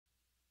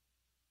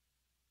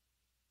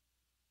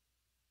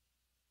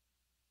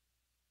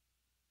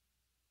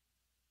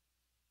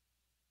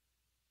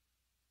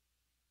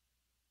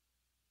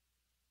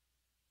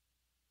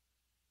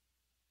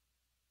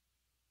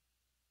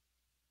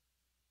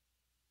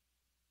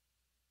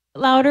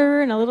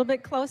Louder and a little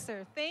bit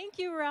closer. Thank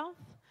you, Ralph.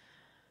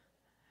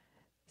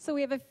 So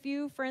we have a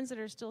few friends that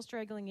are still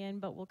struggling in,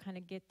 but we'll kind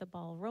of get the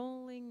ball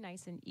rolling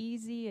nice and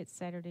easy. It's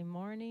Saturday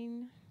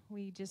morning.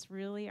 We just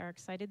really are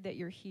excited that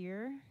you're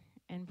here,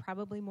 and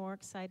probably more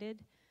excited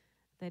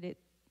that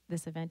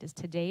this event is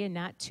today and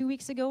not 2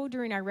 weeks ago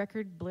during our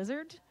record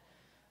blizzard.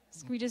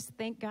 So we just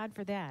thank God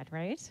for that,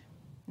 right?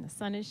 And the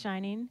sun is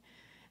shining.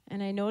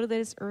 And I know that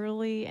it's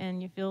early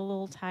and you feel a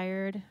little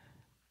tired,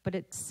 but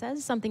it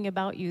says something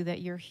about you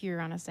that you're here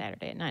on a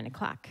Saturday at 9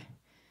 o'clock,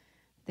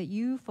 that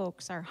you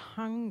folks are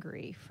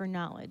hungry for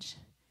knowledge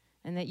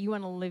and that you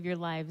want to live your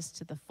lives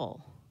to the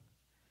full.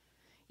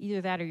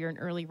 Either that or you're an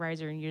early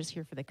riser and you're just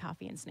here for the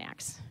coffee and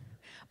snacks.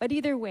 But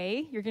either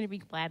way, you're going to be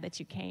glad that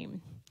you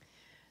came.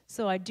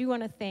 So I do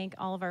want to thank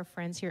all of our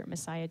friends here at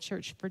Messiah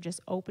Church for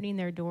just opening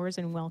their doors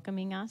and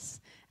welcoming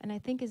us. And I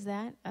think, is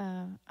that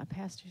a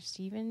Pastor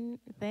Stephen?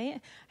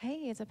 Hey,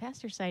 it's a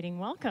pastor sighting.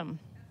 Welcome.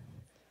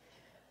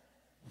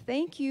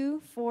 Thank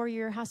you for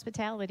your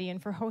hospitality and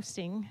for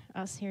hosting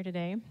us here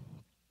today.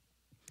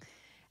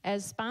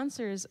 As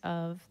sponsors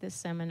of this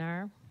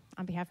seminar,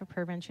 on behalf of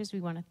Prayer Ventures, we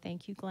want to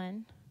thank you,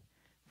 Glenn,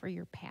 for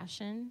your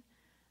passion,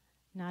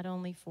 not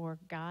only for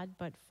God,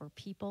 but for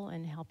people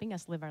and helping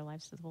us live our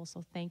lives to the full.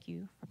 So thank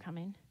you for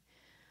coming.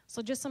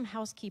 So just some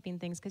housekeeping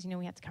things, because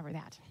we have to cover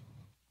that.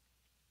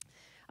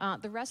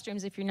 The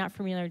restrooms, if you're not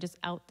familiar, are just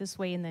out this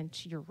way and then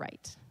to your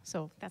right.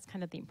 So that's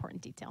kind of the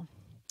important detail.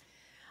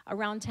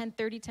 Around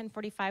 10:30,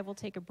 10:45, we'll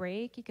take a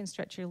break. You can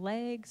stretch your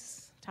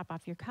legs, top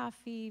off your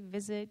coffee,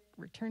 visit,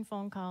 return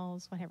phone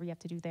calls, whatever you have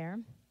to do there.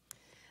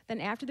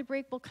 Then after the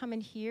break, we'll come in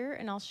here,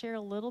 and I'll share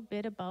a little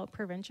bit about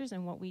Prayer Ventures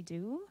and what we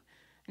do.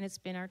 And it's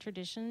been our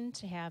tradition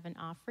to have an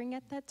offering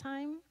at that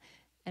time.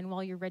 And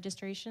while your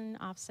registration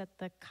offset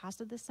the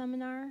cost of the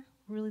seminar,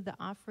 really the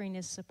offering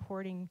is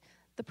supporting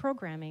the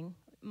programming,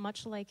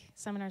 much like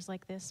seminars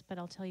like this, but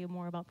I'll tell you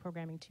more about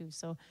programming too.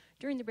 So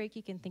during the break,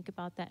 you can think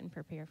about that and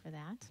prepare for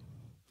that.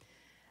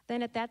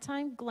 Then at that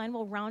time, Glenn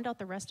will round out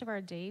the rest of our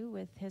day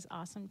with his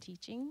awesome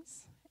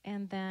teachings.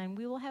 And then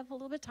we will have a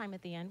little bit of time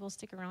at the end. We'll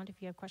stick around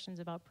if you have questions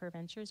about Prayer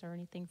Ventures or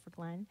anything for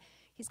Glenn.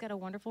 He's got a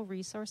wonderful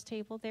resource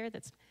table there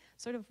that's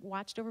sort of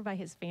watched over by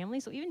his family.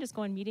 So even just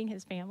going meeting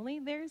his family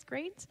there is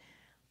great.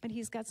 But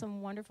he's got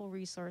some wonderful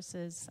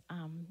resources,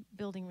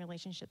 building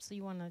relationships. So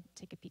you want to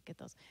take a peek at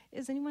those.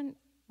 Has anyone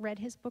read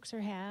his books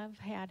or have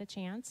had a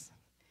chance?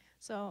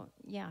 So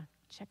yeah,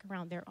 check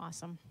around. They're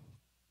awesome.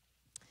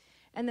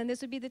 And then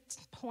this would be the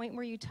point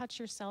where you touch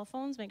your cell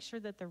phones. Make sure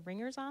that the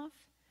ringer's off.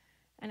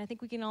 And I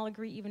think we can all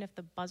agree, even if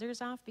the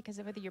buzzer's off, because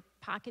if either your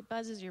pocket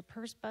buzzes, your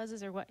purse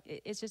buzzes, or what,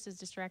 it's just as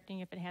distracting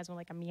if it has one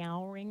like a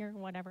meow ringer,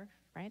 whatever,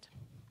 right?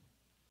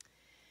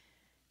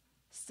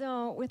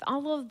 So with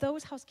all of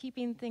those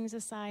housekeeping things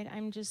aside,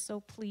 I'm just so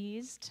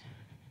pleased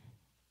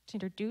to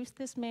introduce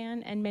this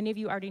man. And many of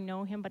you already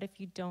know him, but if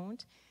you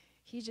don't,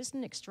 he's just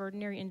an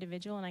extraordinary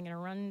individual, and I'm going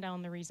to run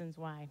down the reasons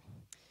why.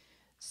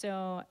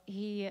 So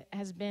he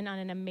has been on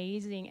an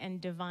amazing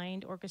and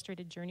divine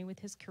orchestrated journey with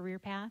his career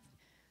path,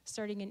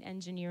 starting in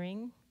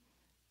engineering.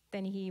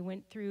 Then he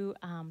went through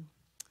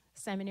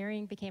seminary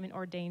and became an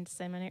ordained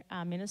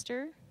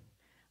minister,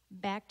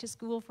 back to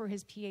school for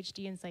his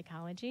PhD in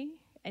psychology,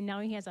 and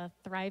now he has a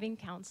thriving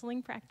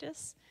counseling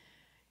practice.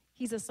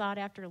 He's a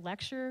sought-after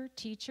lecturer,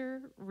 teacher,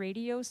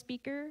 radio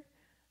speaker.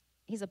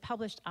 He's a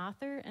published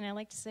author, and I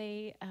like to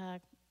say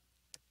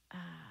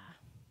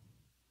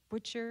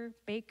butcher,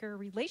 baker,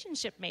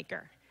 relationship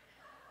maker,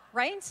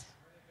 right?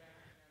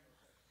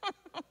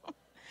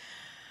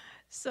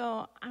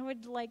 So I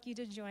would like you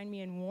to join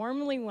me in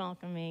warmly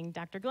welcoming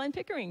Dr. Glenn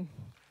Pickering.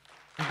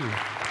 Thank you.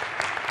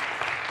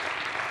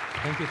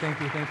 Thank you, thank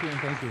you, thank you, and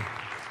thank you.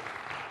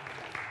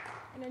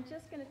 And I'm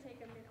just going to take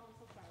a minute. Oh,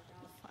 so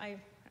sorry,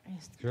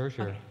 Ralph.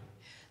 Sure. Okay.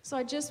 So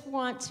I just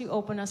want to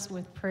open us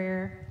with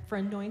prayer for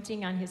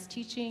anointing on his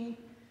teaching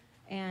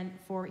and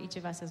for each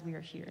of us as we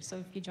are here. So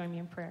if you join me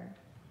in prayer.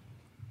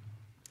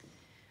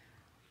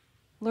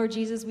 Lord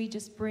Jesus, we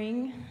just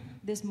bring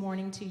this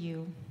morning to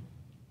you.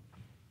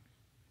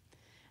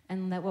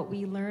 And let what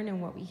we learn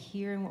and what we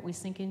hear and what we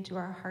sink into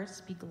our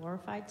hearts be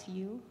glorified to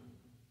you.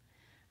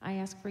 I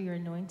ask for your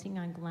anointing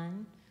on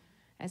Glenn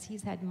as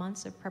he's had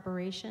months of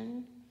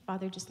preparation.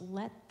 Father, just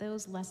let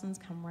those lessons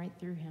come right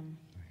through him.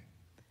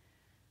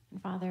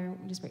 And Father,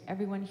 we just pray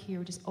everyone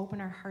here, just open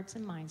our hearts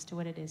and minds to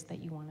what it is that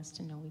you want us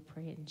to know. We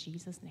pray it in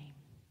Jesus' name.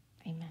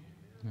 Amen.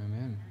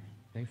 Amen.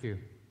 Thank you.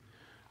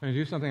 I'm going to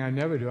do something I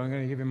never do. I'm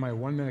going to give you my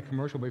 1-minute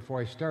commercial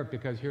before I start,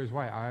 because here's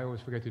why. I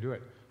always forget to do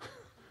it.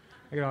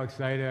 I get all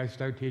excited. I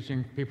start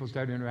teaching. People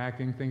start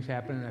interacting. Things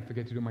happen, and I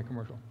forget to do my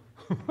commercial.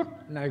 And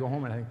then I go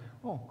home and I think,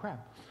 oh,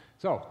 crap.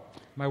 So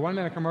my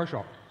 1-minute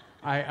commercial.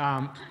 I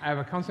have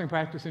a counseling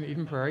practice in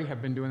Eden Prairie.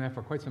 Have been doing that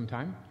for quite some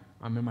time.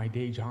 I'm in my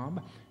day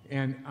job.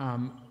 And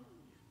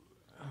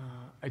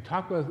I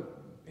talk with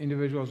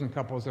individuals and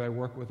couples that I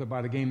work with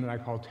about a game that I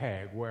call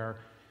tag, where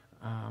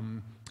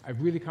I've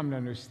really come to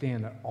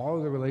understand that all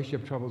of the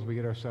relationship troubles we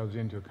get ourselves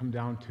into come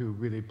down to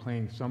really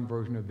playing some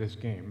version of this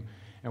game.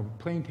 And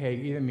playing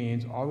tag either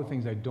means all the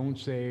things I don't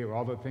say or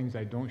all the things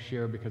I don't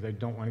share because I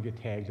don't want to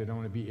get tagged, I don't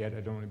want to be it,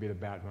 I don't want to be the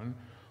bad one.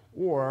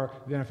 Or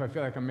then if I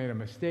feel like I made a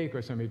mistake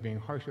or somebody's being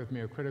harsh with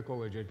me or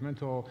critical or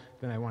judgmental,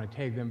 then I want to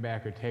tag them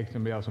back or tag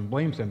somebody else and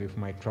blame somebody for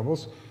my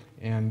troubles.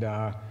 And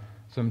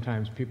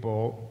sometimes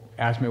people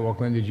ask me, well,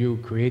 Glenn, did you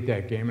create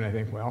that game? And I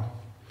think, well,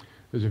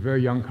 there's a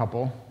very young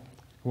couple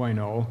who I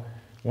know.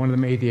 One of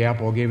them ate the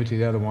apple, gave it to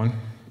the other one.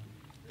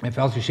 I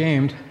felt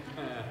ashamed.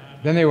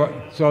 Then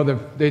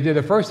they did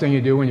the first thing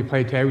you do when you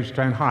play tag, which is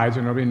try and hide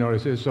so nobody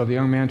notices. So the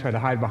young man tried to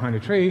hide behind a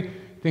tree,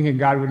 thinking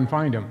God wouldn't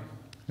find him.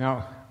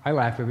 Now, I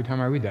laugh every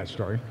time I read that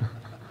story.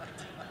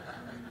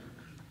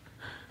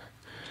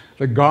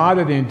 The God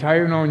of the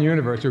entire known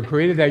universe, who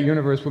created that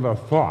universe with a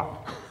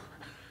thought,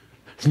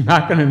 is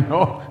not going to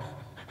know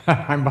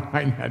I'm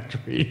behind that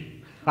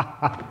tree.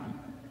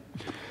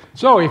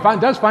 So he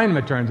does find him,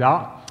 it turns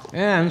out.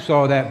 And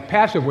so that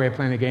passive way of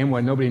playing the game,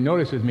 when nobody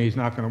notices me, is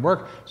not going to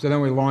work. So then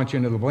we launch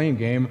into the blame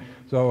game.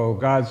 So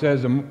God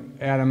says to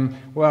Adam,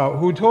 well,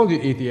 who told you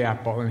to eat the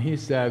apple? And he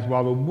says,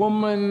 well, the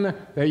woman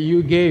that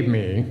you gave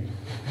me.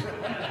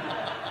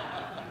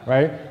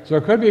 Right? So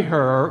it could be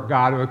her,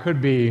 God, or it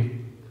could be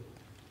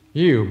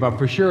you, but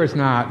for sure it's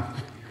not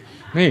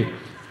me.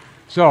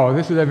 So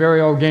this is a very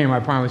old game, I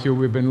promise you.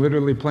 We've been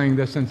literally playing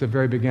this since the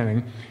very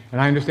beginning.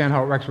 And I understand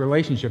how it wrecks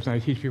relationships, and I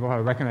teach people how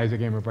to recognize the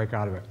game and break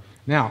out of it.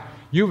 Now,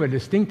 you have a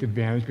distinct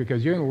advantage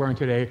because you're going to learn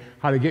today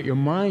how to get your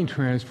mind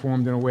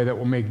transformed in a way that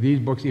will make these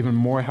books even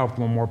more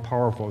helpful and more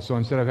powerful. So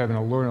instead of having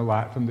to learn a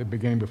lot from the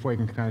beginning before you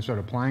can kind of start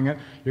applying it,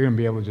 you're going to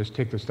be able to just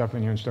take the stuff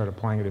in here and start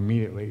applying it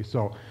immediately.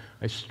 So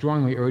I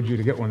strongly urge you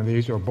to get one of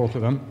these or both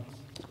of them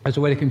as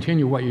a way to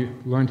continue what you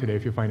learned today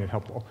if you find it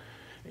helpful.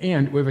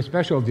 And we have a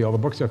special deal. The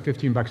books are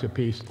 $15 a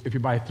piece. If you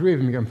buy 3 of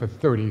them, you get them for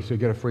 $30, so you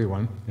get a free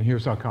one. And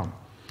here's how come.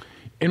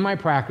 In my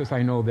practice,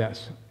 I know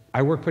this.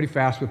 I work pretty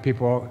fast with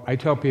people. I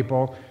tell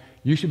people,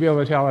 you should be able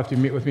to tell after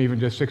you meet with me even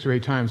just 6 or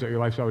 8 times that your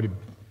life's already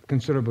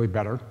considerably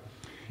better.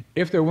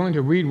 If they're willing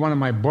to read one of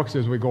my books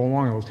as we go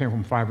along, it'll take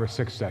from 5 or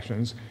 6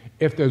 sessions.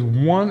 If there's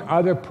one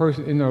other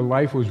person in their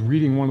life who's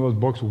reading one of those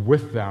books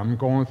with them,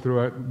 going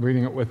through it,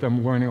 reading it with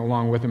them, learning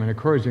along with them, and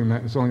encouraging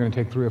them, it's only going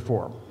to take 3 or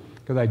 4.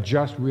 Because I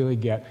just really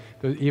get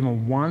there's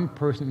even one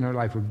person in their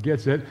life who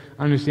gets it,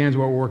 understands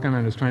what we're working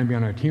on, is trying to be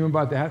on our team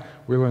about that,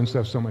 we learn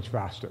stuff so much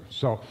faster.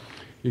 So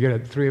you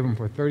get 3 of them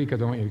for $30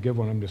 because I want you to give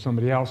one of them to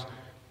somebody else.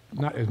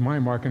 Not as my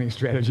marketing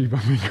strategy,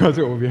 but because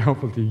it will be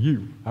helpful to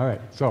you. All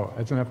right, so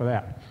that's enough of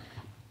that.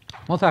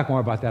 We'll talk more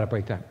about that at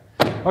break time.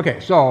 Okay,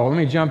 so let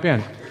me jump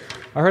in.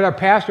 I heard our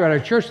pastor at our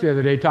church the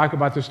other day talk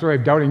about the story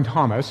of Doubting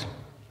Thomas.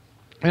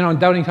 You know,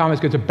 Doubting Thomas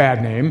gets a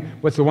bad name.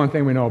 What's the one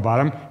thing we know about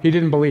him? He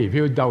didn't believe.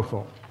 He was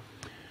doubtful.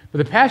 But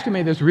the pastor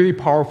made this really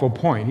powerful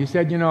point. He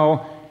said, you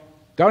know,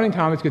 Doubting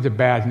Thomas gets a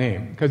bad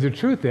name because the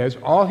truth is,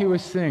 all he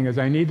was saying is,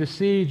 I need to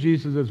see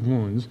Jesus'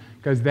 wounds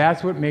because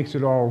that's what makes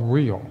it all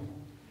real.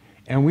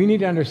 And we need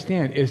to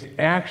understand it's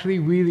actually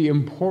really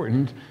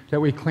important that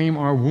we claim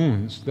our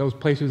wounds, those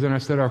places in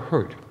us that are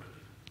hurt.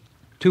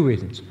 2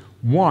 reasons.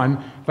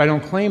 1, if I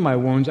don't claim my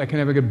wounds, I can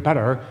never get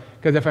better,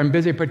 because if I'm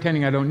busy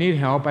pretending I don't need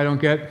help, I don't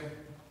get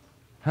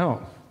help.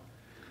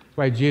 That's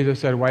why Jesus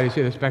said, why do you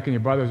see the speck in your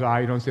brother's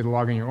eye, you don't see the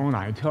log in your own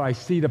eye? Until I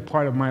see the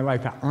part of my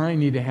life that I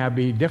need to have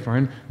be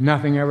different,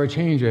 nothing ever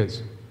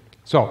changes.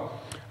 So,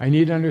 I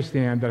need to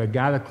understand that I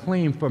got to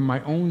claim for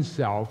my own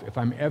self, if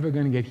I'm ever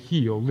going to get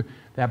healed,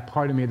 that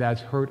part of me that's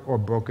hurt or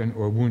broken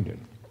or wounded.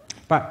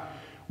 But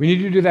we need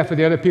to do that for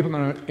the other people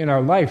in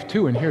our life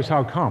too, and here's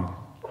how come.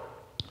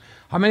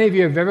 How many of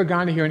you have ever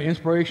gone to hear an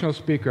inspirational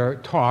speaker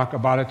talk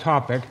about a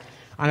topic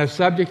on a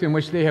subject in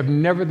which they have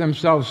never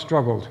themselves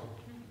struggled?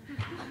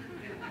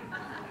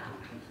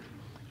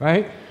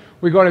 Right?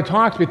 We go to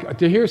talks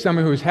to hear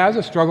someone who has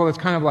a struggle that's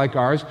kind of like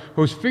ours,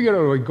 who's figured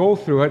out a way to go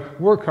through it,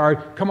 work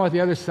hard, come out the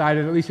other side,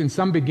 at least in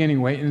some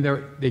beginning way, and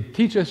they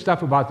teach us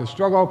stuff about the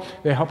struggle,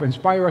 they help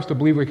inspire us to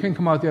believe we can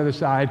come out the other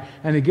side,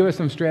 and they give us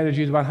some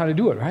strategies about how to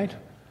do it, right?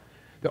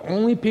 The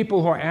only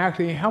people who are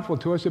actually helpful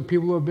to us are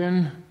people who have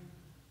been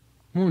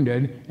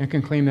wounded and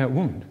can claim that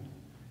wound.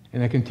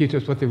 And they can teach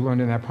us what they've learned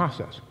in that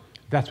process.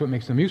 That's what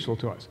makes them useful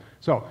to us.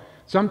 So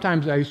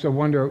sometimes I used to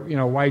wonder,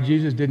 why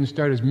Jesus didn't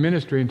start his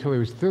ministry until he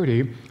was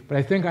 30, but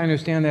I think I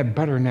understand that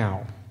better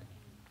now.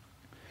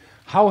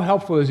 How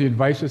helpful is the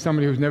advice of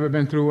somebody who's never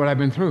been through what I've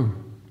been through?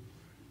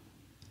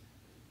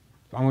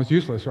 It's almost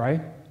useless,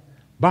 right?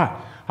 But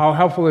how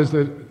helpful is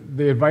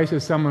the advice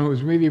of someone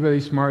who's really, really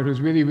smart,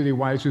 who's really, really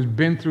wise, who's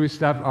been through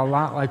stuff a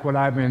lot like what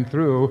I've been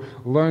through,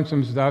 learned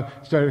some stuff,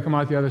 started to come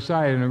out the other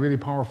side in a really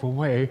powerful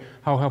way?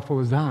 How helpful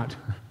is that?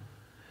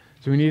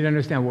 So we need to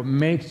understand what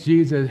makes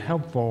Jesus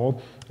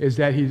helpful is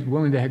that he's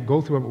willing to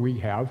go through what we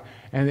have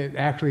and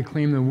actually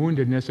claim the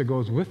woundedness that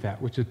goes with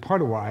that, which is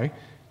part of why,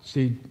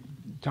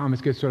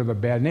 Thomas gets sort of a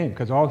bad name,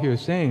 because all he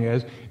was saying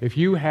is, if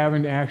you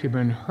haven't actually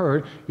been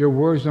hurt, your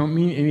words don't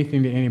mean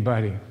anything to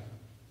anybody.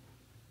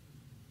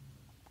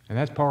 And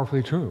that's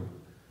powerfully true.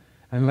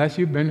 Unless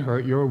you've been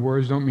hurt, your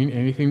words don't mean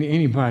anything to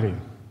anybody.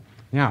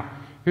 Now,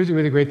 here's the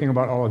really great thing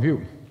about all of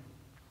you.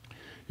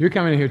 You're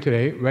coming in here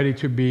today ready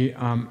to be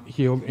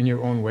healed in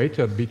your own way,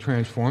 to be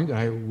transformed, and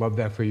I love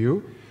that for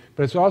you.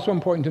 But it's also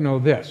important to know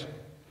this.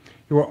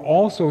 You are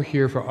also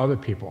here for other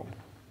people,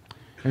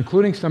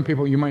 including some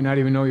people you might not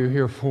even know you're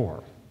here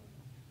for.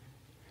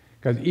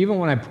 Because even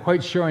when I'm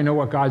quite sure I know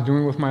what God's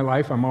doing with my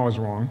life, I'm always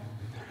wrong.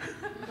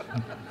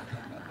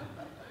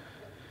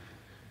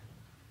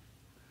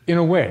 In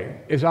a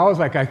way, it's always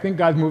like I think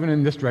God's moving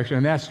in this direction,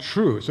 and that's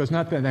true. So it's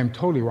not that I'm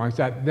totally wrong. It's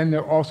that then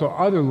there are also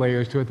other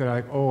layers to it that are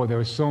like, oh,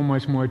 there's so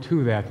much more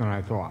to that than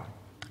I thought.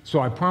 So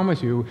I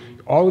promise you,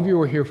 all of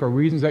you are here for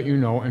reasons that you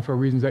know and for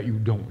reasons that you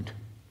don't.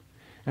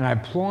 And I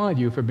applaud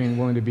you for being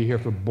willing to be here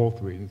for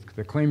both reasons.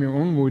 To claim your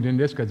own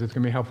woundedness, because it's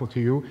going to be helpful to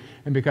you,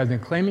 and because in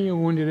claiming your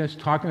woundedness,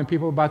 talking to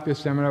people about this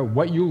seminar,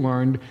 what you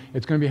learned,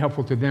 it's going to be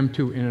helpful to them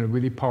too in a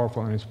really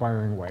powerful and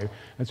inspiring way.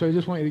 And so I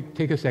just want you to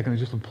take a second and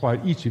just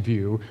applaud each of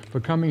you for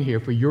coming here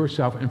for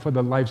yourself and for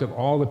the lives of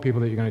all the people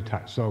that you're going to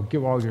touch. So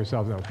give all of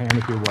yourselves a hand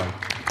if you would.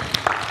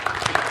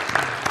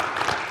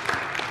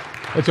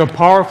 It's a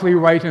powerfully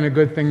right and a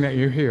good thing that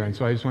you're here, and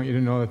so I just want you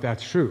to know that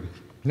that's true.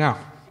 Now,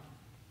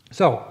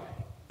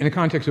 in the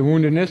context of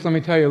woundedness, let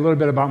me tell you a little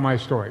bit about my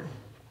story.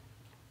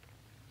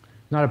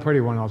 Not a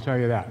pretty one, I'll tell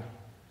you that.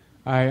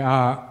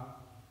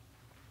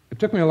 It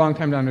took me a long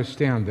time to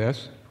understand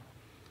this,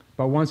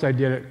 but once I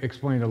did, it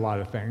explained a lot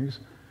of things.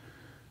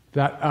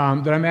 That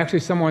I'm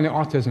actually somewhere on the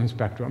autism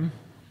spectrum.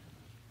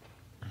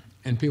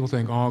 And people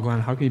think, oh,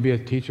 Glenn, how can you be a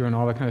teacher and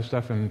all that kind of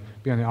stuff and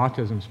be on the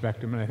autism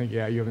spectrum? And I think,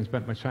 yeah, you haven't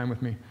spent much time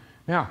with me.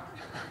 Now,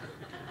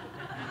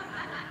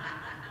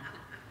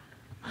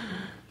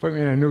 put me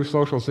in a new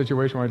social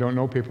situation where I don't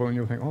know people, and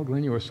you'll think, oh,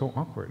 Glenn, you are so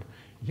awkward.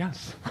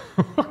 Yes.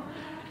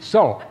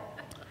 So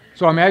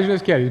imagine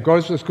this kid. He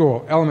goes to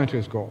school,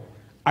 elementary school.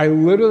 I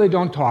literally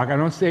don't talk. I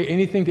don't say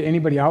anything to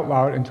anybody out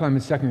loud until I'm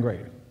in second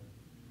grade.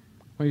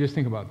 Well, you just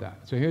think about that.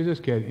 So here's this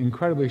kid,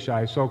 incredibly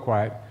shy, so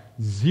quiet,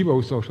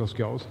 zero social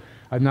skills.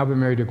 I've now been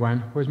married to Gwen.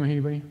 Where's my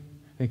handy buddy?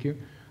 Thank you.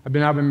 I've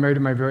now been married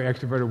to my very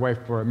extroverted wife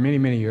for many,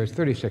 many years,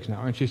 36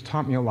 now, and she's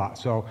taught me a lot.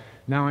 So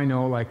now I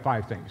know like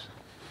 5 things.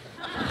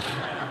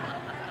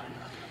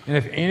 And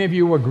if any of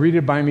you were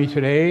greeted by me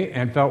today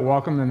and felt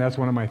welcome, then that's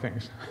one of my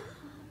things.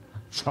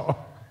 So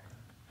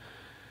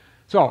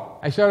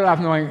I started off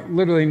knowing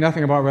literally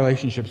nothing about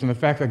relationships, and the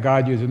fact that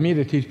God uses me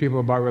to teach people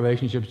about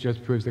relationships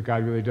just proves that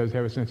God really does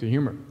have a sense of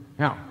humor.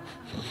 Now,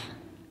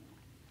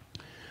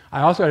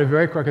 I also had a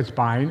very crooked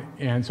spine,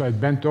 and so I was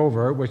bent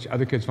over, which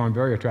other kids found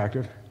very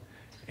attractive,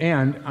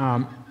 and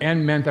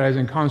meant that I was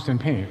in constant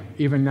pain.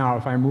 Even now,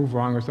 if I move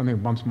wrong or something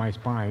bumps my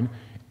spine,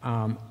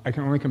 I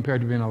can only compare it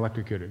to being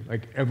electrocuted.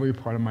 Like every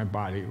part of my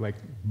body like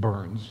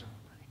burns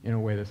in a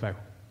way that's like.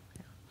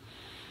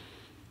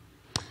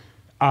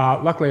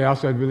 Luckily, I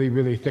also had really,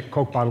 really thick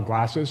Coke bottle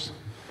glasses.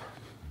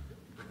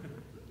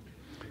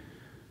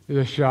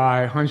 There's a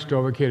shy, hunched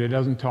over kid who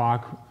doesn't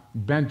talk,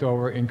 bent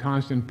over, in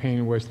constant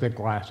pain, wears thick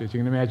glasses. You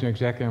can imagine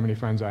exactly how many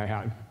friends I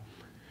had.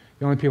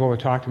 The only people who would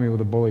talk to me were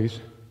the bullies,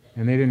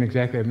 and they didn't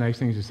exactly have nice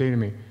things to say to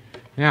me.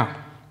 Now,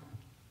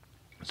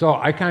 so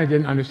I kind of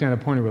didn't understand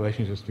the point of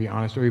relationships, to be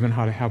honest, or even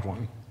how to have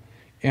one.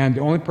 And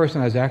the only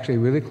person I was actually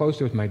really close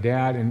to was my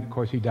dad, and of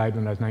course he died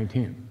when I was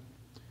 19.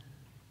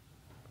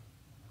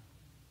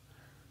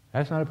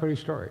 That's not a pretty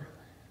story.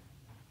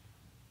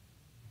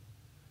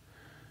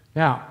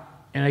 Now,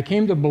 and I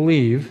came to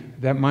believe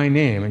that my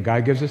name, and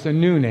God gives us a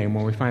new name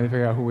when we finally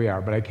figure out who we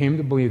are, but I came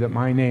to believe that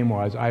my name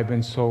was, I've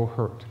been so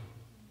hurt.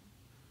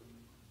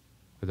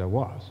 Because I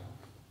was.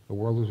 The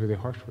world was really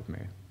harsh with me.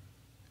 It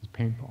was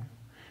painful.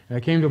 And I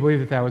came to believe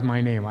that that was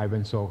my name, I've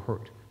been so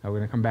hurt. Now we're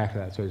going to come back to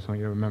that, so I just want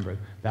you to remember.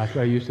 That's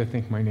what I used to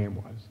think my name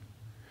was.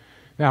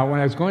 Now,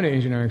 when I was going to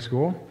engineering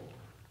school,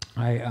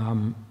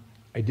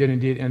 I did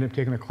indeed end up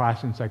taking a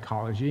class in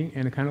psychology,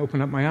 and it kind of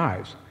opened up my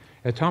eyes.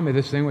 It taught me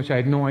this thing which I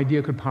had no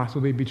idea could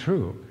possibly be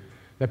true,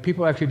 that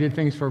people actually did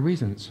things for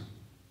reasons.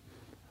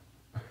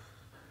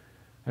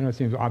 I know it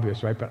seems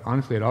obvious, right? But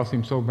honestly, it all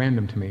seems so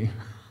random to me.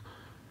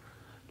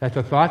 That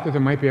the thought that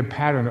there might be a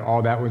pattern to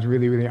all that was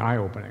really, really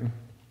eye-opening.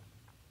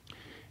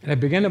 And I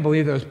began to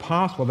believe that it was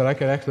possible that I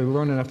could actually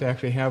learn enough to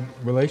actually have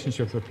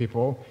relationships with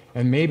people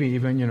and maybe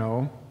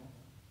even,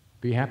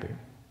 be happy. It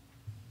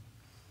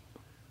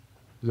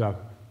was a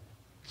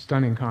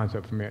stunning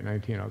concept for me at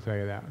 19, I'll tell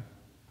you that,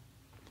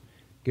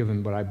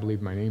 given what I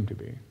believe my name to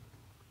be.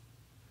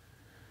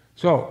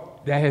 So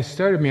that has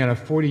started me on a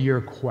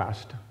 40-year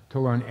quest to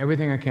learn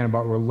everything I can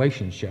about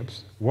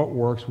relationships, what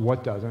works,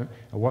 what doesn't,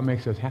 and what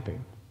makes us happy.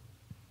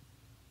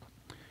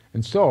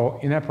 And so,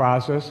 in that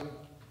process,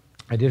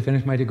 I did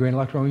finish my degree in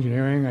electrical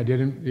engineering. I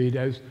did, indeed,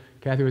 as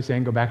Kathy was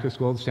saying, go back to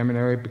school,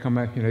 seminary, become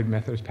a United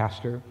Methodist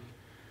pastor.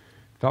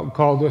 Felt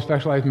called to a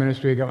specialized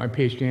ministry, got my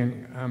PhD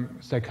in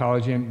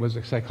psychology, and was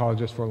a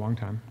psychologist for a long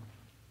time.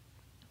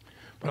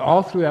 But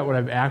all through that, what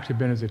I've actually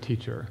been is a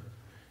teacher.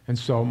 And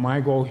so my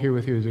goal here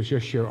with you is to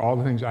just share all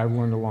the things I've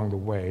learned along the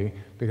way,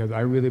 because I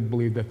really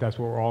believe that that's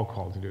what we're all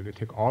called to do, to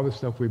take all the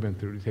stuff we've been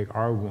through, to take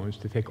our wounds,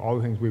 to take all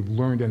the things we've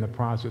learned in the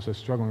process of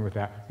struggling with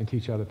that and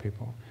teach other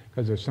people,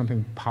 because there's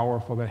something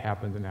powerful that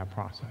happens in that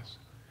process.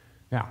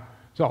 Now,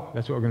 So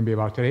that's what we're going to be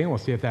about today, and we'll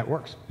see if that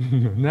works.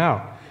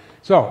 Now,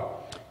 so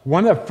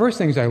one of the first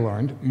things I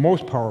learned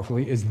most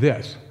powerfully is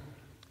this.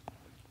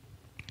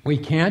 We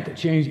can't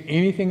change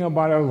anything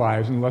about our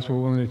lives unless we're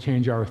willing to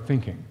change our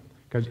thinking,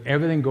 because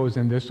everything goes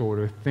in this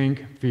order: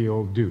 think,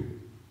 feel, do.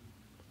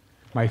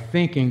 My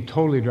thinking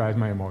totally drives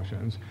my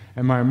emotions,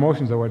 and my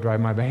emotions are what drive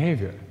my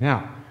behavior.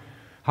 Now,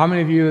 how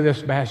many of you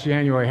this past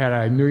January had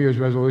a New Year's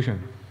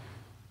resolution?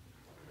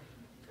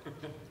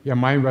 Yeah,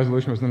 my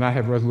resolution was to not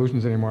have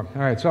resolutions anymore.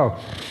 All right, so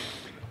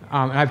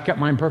I've kept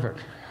mine perfect.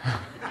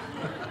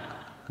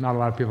 Not a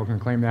lot of people can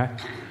claim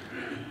that.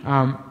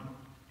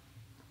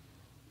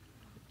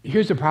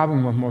 Here's the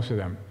problem with most of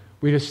them.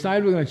 We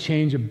decide we're going to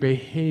change a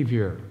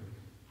behavior.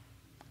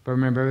 But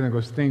remember, everything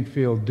goes think,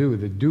 feel, do.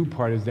 The do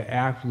part is the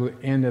absolute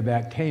end of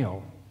that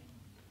tail.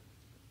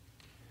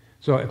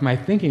 So if my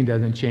thinking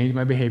doesn't change,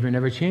 my behavior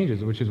never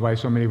changes, which is why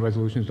so many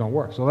resolutions don't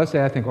work. So let's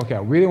say I think, okay, I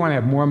really want to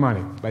have more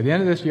money. By the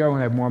end of this year, I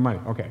want to have more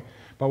money. Okay.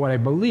 But what I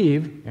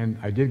believe, and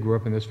I did grow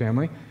up in this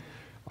family,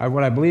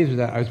 what I believe is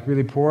that I was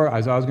really poor. I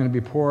was always going to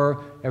be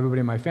poor. Everybody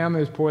in my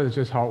family was poor. That's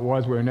just how it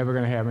was. We were never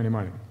going to have any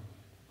money.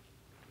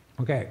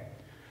 Okay.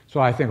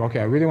 So I think, okay,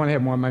 I really want to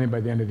have more money by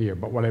the end of the year.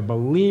 But what I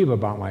believe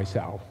about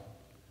myself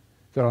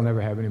is that I'll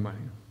never have any money.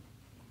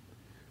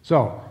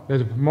 So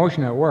there's a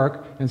promotion at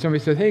work, and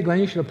somebody says, hey, Glenn,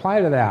 you should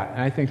apply to that.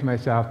 And I think to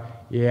myself,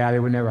 yeah, they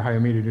would never hire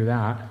me to do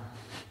that.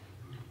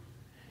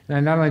 And I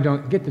not only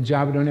don't get the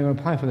job, I don't even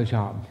apply for the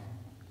job.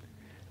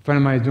 A friend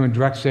of mine is doing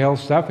direct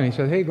sales stuff, and he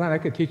says, hey, Glenn, I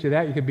could teach you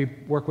that. You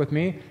could work with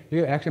me.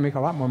 You could actually make a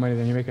lot more money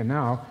than you're making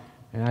now.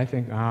 And I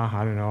think,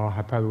 I don't know,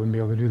 I probably wouldn't be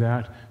able to do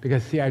that.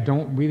 Because, see, I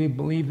don't really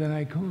believe that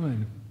I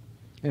could.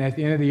 And at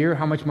the end of the year,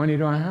 how much money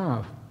do I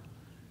have?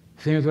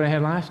 Same as what I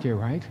had last year,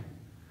 right?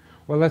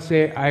 Well, let's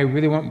say I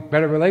really want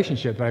better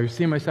relationships, but I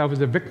see myself as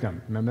a victim.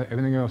 Remember,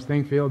 everything else,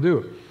 think, feel,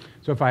 do.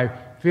 So if I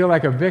feel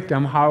like a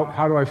victim,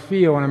 how do I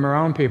feel when I'm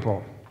around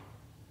people?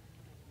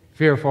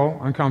 Fearful,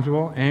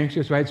 uncomfortable,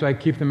 anxious, right? So I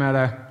keep them at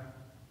a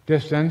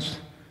distance.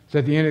 So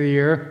at the end of the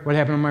year, what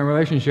happened in my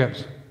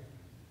relationships?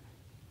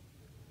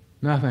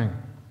 Nothing.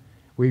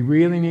 We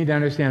really need to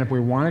understand if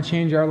we want to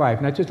change our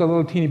life, not just a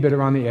little teeny bit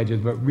around the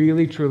edges, but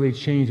really, truly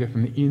change it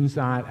from the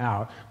inside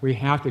out, we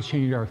have to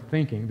change our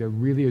thinking. There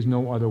really is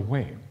no other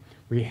way.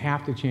 We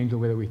have to change the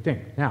way that we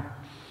think. Now,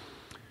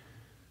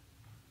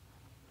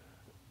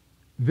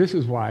 this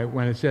is why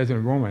when it says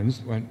in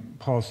Romans, when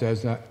Paul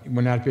says that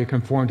we're not to be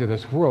conformed to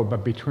this world,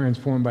 but be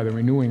transformed by the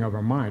renewing of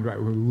our mind, right?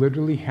 We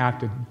literally have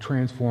to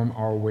transform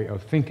our way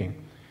of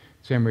thinking.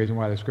 Same reason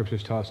why the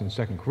scriptures tell us in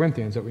 2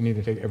 Corinthians that we need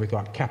to take every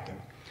thought captive.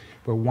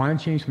 If we want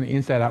to change from the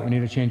inside out, we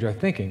need to change our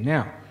thinking.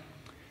 Now,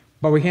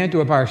 but we can't do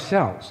it by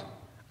ourselves.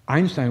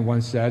 Einstein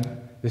once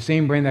said, the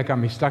same brain that got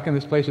me stuck in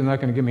this place is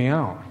not going to get me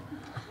out.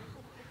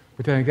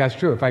 Which I think that's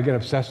true. If I get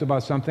obsessed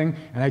about something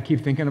and I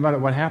keep thinking about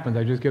it, what happens?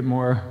 I just get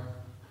more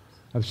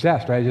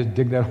obsessed, right? I just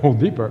dig that hole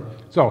deeper.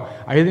 So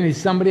I either need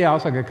somebody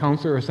else, like a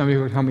counselor or somebody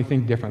who will help me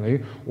think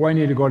differently, or I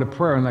need to go to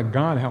prayer and let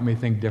God help me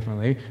think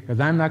differently,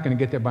 because I'm not going to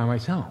get there by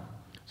myself.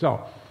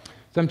 So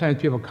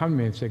sometimes people come to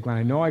me and say, Glenn,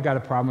 I know I got a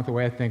problem with the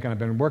way I think, and I've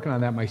been working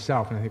on that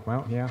myself. And I think,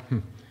 well, yeah,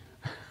 I'm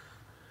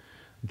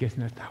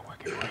guessing that's not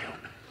working for you.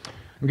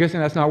 I'm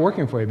guessing that's not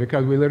working for you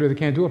because we literally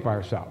can't do it by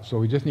ourselves. So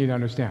we just need to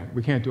understand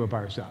we can't do it by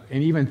ourselves.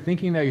 And even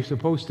thinking that you're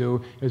supposed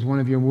to is one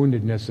of your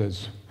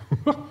woundednesses.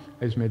 I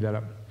just made that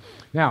up.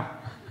 Now,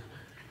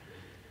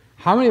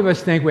 how many of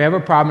us think we have a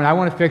problem and I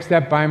want to fix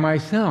that by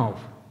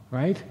myself,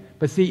 right?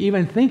 But see,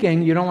 even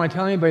thinking you don't want to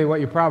tell anybody what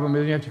your problem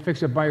is, you have to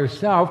fix it by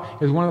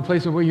yourself, is one of the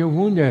places where you're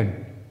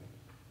wounded.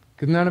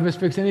 Because none of us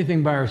fix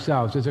anything by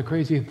ourselves. It's a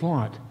crazy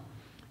thought.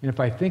 And if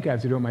I think I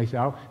have to do it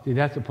myself, see,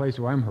 that's the place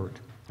where I'm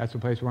hurt. That's the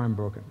place where I'm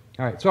broken.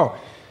 All right, so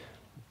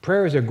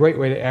prayer is a great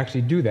way to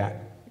actually do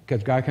that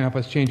because God can help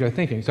us change our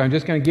thinking. So I'm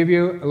just going to give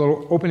you a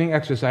little opening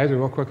exercise, a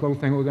real quick little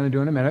thing we're going to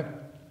do in a minute.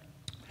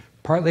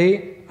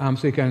 Partly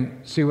so you can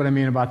see what I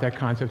mean about that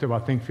concept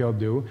about think, feel,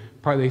 do.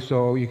 Partly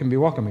so you can be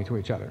welcoming to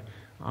each other.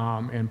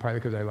 And partly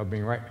because I love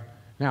being right.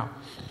 Now,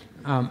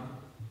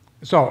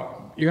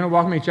 so you're going to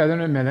welcome each other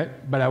in a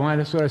minute, but I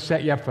wanted to sort of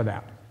set you up for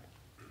that.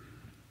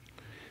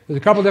 There's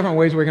a couple different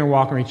ways we can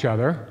welcome each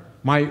other.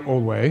 My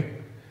old way.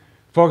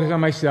 Focus on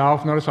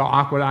myself, notice how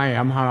awkward I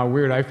am, how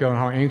weird I feel, and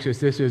how anxious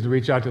this is to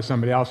reach out to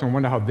somebody else and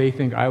wonder how they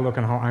think I look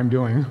and how I'm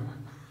doing.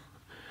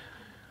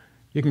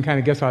 You can kind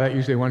of guess how that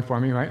usually went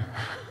for me, right?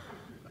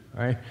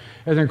 Right?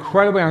 It's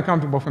incredibly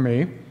uncomfortable for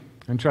me,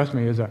 and trust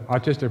me, as an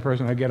autistic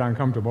person, I get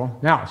uncomfortable.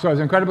 Now, so it's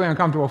incredibly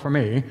uncomfortable for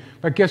me,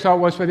 but guess how it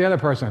was for the other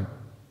person?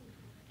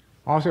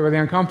 Also really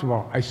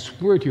uncomfortable. I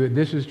swear to you,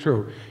 this is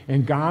true.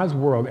 In God's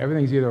world,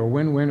 everything's either a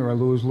win-win or a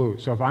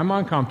lose-lose. So if I'm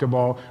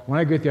uncomfortable, when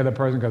I get the other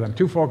person because I'm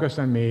too focused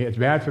on me, it's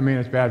bad for me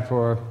and it's bad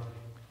for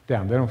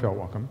them. They don't feel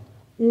welcome.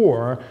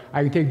 Or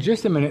I can take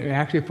just a minute and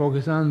actually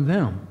focus on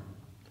them.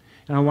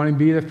 And I want to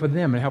be there for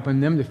them and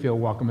helping them to feel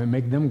welcome and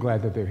make them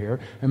glad that they're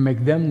here and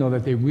make them know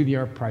that they really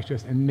are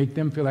precious and make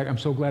them feel like, I'm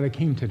so glad I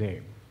came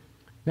today.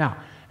 Now,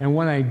 and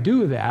when I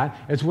do that,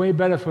 it's way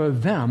better for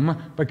them,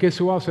 but guess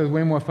who else has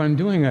way more fun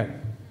doing it?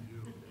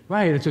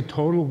 Right, it's a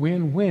total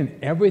win-win.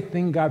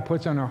 Everything God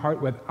puts on our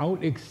heart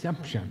without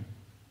exception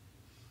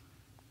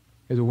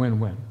is a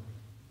win-win.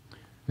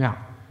 Now,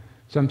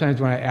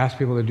 sometimes when I ask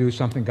people to do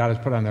something God has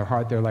put on their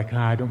heart, they're like,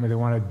 I don't really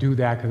want to do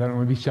that because I don't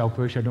want to be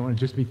selfish. I don't want to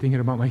just be thinking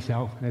about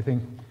myself. And I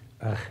think,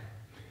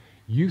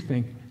 you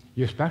think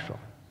you're special.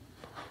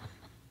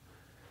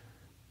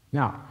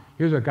 Now,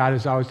 here's what God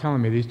is always telling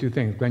me, these two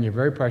things. Glenn, you're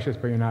very precious,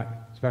 but you're not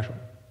special.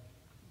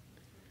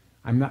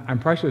 I'm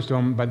precious to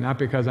him, but not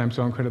because I'm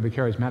so incredibly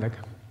charismatic.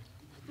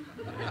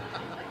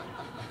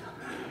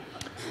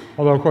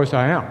 Although, of course,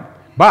 I am.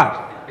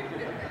 But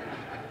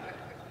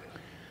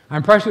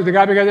I'm precious to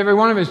God because every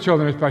one of his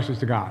children is precious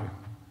to God.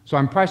 So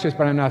I'm precious,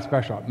 but I'm not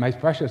special. My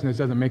preciousness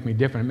doesn't make me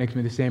different. It makes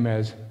me the same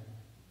as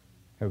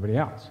everybody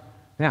else.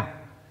 Now,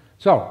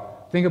 so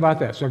think about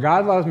this. So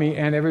God loves me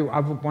and every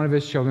one of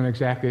his children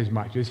exactly as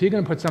much. Is he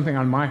going to put something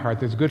on my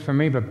heart that's good for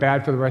me but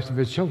bad for the rest of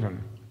his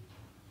children?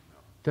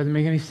 Doesn't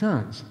make any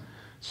sense.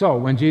 So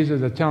when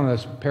Jesus is telling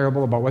us a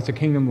parable about what's a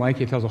kingdom like,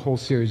 he tells a whole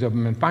series of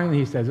them. And finally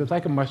he says, it's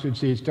like a mustard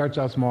seed. It starts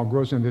out small,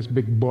 grows into this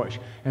big bush.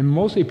 And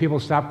mostly people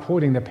stop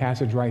quoting the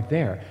passage right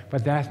there.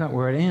 But that's not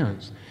where it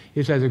ends.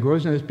 He says it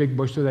grows into this big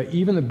bush so that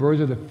even the birds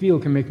of the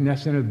field can make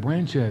nests in its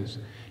branches.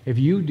 If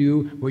you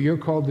do what you're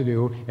called to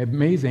do,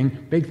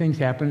 amazing, big things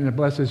happen, and it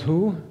blesses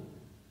who?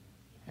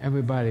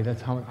 Everybody.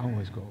 That's how it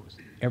always goes.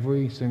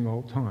 Every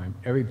single time.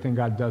 Everything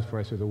God does for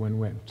us is a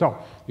win-win. So,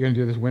 you're going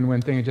to do this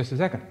win-win thing in just a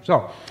second.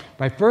 So,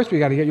 but first we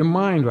got to get your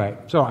mind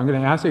right. So, I'm going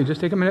to ask that you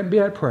just take a minute and be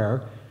at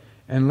prayer,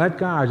 and let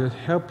God just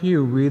help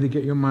you really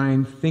get your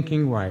mind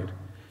thinking right.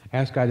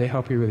 Ask God to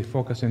help you really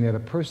focus on the other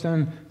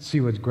person,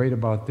 see what's great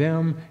about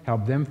them,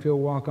 help them feel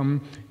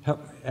welcome.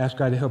 Ask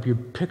God to help you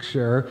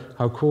picture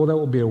how cool that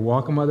will be to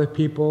welcome other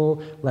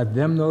people, let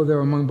them know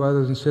they're among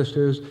brothers and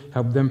sisters,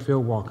 help them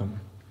feel welcome.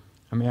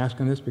 I'm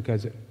asking this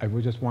because I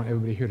would just want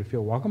everybody here to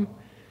feel welcome,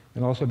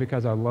 and also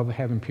because I love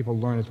having people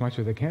learn as much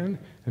as they can,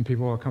 and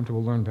people who are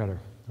comfortable learn better.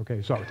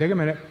 Okay, so take a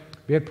minute,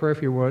 be at prayer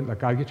if you would, let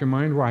God get your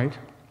mind right.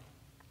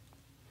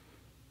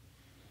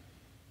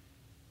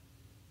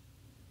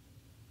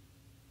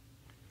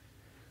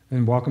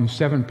 And welcome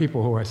 7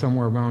 people who are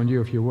somewhere around you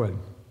if you would.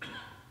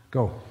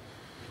 Go.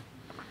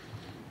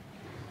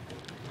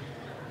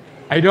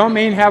 I don't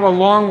mean have a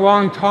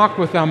long talk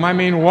with them, I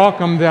mean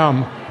welcome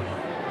them.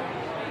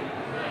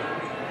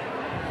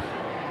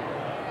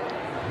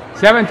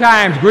 7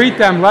 times, greet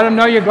them, let them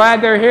know you're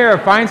glad they're here.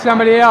 Find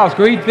somebody else,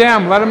 greet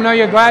them, let them know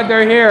you're glad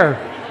they're here.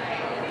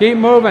 Keep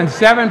moving,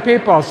 7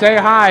 people, say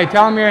hi,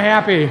 tell them you're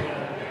happy.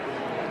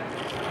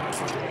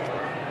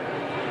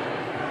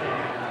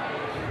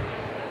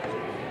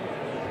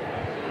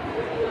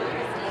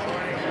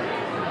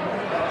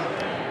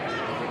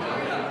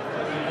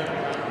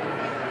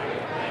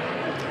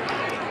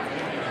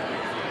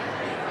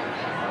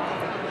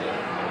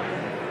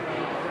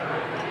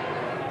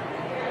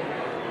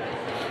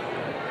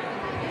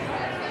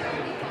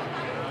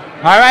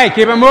 All right,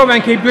 keep it moving.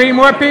 Keep greeting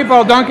more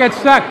people. Don't get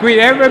stuck. Greet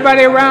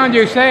everybody around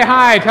you. Say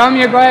hi. Tell them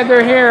you're glad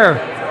they're here.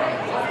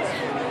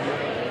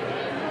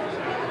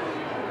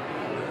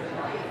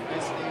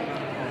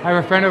 I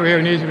have a friend over here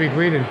who needs to be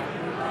greeted.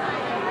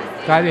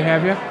 Glad to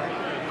have you.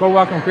 Go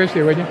welcome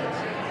Christy, would you?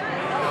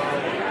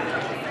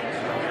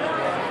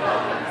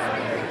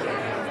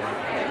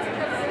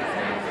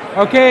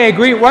 Okay,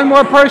 greet one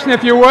more person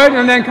if you would,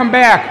 and then come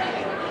back.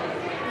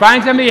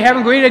 Find somebody you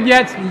haven't greeted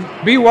yet.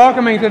 Be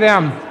welcoming to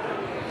them.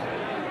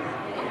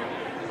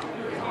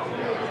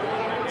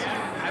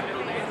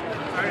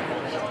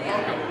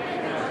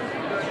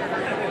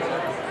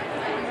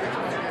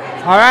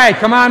 All right,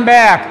 come on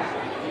back.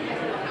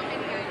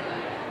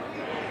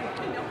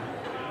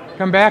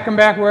 Come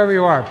back wherever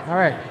you are. All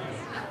right.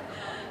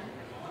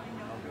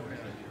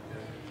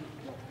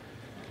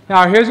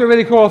 Now, here's a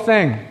really cool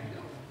thing.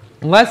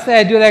 Let's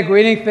say I do that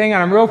greeting thing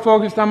and I'm real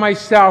focused on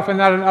myself and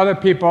not on other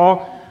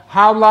people.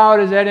 How loud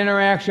is that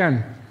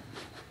interaction?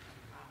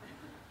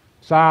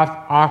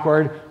 Soft,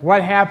 awkward.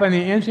 What happened the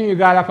instant you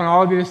got up and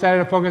all of you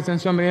decided to focus on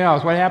somebody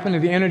else? What happened to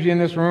the energy in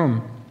this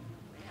room?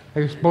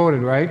 It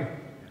exploded, right?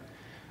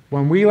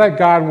 When we let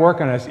God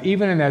work on us,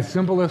 even in that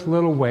simplest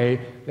little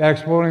way, that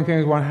exploding thing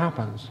is what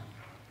happens.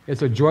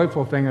 It's a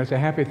joyful thing, it's a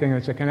happy thing,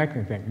 it's a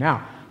connecting thing.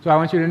 Now, so I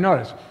want you to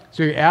notice.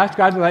 So you asked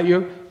God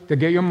to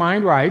get your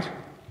mind right.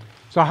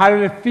 So how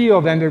did it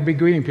feel then to be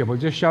greeting people?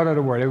 Just shout out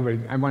a word,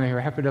 everybody. I want to hear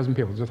half a dozen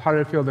people. Just how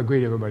did it feel to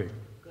greet everybody?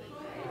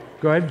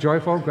 Good,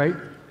 joyful, great.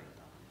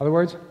 Other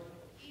words?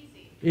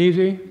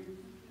 Easy.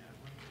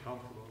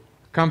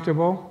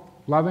 Comfortable.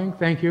 Loving,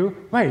 thank you.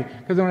 Right,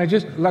 because when I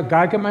just let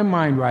God get my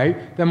mind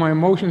right, then my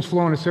emotions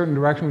flow in a certain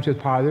direction, which is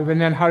positive,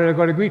 and then how did I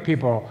go to greet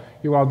people?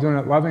 You're all doing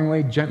it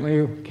lovingly,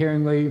 gently,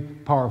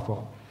 caringly,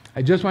 powerful.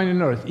 I just want you to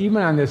notice,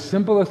 even on this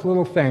simplest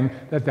little thing,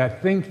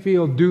 that think,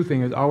 feel, do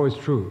thing is always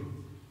true.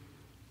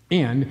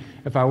 And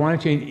if I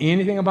want to change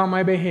anything about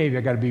my behavior,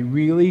 I've got to be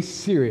really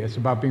serious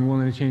about being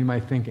willing to change my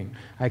thinking.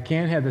 I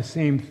can't have the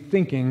same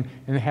thinking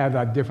and have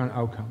a different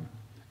outcome.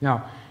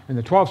 Now, in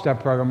the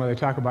 12-step program where they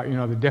talk about,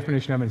 the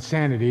definition of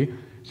insanity,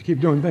 to keep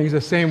doing things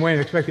the same way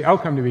and expect the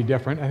outcome to be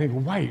different, I think,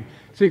 right.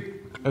 See,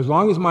 as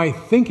long as my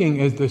thinking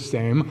is the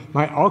same,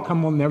 my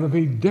outcome will never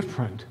be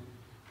different.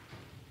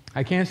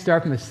 I can't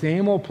start from the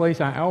same old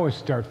place I always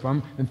start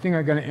from and think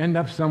I'm going to end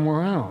up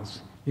somewhere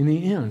else in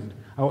the end.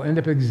 I will end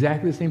up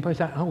exactly the same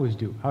place I always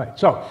do. All right,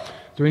 so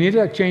we need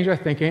to change our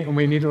thinking, and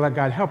we need to let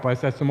God help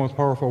us. That's the most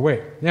powerful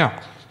way. Now,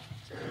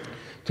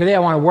 today I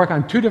want to work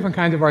on two different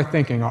kinds of our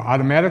thinking, our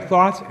automatic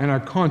thoughts and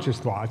our conscious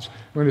thoughts.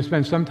 We're going to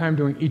spend some time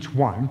doing each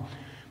one.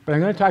 But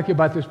I'm going to talk to you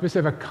about the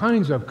specific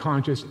kinds of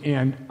conscious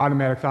and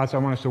automatic thoughts I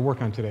want us to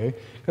work on today,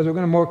 because we're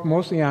going to work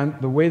mostly on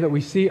the way that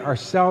we see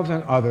ourselves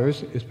and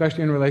others,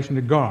 especially in relation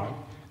to God.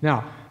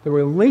 Now, the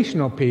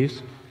relational piece,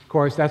 of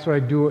course, that's what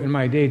I do in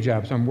my day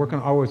job, so I'm working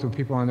always with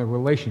people on their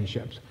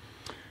relationships.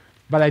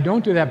 But I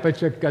don't do that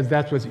because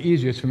that's what's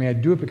easiest for me. I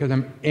do it because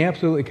I'm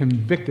absolutely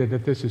convicted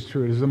that this is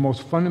true. It is the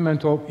most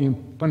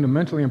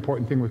fundamentally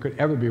important thing we could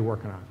ever be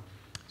working on.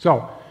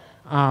 So,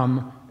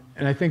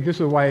 and I think this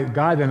is why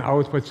God then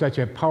always puts such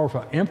a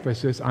powerful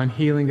emphasis on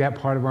healing that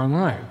part of our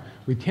life.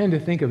 We tend to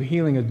think of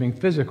healing as being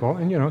physical,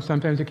 and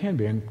sometimes it can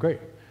be, and great.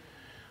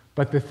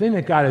 But the thing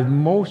that God is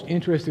most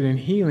interested in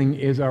healing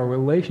is our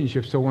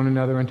relationships to one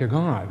another and to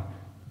God.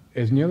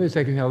 As nearly as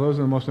I can tell, those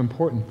are the most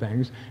important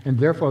things, and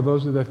therefore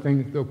those are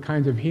the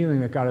kinds of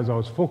healing that God is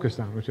always focused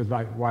on, which is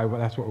why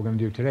that's what we're going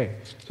to do today.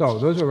 So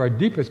those are our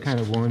deepest kind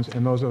of wounds,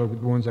 and those are the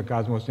wounds that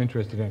God's most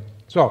interested in.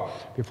 So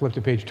if you flip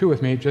to page 2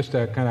 with me, just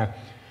to kind of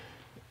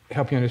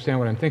help you understand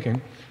what I'm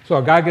thinking.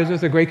 So God gives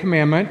us a great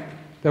commandment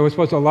that we're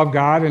supposed to love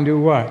God and do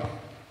what?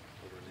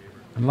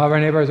 And love our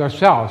neighbor as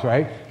ourselves,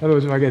 right? In other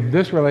words, if I get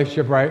this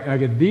relationship right and I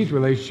get these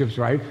relationships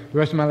right, the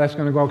rest of my life's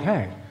going to go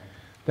okay.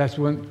 That's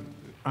when,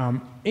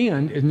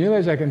 and as nearly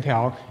as I can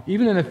tell,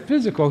 even in the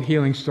physical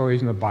healing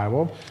stories in the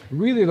Bible,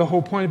 really the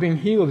whole point of being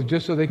healed is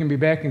just so they can be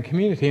back in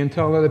community and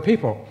tell other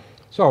people.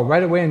 So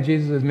right away in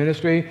Jesus'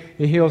 ministry,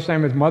 he heals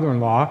Simon's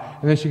mother-in-law,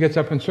 and then she gets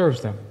up and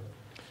serves them.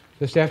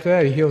 Just after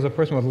that, he heals a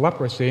person with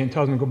leprosy and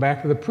tells them to go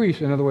back to the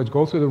priest. In other words,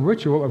 go through the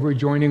ritual of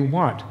rejoining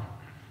what?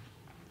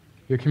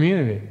 Your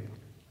community.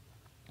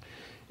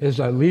 There's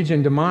a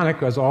legion demonic,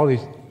 because all these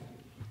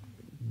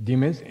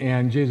demons,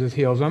 and Jesus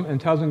heals them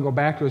and tells them to go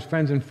back to his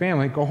friends and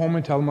family, go home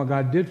and tell them what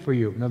God did for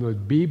you. In other words,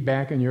 be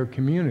back in your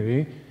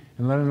community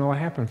and let them know what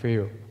happened for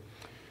you.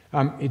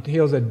 It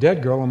heals a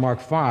dead girl in Mark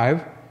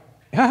 5.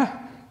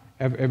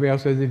 Everybody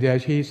else says he's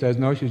dead. He says,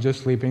 no, she's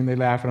just sleeping. They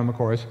laugh at him, of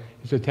course.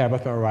 He says,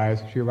 Tabitha,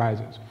 arise. She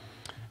arises.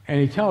 And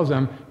he tells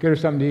them, get her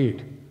something to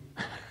eat.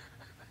 The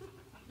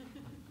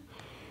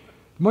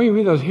more you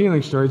read those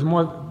healing stories, the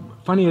more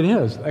funny it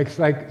is.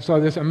 So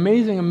this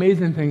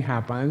amazing thing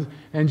happens,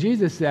 and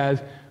Jesus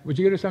says, would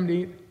you get her something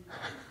to eat?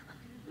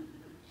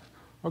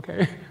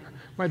 Okay.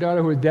 My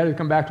daughter who was dead has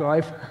come back to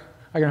life.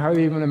 I can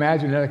hardly even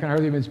imagine that. I can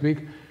hardly even speak.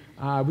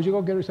 Would you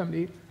go get her something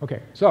to eat?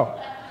 Okay. So,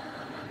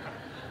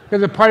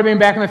 because it's part of being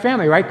back in the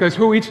family, right? Because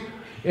who eats,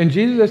 in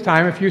Jesus'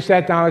 time, if you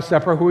sat down at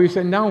supper, who are you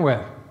sitting down with?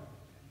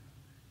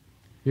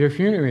 Your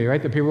community,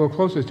 right? The people who are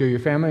closest to you, your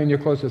family and your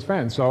closest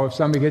friends. So if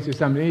somebody gets you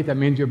something to eat, that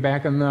means you're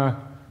back in the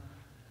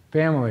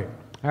family.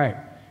 All right.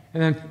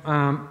 And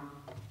then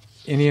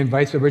and he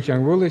invites the rich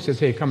young ruler. He says,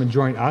 hey, come and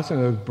join us. In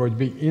other words,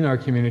 be in our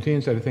community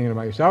instead of thinking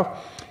about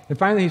yourself. And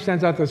finally, he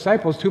sends out the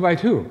disciples 2 by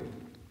 2.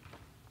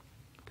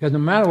 Because no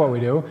matter what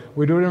we do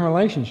it in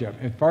relationship.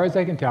 As far as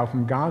I can tell,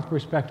 from God's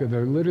perspective,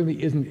 there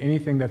literally isn't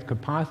anything that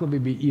could possibly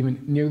be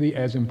even nearly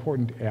as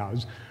important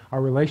as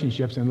our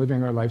relationships and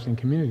living our lives in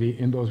community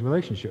in those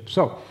relationships.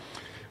 So,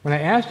 when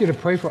I ask you to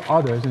pray for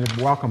others and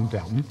to welcome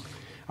them,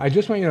 I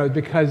just want you to know,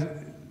 because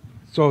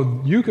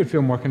so you could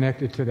feel more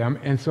connected to them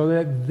and so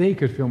that they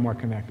could feel more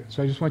connected.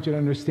 So I just want you to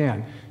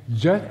understand,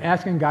 just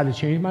asking God to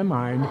change my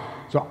mind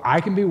so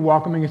I can be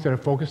welcoming instead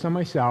of focused on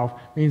myself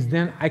means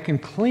then I can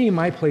claim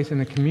my place in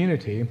the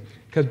community,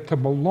 because to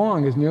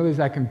belong, as nearly as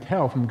I can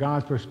tell from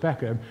God's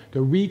perspective,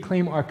 to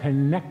reclaim our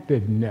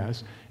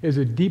connectedness is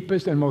the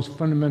deepest and most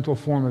fundamental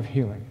form of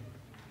healing.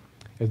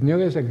 As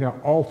nearly as I can tell,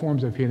 all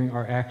forms of healing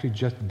are actually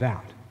just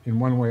that, in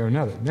one way or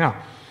another. Now,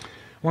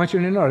 I want you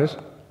to notice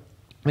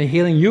the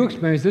healing you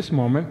experience this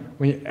moment,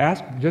 when you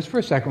ask, just for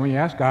a second, when you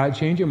ask God,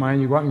 change your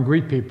mind, you go out and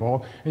greet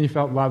people, and you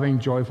felt loving,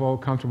 joyful,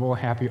 comfortable,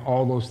 happy,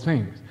 all those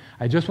things.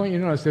 I just want you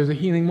to notice there's a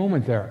healing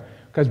moment there,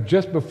 because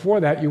just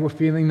before that, you were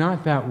feeling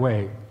not that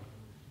way.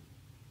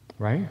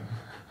 Right?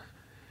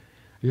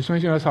 I just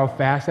want you to notice how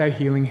fast that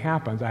healing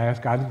happens. I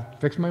ask God to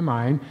fix my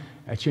mind,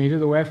 I change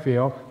the way I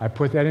feel, I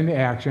put that into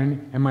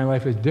action, and my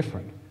life is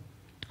different.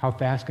 How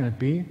fast can it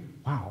be?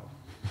 Wow.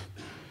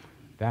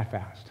 That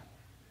fast.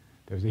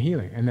 There's a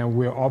healing. And then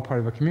we're all part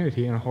of a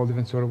community in a whole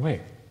different sort of way.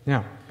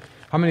 Now,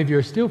 how many of you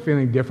are still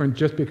feeling different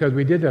just because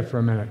we did that for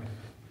a minute?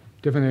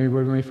 Different than we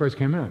would when we first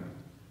came in.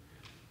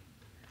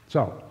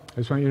 So, I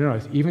just want you to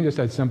notice, even just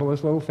that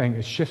simplest little thing,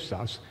 it shifts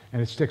us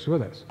and it sticks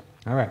with us.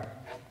 All right.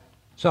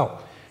 So,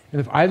 and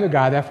if either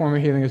God, that form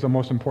of healing is the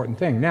most important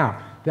thing. Now,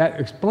 that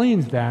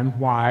explains then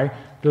why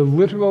the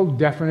literal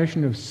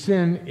definition of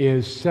sin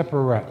is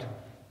separate.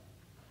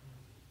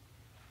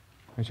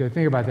 want you to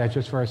think about that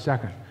just for a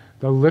second.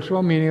 The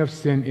literal meaning of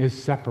sin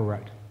is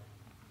separate.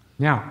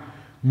 Now,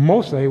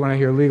 mostly when I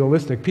hear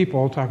legalistic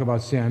people talk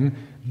about sin,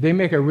 they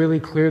make it really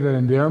clear that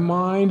in their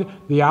mind,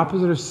 the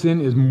opposite of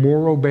sin is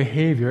moral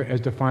behavior as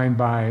defined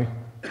by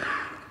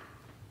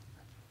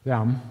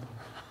them.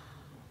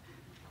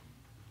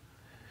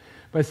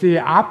 But see,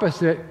 the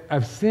opposite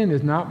of sin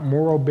is not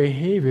moral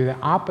behavior. The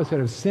opposite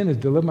of sin is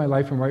to live my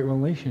life in right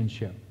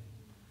relationship.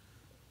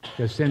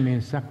 Because sin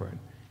means separate.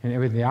 And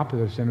everything the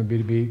opposite of sin would be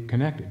to be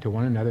connected to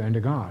one another and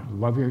to God.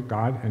 Love your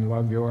God and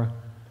love your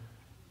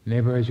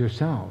neighbor as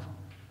yourself.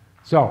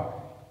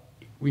 So,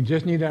 we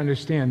just need to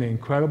understand the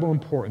incredible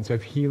importance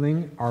of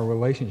healing our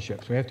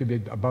relationships. We have to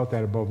be about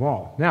that above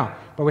all. Now,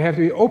 but we have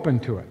to be open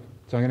to it.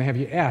 So I'm going to have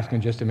you ask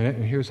in just a minute,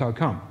 and here's how it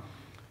comes.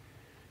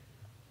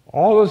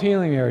 All those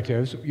healing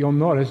narratives, you'll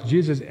notice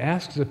Jesus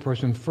asks the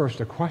person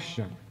first a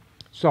question.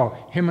 So,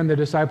 him and the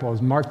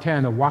disciples, Mark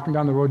 10, they're walking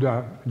down the road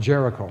to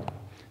Jericho.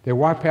 They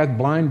walk past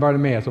blind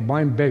Bartimaeus, a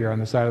blind beggar on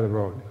the side of the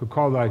road, who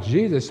called out,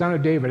 Jesus, Son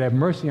of David, have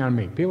mercy on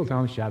me. People tell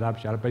him, shut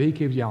up, but he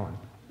keeps yelling.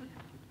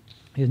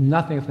 He's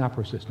nothing if not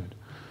persistent.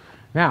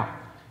 Now,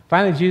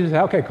 finally Jesus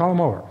said, okay, call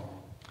him over.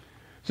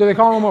 So they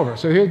call him over.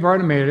 So here's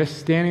Bartimaeus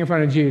standing in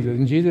front of Jesus,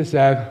 and Jesus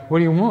said, what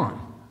do you want?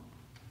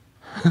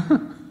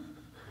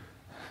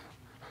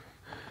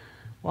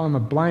 Well, I'm a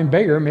blind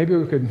beggar. Maybe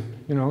we could,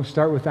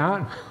 start with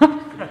that.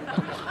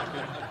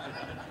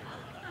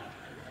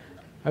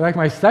 I'd like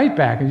my sight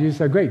back. And Jesus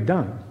said, great,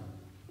 done.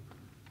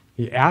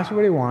 He asked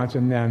what he wants,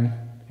 and then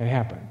it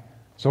happened.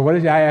 So what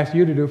did I ask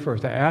you to do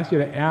first? I asked you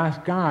to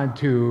ask God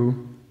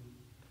to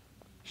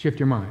shift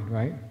your mind,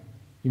 right?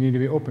 You need to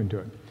be open to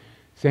it.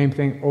 Same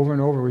thing over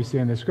and over we see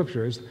in the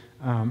scriptures.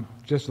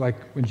 Just like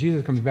when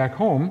Jesus comes back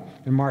home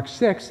in Mark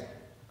 6,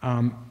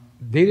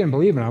 they didn't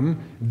believe in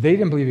him. They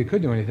didn't believe he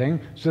could do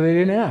anything, so they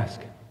didn't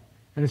ask.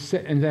 And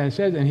then it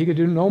says, and he could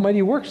do no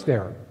mighty works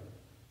there,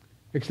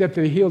 except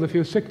that he healed a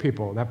few sick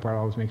people. That part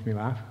always makes me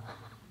laugh.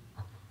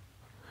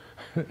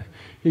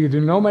 He could do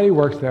no mighty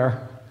works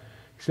there,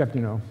 except,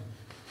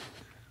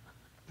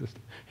 just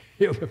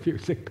healed a few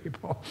sick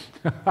people.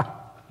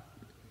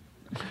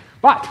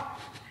 But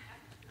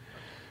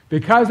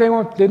because they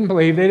didn't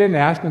believe, they didn't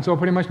ask, and so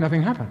pretty much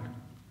nothing happened.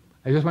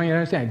 I just want you to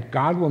understand,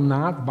 God will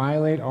not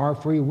violate our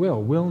free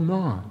will. Will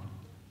not.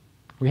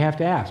 We have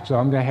to ask. So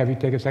I'm going to have you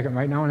take a second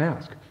right now and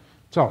ask.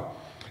 So I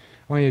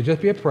want you to just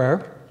be a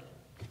prayer,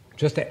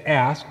 just to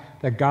ask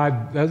that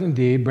God does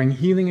indeed bring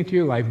healing into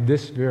your life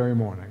this very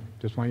morning.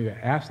 Just want you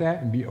to ask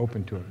that and be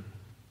open to it.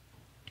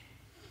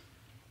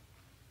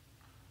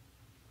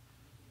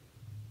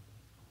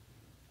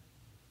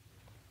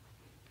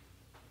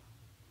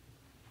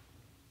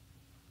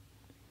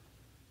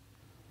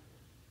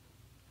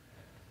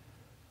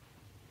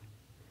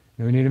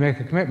 And we need to make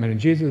a commitment. In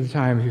Jesus'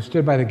 time, he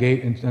stood by the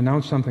gate and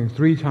announced something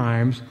 3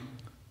 times,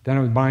 then it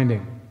was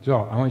binding.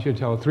 So I want you to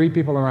tell 3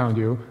 people around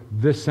you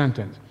this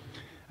sentence.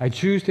 I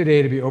choose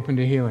today to be open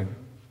to healing.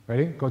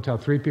 Ready? Go tell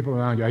 3 people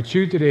around you. I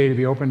choose today to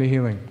be open to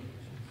healing.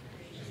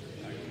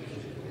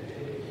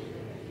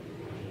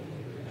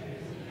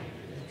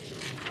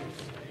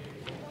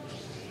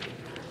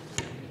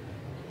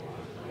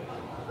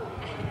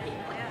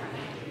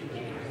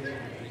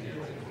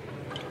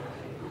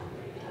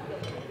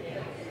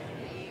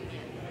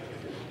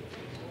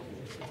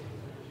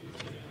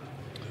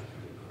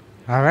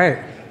 All right.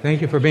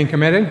 Thank you for being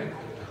committed.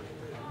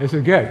 This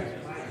is good.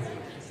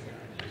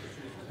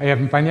 Are you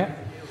having fun yet?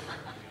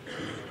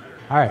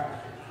 All right.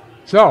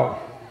 So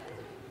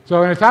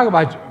we're going to talk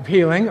about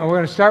healing, and we're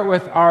going to start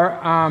with our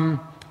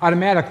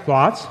automatic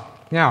thoughts.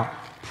 Now,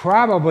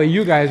 probably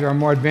you guys are a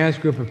more advanced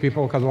group of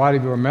people because a lot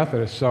of you are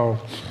Methodists, so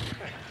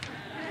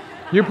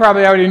you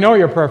probably already know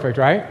you're perfect,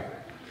 right?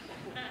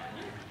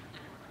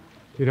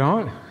 You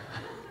don't?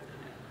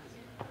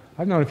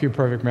 I've known a few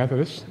perfect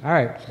Methodists. All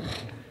right.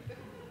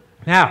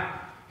 Now,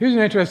 here's an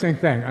interesting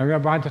thing. I'm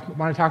going to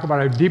want to talk about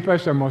our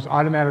deepest or most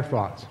automatic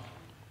thoughts.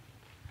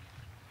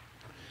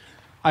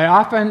 I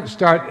often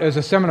start, as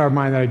a seminar of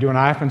mine that I do, and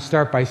I often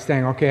start by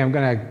saying, okay, I'm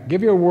going to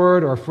give you a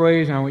word or a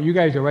phrase, and I want you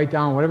guys to write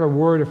down whatever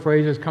word or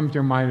phrases come to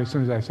your mind as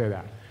soon as I say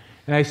that.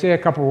 And I say a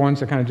couple ones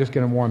to kind of just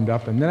get them warmed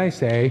up, and then I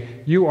say,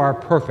 you are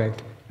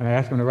perfect, and I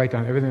ask them to write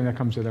down everything that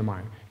comes to their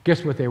mind.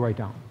 Guess what they write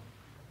down?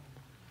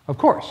 Of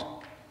course.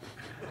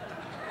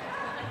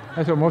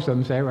 That's what most of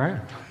them say, right?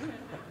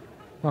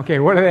 Okay,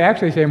 what do they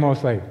actually say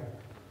mostly?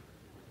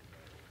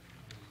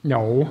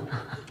 No.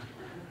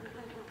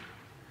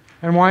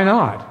 And why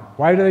not?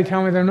 Why do they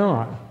tell me they're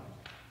not?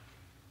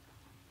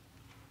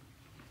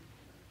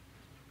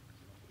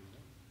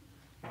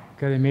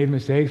 Because they made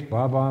mistakes,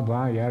 blah, blah,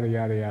 blah, yada,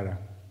 yada, yada.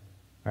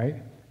 Right?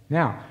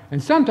 Now,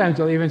 and sometimes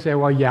they'll even say,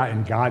 well, yeah,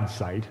 in God's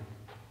sight.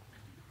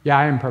 Yeah,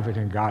 I am perfect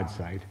in God's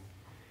sight.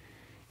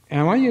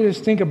 And I want you to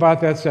just think about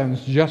that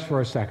sentence just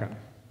for a second.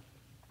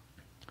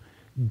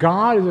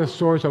 God is the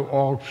source of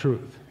all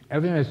truth.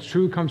 Everything that's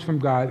true comes from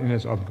God and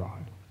is of God.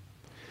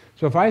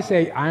 So if I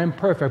say I am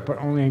perfect but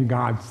only in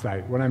God's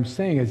sight, what I'm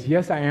saying is,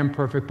 yes, I am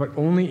perfect, but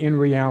only in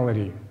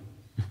reality.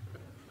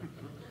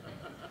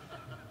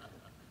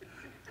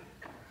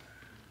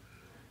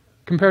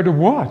 Compared to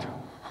what?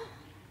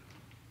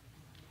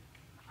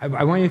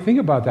 I want you to think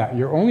about that.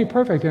 You're only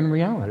perfect in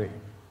reality.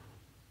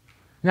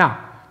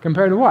 Now,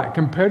 compared to what?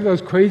 Compared to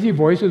those crazy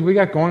voices we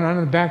got going on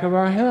in the back of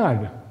our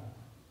head.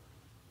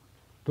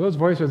 Those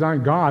voices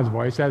aren't God's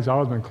voice. That's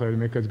always been clear to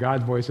me, because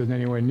God's voice isn't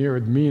anywhere near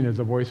as mean as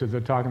the voices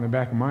that talk in the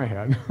back of my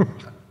head.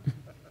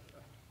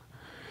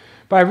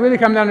 But I've really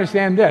come to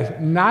understand this.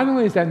 Not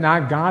only is that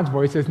not God's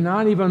voice, it's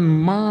not even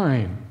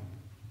mine.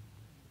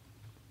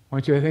 I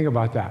want you to think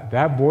about that.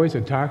 That voice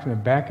that talks in the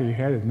back of your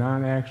head is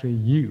not actually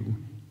you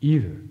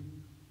either.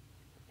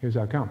 Here's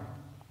how come.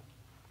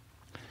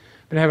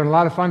 Been having a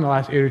lot of fun the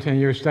last 8 or 10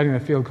 years studying a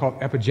field called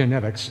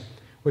epigenetics,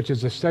 which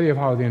is the study of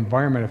how the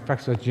environment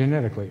affects us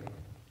genetically.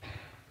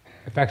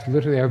 Affects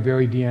literally our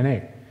very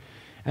DNA.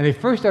 And they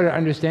first started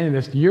understanding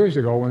this years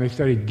ago when they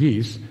studied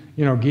geese.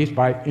 You know, geese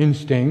by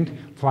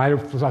instinct fly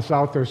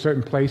south to a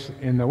certain place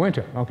in the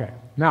winter. Okay.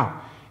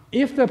 Now,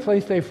 if the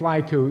place they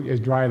fly to is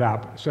dried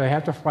up, so they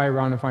have to fly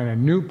around and find a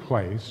new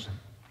place,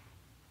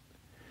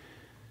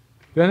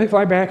 then they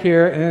fly back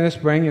here, and in the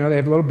spring, they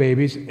have little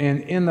babies,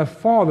 and in the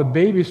fall, the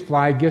babies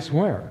fly, guess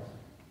where?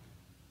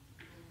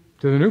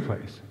 To the new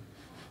place.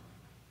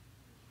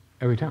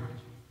 Every time.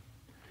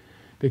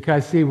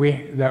 Because, see,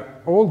 the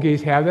old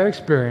geese have that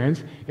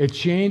experience. It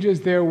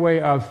changes their way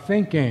of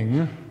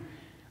thinking,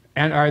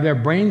 and their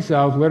brain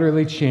cells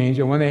literally change,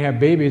 and when they have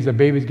babies, the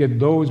babies get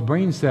those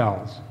brain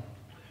cells.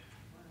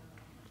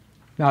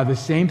 Now, the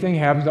same thing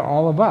happens to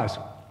all of us.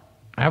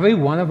 Every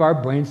one of our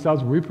brain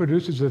cells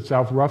reproduces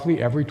itself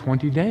roughly every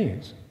 20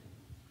 days.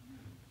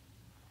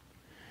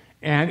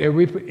 And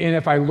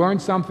if I learn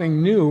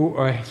something new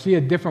or see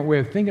a different way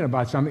of thinking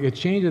about something, it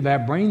changes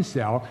that brain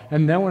cell,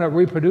 and then when it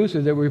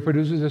reproduces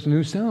this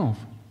new self.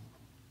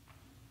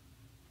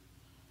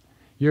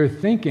 Your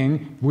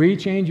thinking,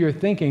 rechange your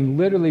thinking,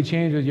 literally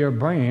changes your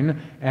brain,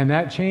 and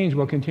that change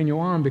will continue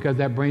on because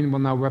that brain will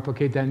now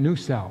replicate that new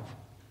self.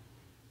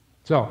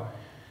 So,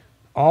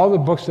 all the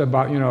books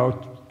about,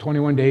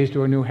 21 days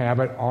to a new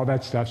habit, all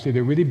that stuff, see,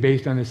 they're really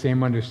based on the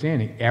same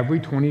understanding.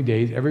 Every 20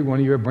 days, every one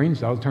of your brain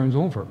cells turns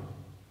over.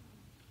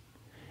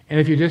 And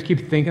if you just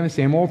keep thinking the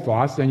same old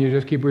thoughts, then you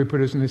just keep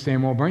reproducing the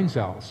same old brain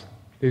cells.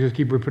 They just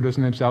keep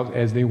reproducing themselves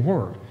as they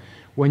were.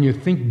 When you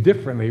think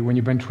differently, when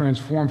you've been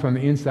transformed from the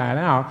inside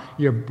out,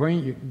 your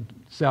brain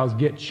cells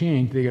get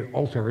changed, they get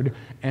altered,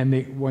 and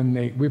when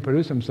they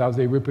reproduce themselves,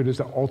 they reproduce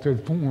the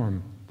altered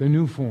form, the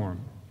new form.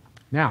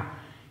 Now,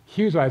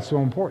 here's why it's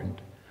so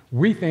important.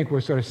 We think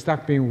we're sort of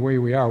stuck being the way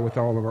we are with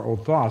all of our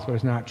old thoughts, but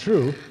it's not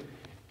true,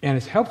 and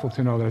it's helpful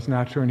to know that it's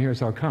not true, and here's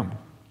how it comes.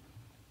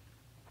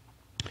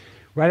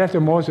 Right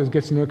after Moses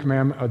gets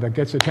the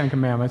gets the 10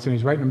 Commandments, and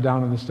he's writing them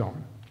down on the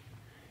stone.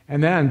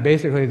 And then,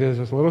 basically, there's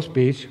this little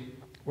speech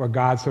where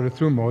God, sort of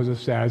through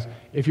Moses, says,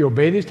 if you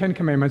obey these 10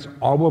 Commandments,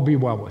 all will be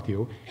well with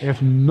you.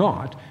 If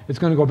not, it's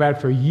going to go bad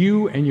for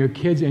you and your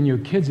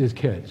kids'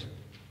 kids.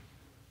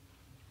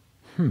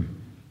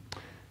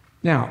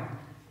 Now,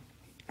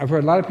 I've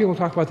heard a lot of people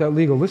talk about that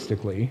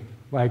legalistically,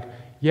 like,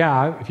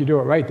 yeah, if you do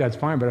it right, that's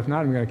fine, but if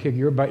not, I'm going to kick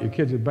your butt, your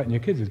kids' butt, and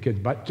your kids' kids'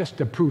 butt, just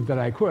to prove that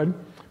I could.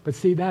 But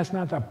see, that's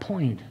not the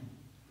point.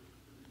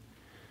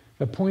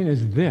 The point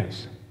is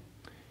this.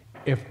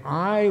 If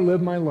I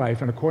live my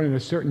life and according to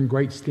certain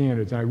great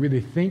standards, and I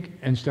really think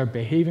and start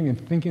behaving and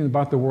thinking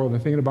about the world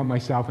and thinking about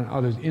myself and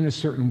others in a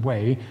certain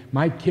way,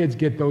 my kids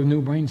get those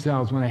new brain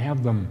cells when I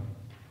have them.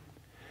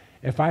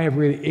 If I have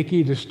really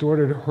icky,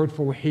 distorted,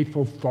 hurtful,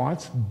 hateful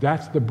thoughts,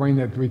 that's the brain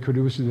that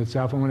reproduces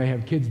itself, and when I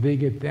have kids, they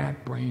get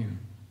that brain.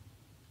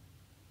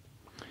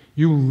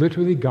 You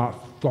literally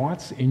got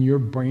thoughts in your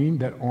brain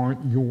that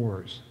aren't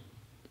yours,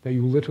 that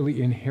you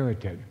literally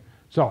inherited.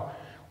 So,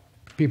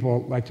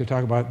 people like to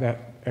talk about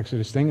that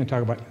Exodus thing and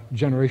talk about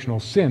generational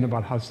sin,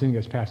 about how sin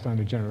gets passed on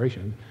to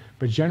generations,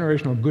 but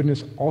generational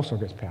goodness also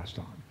gets passed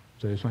on.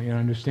 So I just want you to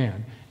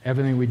understand,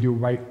 everything we do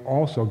right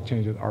also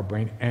changes our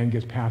brain and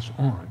gets passed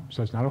on.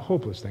 So it's not a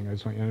hopeless thing, I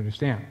just want you to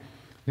understand.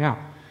 Now,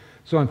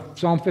 so in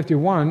Psalm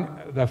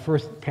 51, the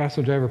first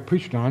passage I ever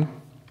preached on,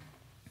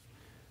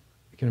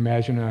 you can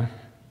imagine an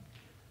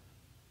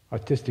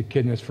autistic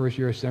kid in his first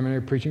year of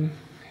seminary preaching.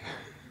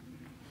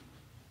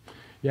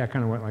 Yeah, it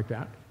kind of went like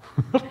that.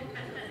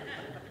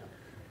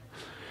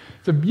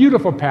 It's a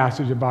beautiful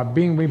passage about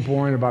being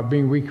reborn, about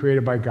being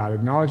recreated by God,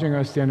 acknowledging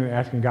our sin and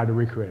asking God to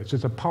recreate it. So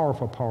it's a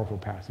powerful, powerful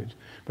passage.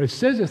 But it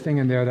says this thing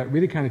in there that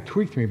really kind of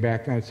tweaked me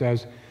back, and it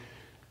says,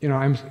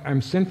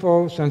 I'm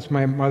sinful since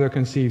my mother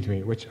conceived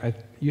me, which I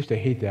used to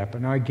hate that,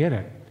 but now I get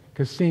it.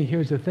 Because see,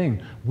 here's the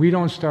thing. We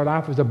don't start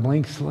off as a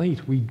blank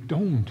slate. We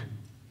don't.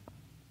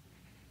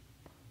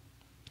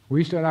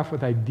 We start off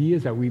with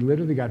ideas that we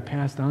literally got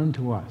passed on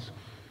to us.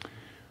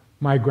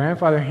 My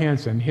grandfather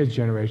Hanson, his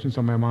generation,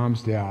 so my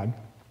mom's dad,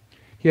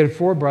 he had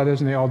 4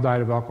 brothers, and they all died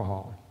of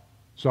alcohol.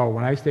 So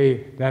when I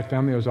say that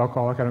family was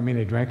alcoholic, I don't mean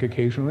they drank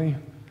occasionally.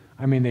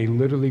 I mean they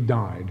literally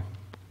died,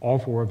 all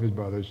 4 of his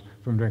brothers,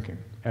 from drinking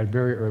at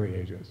very early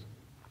ages.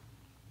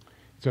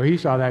 So he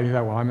saw that, and he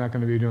thought, well, I'm not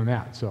going to be doing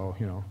that. So,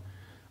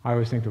 I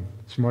always think the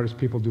smartest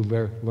people do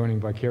learning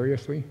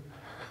vicariously.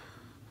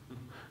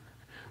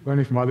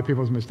 Learning from other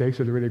people's mistakes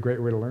is a really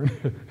great way to learn.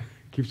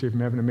 Keeps you from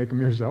having to make them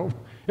yourself,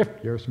 if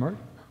you're smart.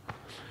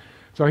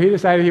 So he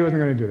decided he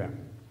wasn't going to do that.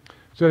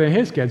 So then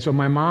his kids, so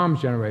my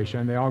mom's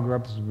generation, they all grew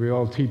up as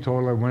real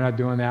teetotaler, we're not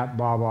doing that,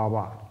 blah, blah,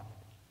 blah.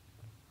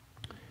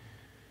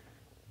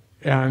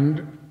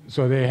 And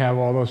so they have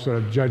all those sort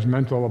of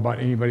judgmental about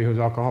anybody who's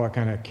alcoholic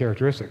kind of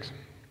characteristics.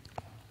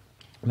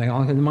 And they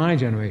all come to my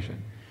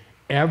generation.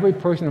 Every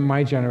person in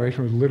my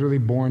generation was literally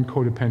born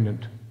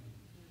codependent.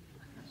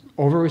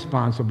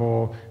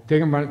 Over-responsible,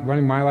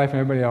 running my life and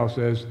everybody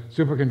else's,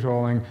 super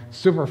controlling,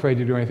 super afraid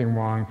to do anything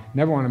wrong,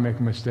 never want to make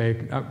a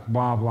mistake,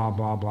 blah, blah,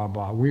 blah, blah,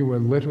 blah. We were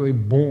literally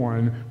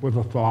born with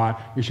the thought,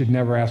 you should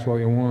never ask for what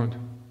you want.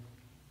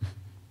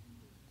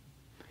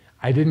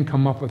 I didn't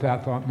come up with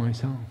that thought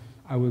myself.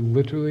 I was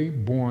literally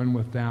born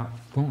with that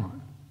thought.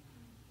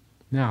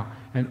 Now,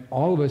 and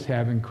all of us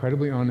have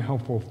incredibly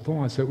unhelpful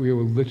thoughts that we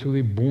were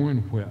literally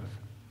born with.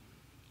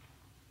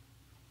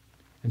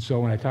 And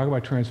so when I talk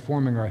about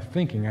transforming our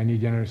thinking, I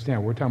need you to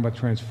understand, we're talking about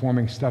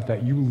transforming stuff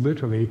that you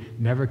literally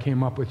never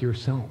came up with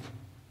yourself,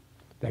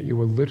 that you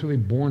were literally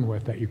born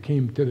with, that you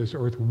came to this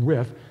earth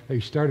with, that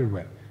you started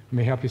with. Let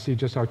me help you see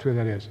just how true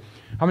that is.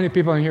 How many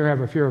people in here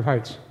have a fear of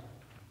heights?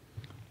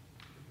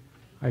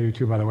 I do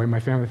too, by the way. My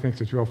family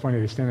thinks it's real funny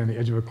to stand on the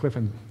edge of a cliff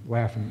and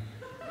laugh. And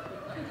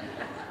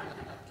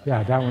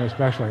yeah, that one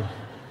especially.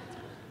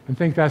 And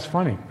think that's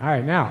funny. All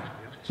right, now,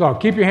 so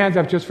keep your hands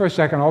up just for a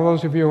second, all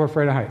those of you who are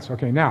afraid of heights.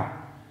 Okay, now,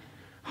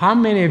 how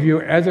many of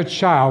you as a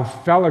child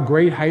fell a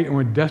great height and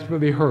were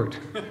desperately hurt?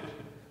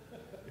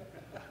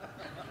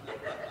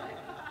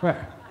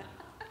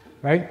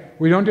 Right?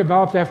 We don't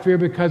develop that fear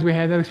because we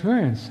had that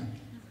experience.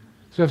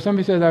 So if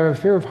somebody says, I have a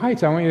fear of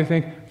heights, I want you to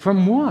think,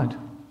 from what?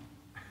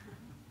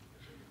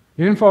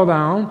 You didn't fall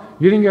down,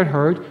 you didn't get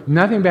hurt,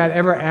 nothing bad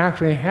ever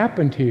actually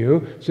happened to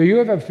you, so you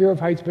have a fear of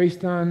heights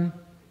based on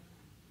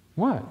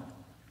what?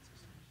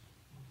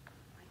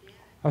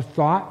 A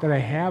thought that I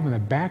have in the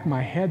back of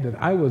my head that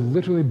I was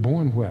literally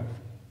born with.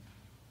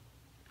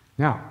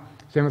 Now,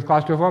 same with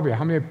claustrophobia.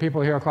 How many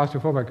people here are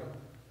claustrophobic?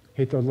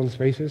 Hate those little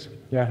spaces?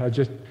 Yeah, I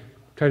just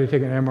tried to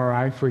take an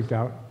MRI, freaked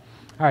out.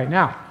 All right,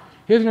 now,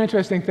 here's an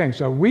interesting thing.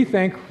 So we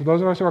think,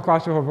 those of us who are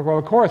claustrophobic, well,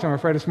 of course I'm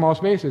afraid of small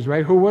spaces,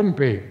 right? Who wouldn't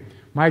be?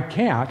 My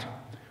cat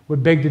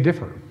would beg to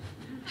differ.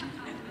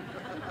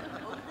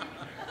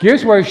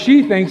 Guess where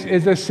she thinks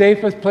is the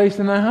safest place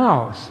in the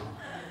house?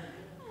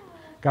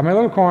 Got my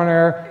little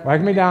corner, like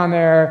me down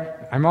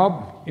there. I'm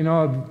all,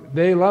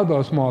 they love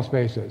those small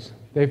spaces.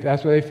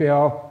 That's where they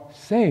feel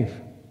safe.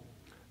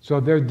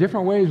 So there are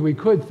different ways we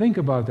could think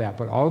about that,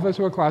 but all of us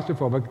who are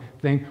claustrophobic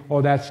think,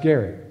 oh, that's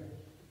scary.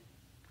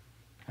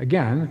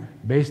 Again,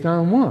 based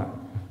on what?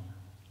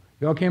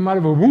 You all came out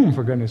of a womb,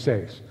 for goodness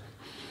sakes.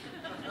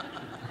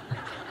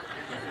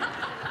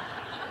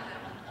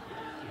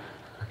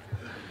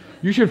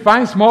 You should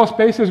find small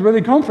spaces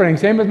really comforting,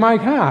 same as my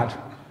cat.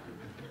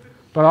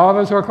 But all of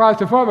us who are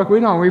claustrophobic,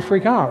 we don't. We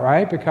freak out,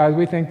 right? Because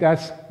we think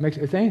that makes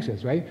us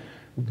anxious, right?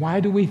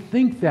 Why do we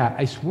think that?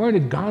 I swear to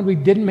God, we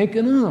didn't make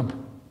it up.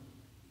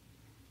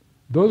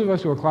 Those of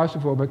us who are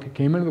claustrophobic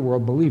came into the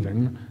world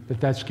believing that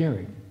that's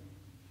scary.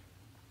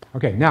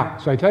 Okay, now,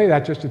 so I tell you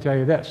that just to tell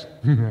you this.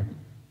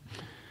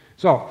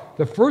 So,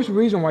 the first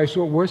reason why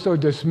we're so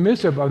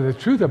dismissive of the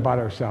truth about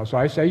ourselves, so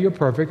I say you're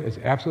perfect, it's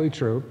absolutely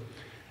true,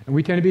 and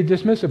we tend to be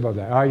dismissive of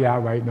that. Oh, yeah,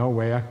 right, no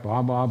way,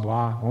 blah, blah,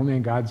 blah, only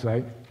in God's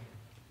sight.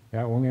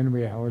 Yeah, only in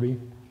reality.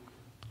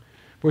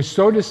 We're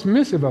so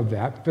dismissive of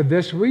that for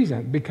this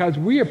reason, because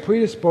we are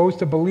predisposed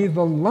to believe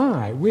the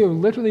lie. We are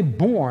literally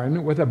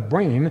born with a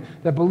brain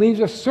that believes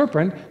a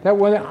serpent, that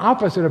we're the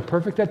opposite of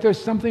perfect, that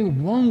there's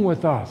something wrong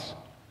with us.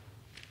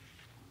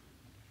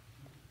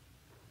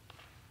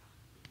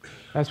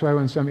 That's why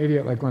when some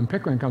idiot like Glenn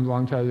Pickering comes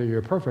along and tells you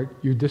you're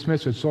perfect, you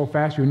dismiss it so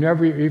fast you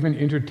never even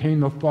entertain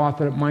the thought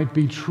that it might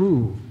be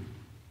true.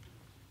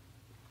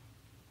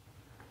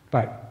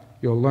 But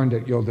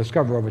you'll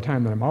discover over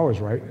time that I'm always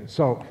right.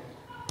 So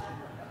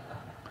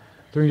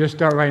you just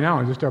start right now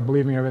and just start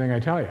believing everything I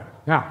tell you.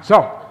 Now,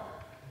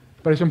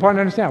 but it's important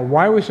to understand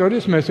why we're so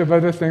dismissive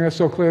of this thing that's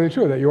so clearly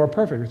true, that you are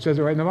perfect. It says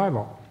it right in the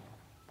Bible.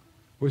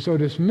 We're so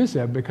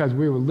dismissive because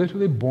we were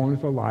literally born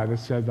with a lie that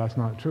said that's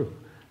not true,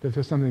 that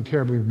there's something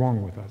terribly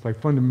wrong with us, like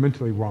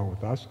fundamentally wrong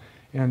with us,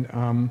 and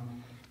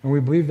we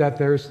believe that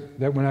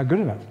that we're not good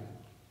enough.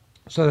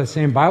 So the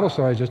same Bible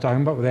story I was just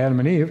talking about with Adam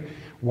and Eve,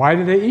 why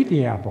did they eat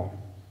the apple?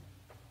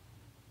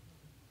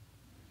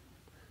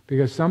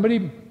 Because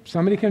somebody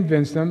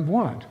convinced them,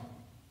 what?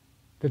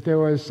 That there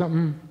was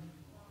something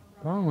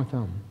wrong with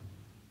them.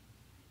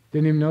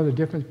 Didn't even know the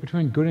difference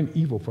between good and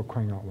evil, for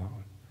crying out loud.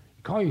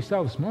 You call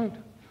yourself smart.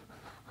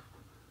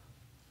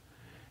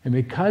 And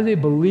because they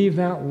believed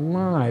that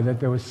lie, that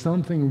there was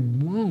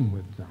something wrong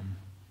with them,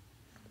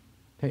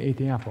 they ate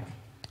the apple.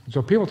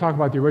 So people talk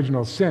about the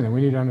original sin, and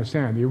we need to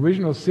understand, the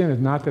original sin is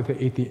not that they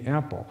ate the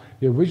apple.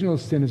 The original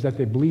sin is that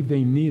they believed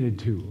they needed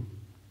to.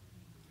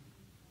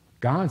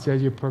 God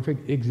says you're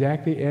perfect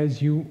exactly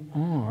as you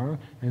are,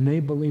 and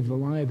they believe the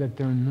lie that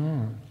they're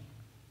not.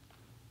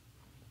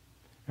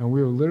 And we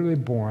were literally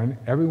born,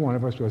 every one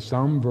of us, with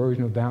some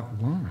version of that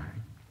lie.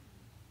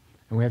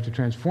 And we have to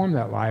transform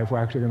that lie if we're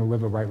actually going to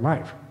live a right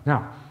life.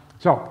 Now,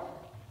 so,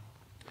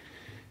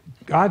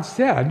 God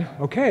said,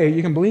 okay,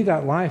 you can believe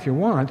that lie if you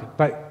want,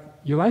 but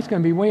your life's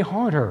going to be way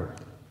harder.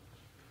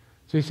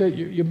 So he said,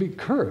 you'll be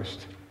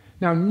cursed.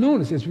 Now,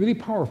 notice, it's really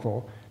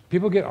powerful.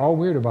 People get all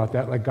weird about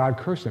that, like God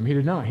cursed them. He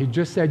did not. He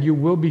just said, you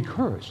will be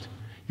cursed.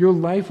 Your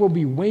life will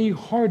be way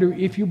harder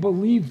if you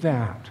believe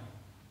that.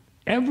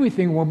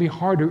 Everything will be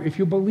harder if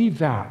you believe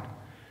that.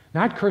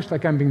 Not cursed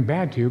like I'm being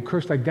bad to you,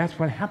 cursed like that's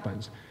what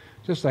happens.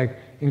 Just like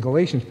in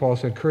Galatians, Paul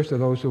said, cursed are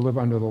those who live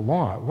under the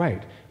law.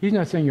 Right. He's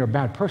not saying you're a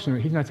bad person.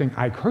 He's not saying,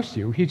 I curse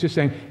you. He's just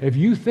saying, if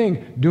you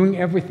think doing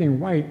everything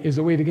right is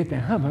the way to get to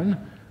heaven,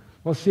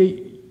 well,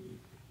 see,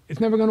 it's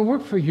never going to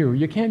work for you.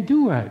 You can't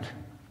do it.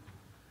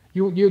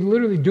 You're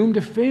literally doomed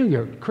to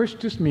failure. Curse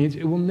just means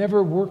it will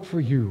never work for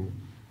you.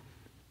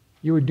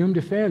 You were doomed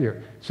to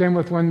failure. Same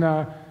with when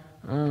the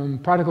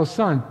prodigal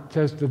son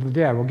says to the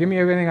dad, well, give me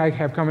everything I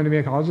have coming to me.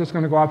 I was just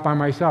going to go out by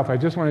myself. I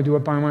just want to do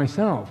it by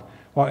myself.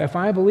 Well, if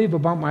I believe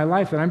about my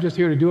life that I'm just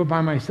here to do it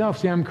by myself,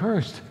 see, I'm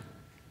cursed.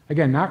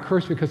 Again, not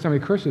cursed because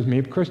somebody curses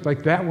me, but cursed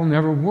like that will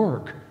never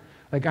work.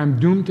 Like I'm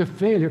doomed to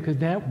failure because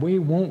that way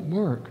won't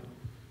work.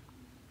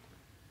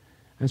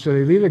 And so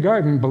they leave the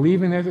garden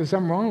believing that there's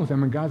something wrong with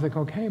them, and God's like,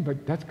 okay,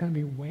 but that's going to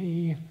be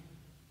way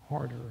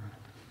harder.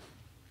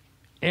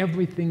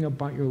 Everything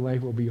about your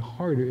life will be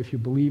harder if you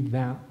believe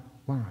that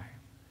lie.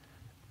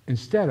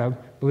 Instead of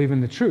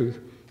believing the truth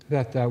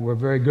that we're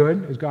very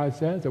good, as God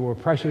says, that we're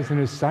precious in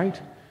His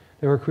sight,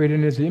 that we're created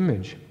in His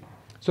image.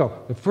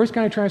 So the first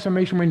kind of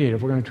transformation we need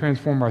if we're going to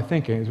transform our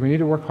thinking is we need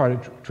to work hard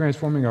at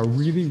transforming our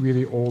really,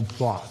 really old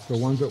thoughts, the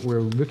ones that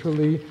we're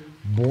literally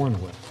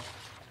born with.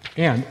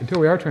 And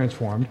until we are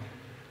transformed,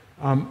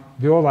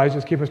 the old lies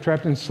just keep us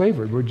trapped in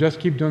slavery. We just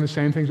keep doing the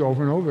same things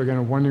over and over again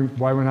and wondering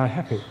why we're not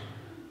happy.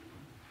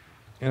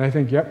 And I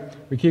think,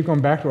 we keep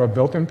going back to our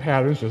built-in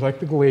patterns, just like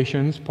the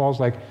Galatians. Paul's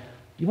like,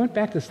 you went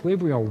back to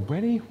slavery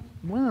already?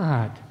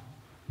 What?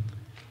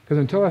 Because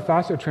until our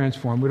thoughts are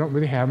transformed, we don't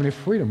really have any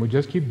freedom. We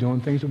just keep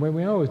doing things the way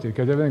we always do.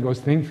 Because everything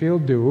goes think, feel,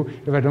 do.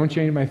 If I don't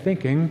change my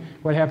thinking,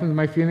 what happens to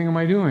my feeling and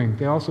my doing?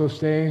 They also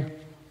stay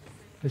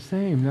the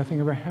same. Nothing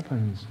ever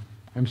happens.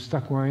 I'm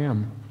stuck where I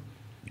am.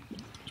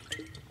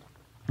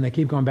 And they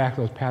keep going back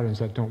to those patterns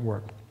that don't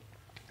work.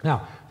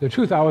 Now, the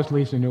truth always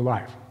leads to new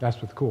life. That's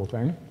the cool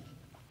thing.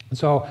 And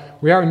so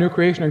we are a new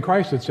creation in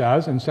Christ, it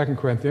says in 2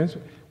 Corinthians.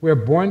 We are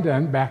born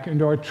then back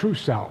into our true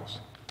selves.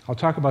 I'll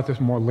talk about this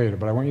more later,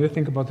 but I want you to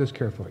think about this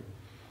carefully.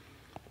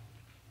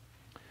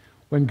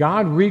 When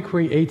God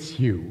recreates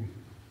you,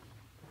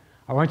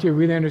 I want you to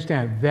really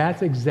understand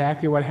that's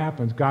exactly what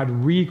happens. God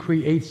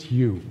recreates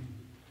you.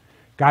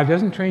 God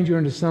doesn't change you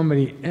into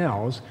somebody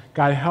else.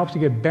 God helps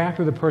you get back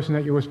to the person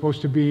that you were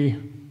supposed to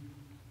be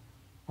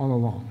all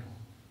along.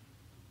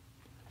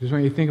 I just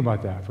want you to think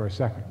about that for a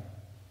second.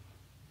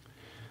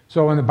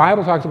 So when the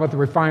Bible talks about the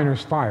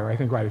refiner's fire, I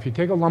think, right, if you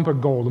take a lump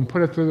of gold and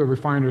put it through the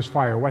refiner's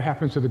fire, what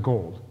happens to the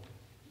gold?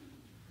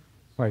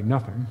 Right,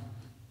 nothing.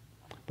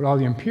 But all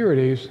the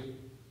impurities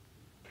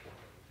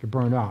get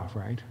burned off,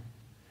 right?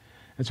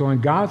 And so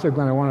when God said,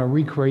 Glenn, I want to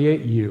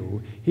recreate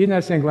you, He's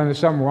not saying, Glenn, there's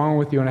something wrong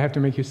with you and I have to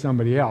make you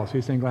somebody else.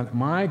 He's saying, Glenn,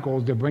 my goal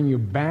is to bring you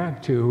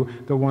back to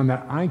the one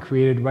that I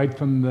created right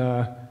from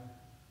the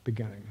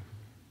beginning.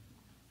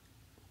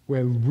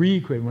 We're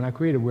recreated. When I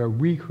created, we're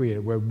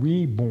recreated. We're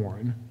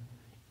reborn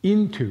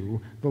into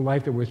the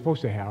life that we're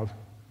supposed to have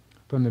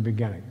from the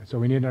beginning. So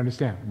we need to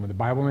understand, when the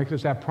Bible makes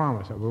us that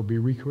promise that we'll be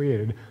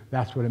recreated,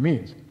 that's what it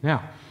means.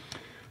 Now,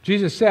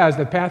 Jesus says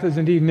the path is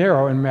indeed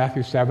narrow in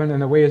Matthew 7,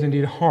 and the way is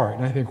indeed hard.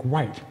 And I think,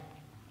 right.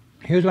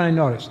 Here's what I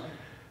noticed.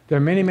 There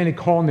are many, many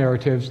call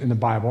narratives in the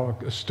Bible,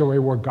 a story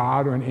where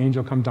God or an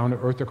angel comes down to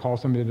earth to call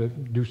somebody to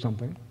do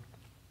something.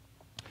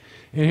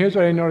 And here's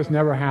what I noticed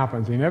never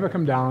happens. They never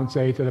come down and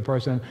say to the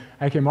person,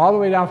 I came all the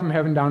way down from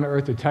heaven down to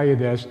earth to tell you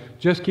this,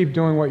 just keep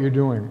doing what you're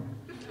doing.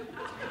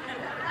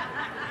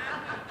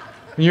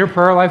 In your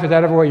prayer life, is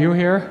that ever what you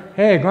hear?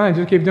 Hey, Glenn,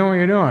 just keep doing what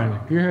you're doing.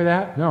 You hear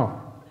that?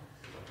 No.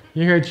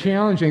 You hear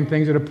challenging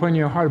things that are putting in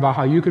your heart about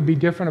how you could be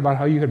different, about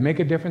how you could make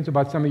a difference,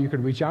 about somebody you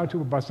could reach out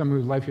to, about somebody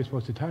whose life you're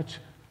supposed to touch.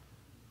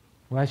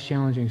 Well, that's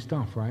challenging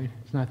stuff, right?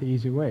 It's not the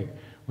easy way.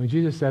 When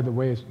Jesus said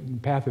the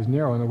path is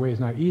narrow and the way is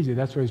not easy,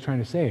 that's what He's trying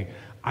to say.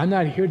 I'm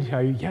not here to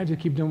tell you, just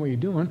keep doing what you're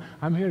doing.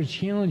 I'm here to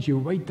challenge you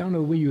right down to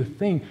the way you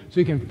think so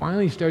you can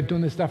finally start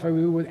doing the stuff I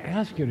really would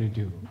ask you to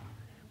do,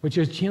 which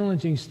is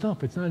challenging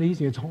stuff. It's not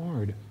easy. It's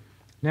hard.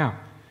 Now,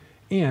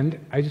 and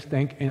I just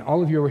think, and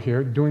all of you are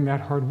here doing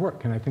that hard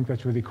work, and I think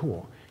that's really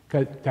cool.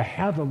 Because to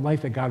have the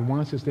life that God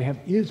wants us to have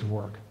is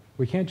work.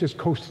 We can't just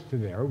coast to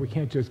there. We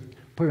can't just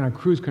put it on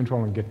cruise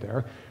control and get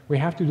there. We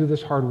have to do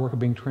this hard work of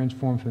being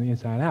transformed from the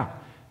inside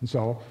out. And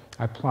so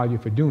I applaud you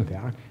for doing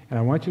that. And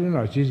I want you to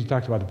notice, Jesus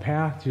talks about the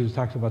path. Jesus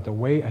talks about the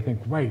way. I think,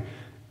 right,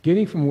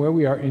 getting from where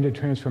we are into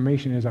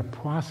transformation is a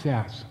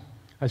process.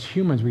 As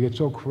humans, we get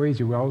so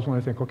crazy. We always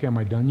want to think, okay, am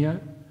I done yet?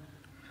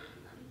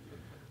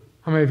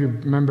 How many of you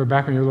remember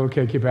back when you were a little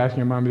kid, keep asking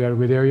your mom and dad, are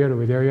we there yet? Are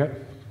we there yet?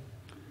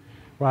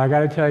 Well, I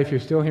got to tell you, if you're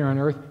still here on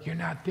earth, you're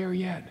not there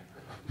yet.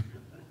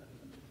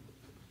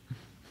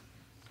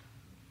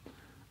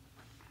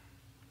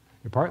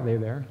 You're partly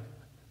there,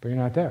 but you're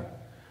not there.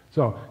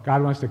 So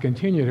God wants to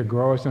continue to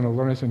grow us and to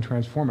learn us and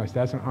transform us.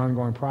 That's an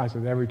ongoing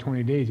process. Every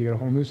 20 days, you get a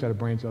whole new set of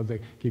brain cells.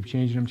 They keep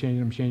changing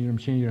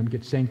them,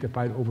 get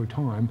sanctified over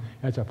time.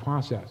 That's a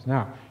process.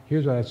 Now,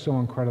 here's why that's so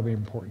incredibly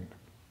important.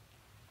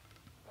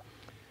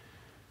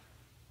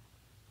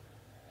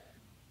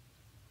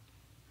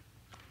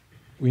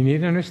 We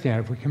need to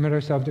understand, if we commit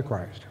ourselves to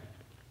Christ,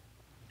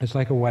 it's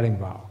like a wedding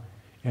vow.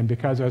 And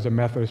because I was a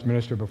Methodist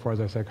minister before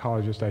as a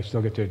psychologist, I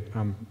still get to,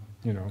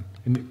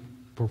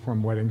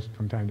 perform weddings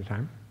from time to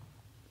time.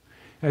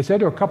 And I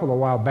said to a couple a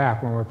while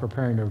back when we were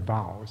preparing their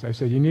vows, I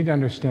said, you need to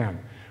understand,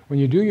 when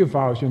you do your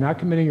vows, you're not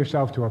committing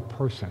yourself to a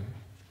person,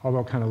 although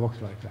it kind of looks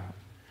like that.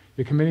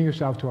 You're committing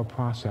yourself to a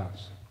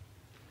process.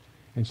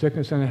 In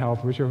sickness and in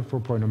health, rich or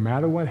poor, no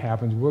matter what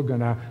happens, we're going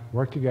to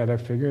work together,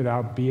 figure it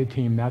out, be a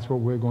team. That's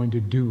what we're going to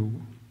do.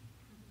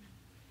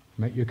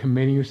 You're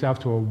committing yourself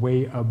to a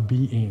way of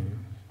being.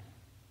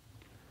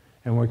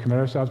 And when we commit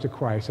ourselves to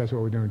Christ, that's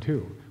what we're doing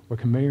too. We're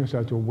committing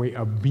ourselves to a way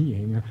of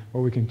being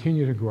where we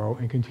continue to grow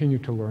and continue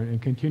to learn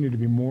and continue to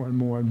be more and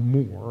more and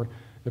more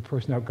the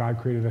person that God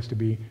created us to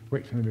be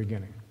right from the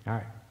beginning. All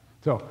right.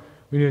 So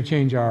we need to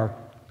change our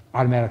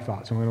automatic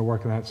thoughts, and we're going to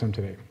work on that some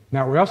today.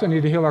 Now, we also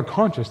need to heal our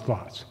conscious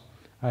thoughts.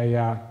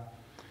 If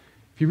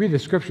you read the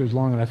scriptures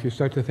long enough, you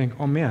start to think,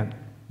 oh man,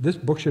 this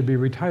book should be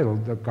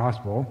retitled, The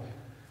Gospel,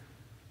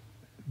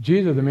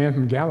 Jesus, the Man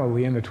from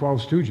Galilee, and the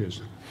 12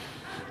 Stooges.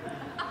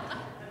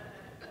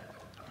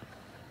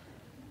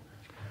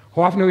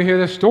 How often do we hear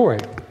this story?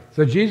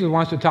 So Jesus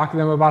wants to talk to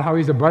them about how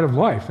he's the bread of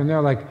life. And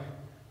they're like, what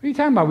are you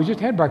talking about? We just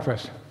had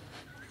breakfast.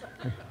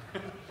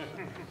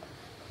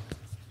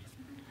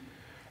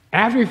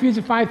 After he feeds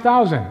the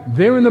 5,000,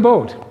 they're in the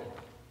boat.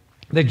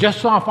 They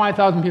just saw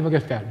 5,000 people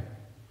get fed.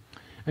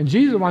 And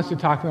Jesus wants to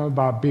talk to them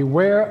about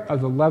beware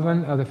of the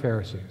leaven of the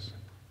Pharisees.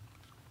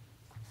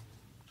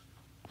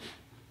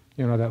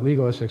 You know, that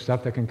legalistic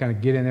stuff that can kind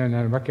of get in there and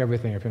then wreck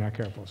everything if you're not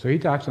careful. So he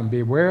talks to them,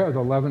 beware of the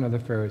leaven of the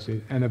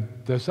Pharisees. And the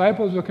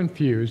disciples were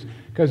confused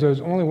because there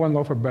was only one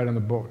loaf of bread on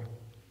the boat.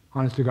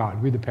 Honest to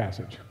God, read the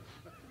passage.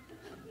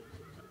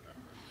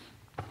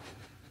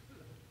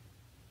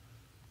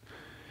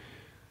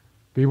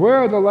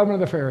 Beware of the leaven of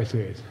the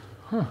Pharisees.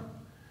 God,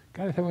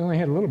 I thought we only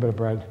had a little bit of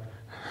bread.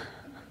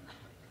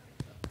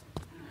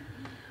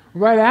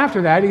 Right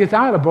after that, he gets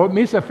out of the boat,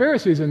 meets the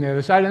Pharisees on the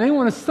other side, and they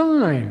want a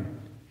sign.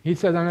 He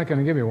says, I'm not going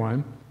to give you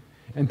one.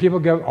 And people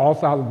give a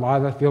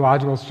lot of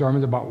theological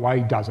sermons about why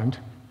he doesn't.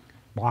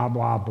 Blah,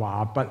 blah,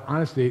 blah. But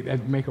honestly,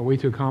 that make it way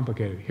too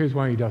complicated. Here's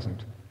why he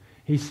doesn't.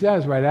 He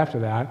says right after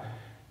that,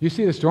 you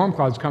see the storm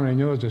clouds coming and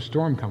you know there's a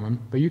storm coming,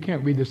 but you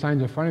can't read the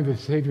signs in front of you to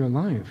save your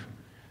life.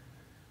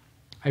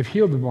 I've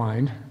healed the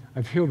blind.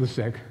 I've healed the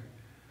sick.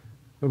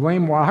 The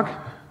lame walk.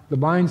 The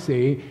blind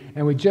see.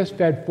 And we just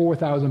fed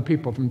 4,000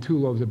 people from 2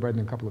 loaves of bread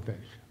and a couple of fish.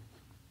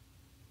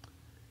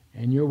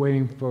 And you're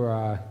waiting for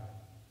a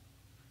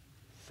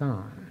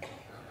sign.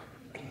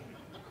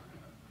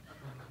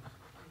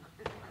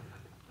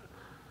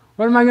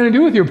 What am I going to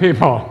do with you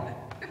people?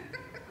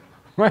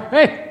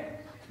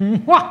 Right?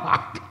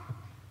 What?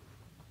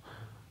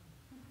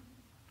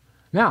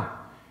 Now,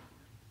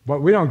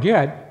 what we don't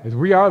get is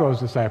we are those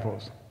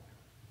disciples.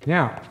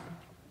 Now,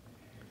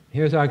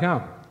 here's how I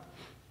come.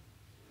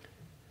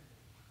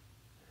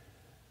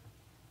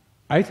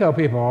 I tell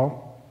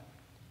people,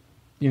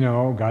 you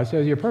know, God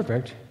says you're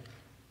perfect.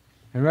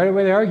 And right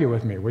away they argue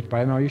with me, which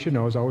by now you should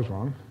know is always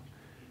wrong.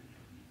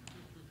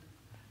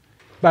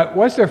 But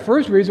what's their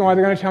first reason why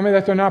they're going to tell me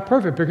that they're not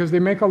perfect? Because they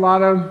make a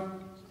lot of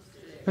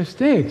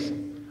mistakes.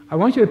 I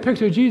want you to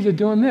picture Jesus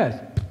doing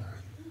this.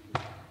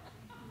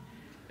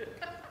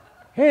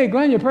 Hey,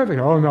 Glenn, you're perfect.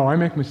 Oh, no, I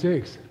make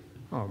mistakes.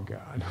 Oh,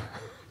 God.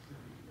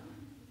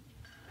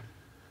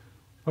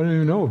 I don't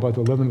even know about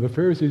the leaven of the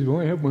Pharisees. We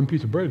only have one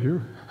piece of bread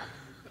here.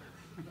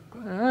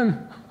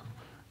 Glenn,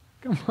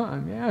 come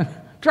on, man.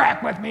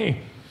 Track with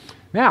me.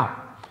 Now,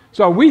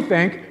 so we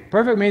think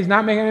perfect means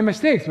not making any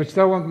mistakes, which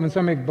still, when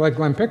somebody like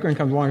Glenn Pickering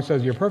comes along and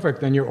says you're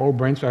perfect, then your old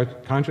brain starts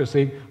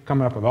consciously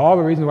coming up with all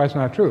the reasons why it's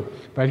not true.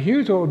 But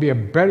here's what would be a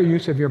better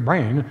use of your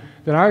brain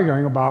than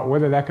arguing about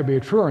whether that could be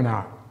true or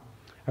not.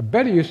 A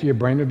better use of your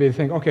brain would be to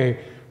think, okay,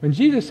 when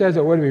Jesus says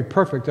that we're to be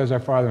perfect as our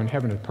Father in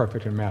heaven is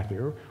perfect in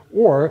Matthew,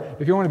 or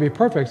if you want to be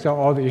perfect, sell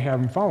all that you have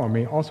and follow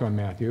me, also in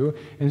Matthew,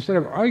 instead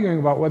of arguing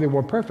about whether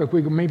we're perfect,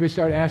 we could maybe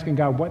start asking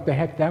God what the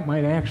heck that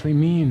might actually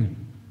mean.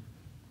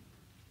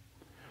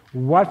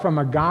 What from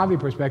a godly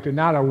perspective,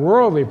 not a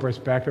worldly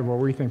perspective where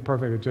we think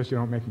perfect is just you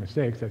don't make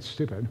mistakes, that's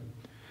stupid.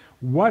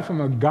 What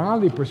from a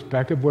godly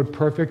perspective would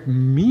perfect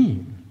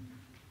mean?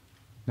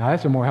 Now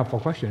that's a more helpful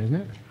question, isn't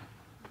it?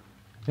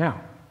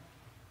 Now,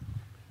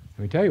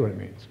 let me tell you what it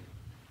means.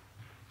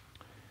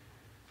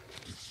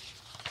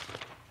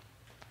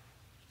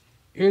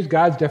 Here's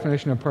God's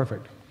definition of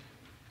perfect.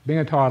 Being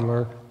a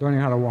toddler, learning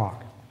how to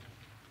walk.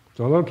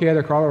 So a little kid,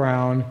 they crawl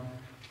around,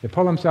 they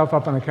pull themselves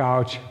up on the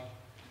couch,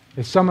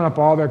 they summon up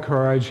all their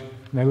courage,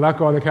 and they let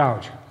go of the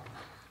couch.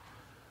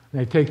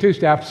 And they take 2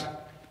 steps,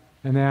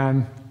 and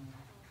then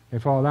they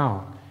fall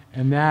down.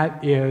 And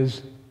that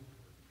is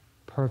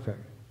perfect.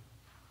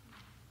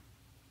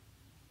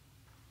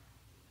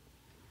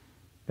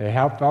 They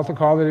felt the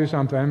call to do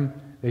something.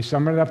 They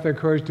summoned up their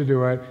courage to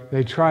do it.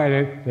 They tried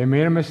it. They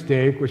made a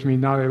mistake, which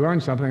means now they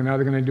learned something. Now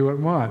they're going to do it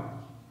what?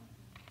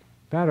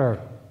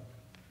 Better.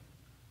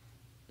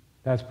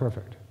 That's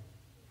perfect.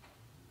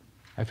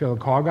 I feel the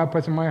call God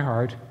puts in my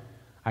heart.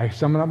 I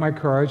summon up my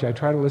courage. I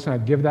try to listen. I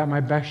give that my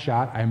best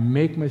shot. I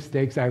make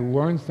mistakes. I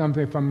learn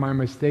something from my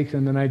mistakes,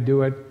 and then I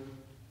do it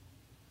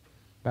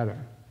better.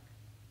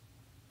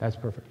 That's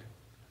perfect.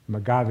 From a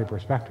godly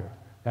perspective,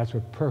 that's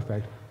what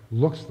perfect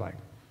looks like.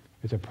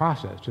 It's a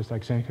process, just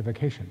like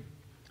sanctification.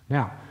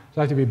 Now,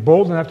 so I have to be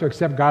bold enough to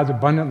accept God's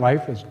abundant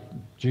life, as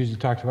Jesus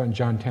talks about in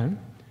John 10.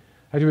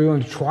 I have to be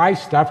willing to try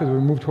stuff as we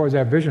move towards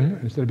that vision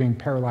instead of being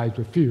paralyzed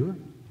with fear.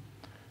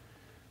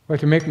 We have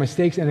to make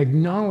mistakes and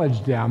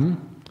acknowledge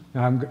them.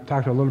 Now, I've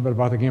talked a little bit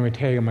about the game of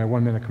tag in my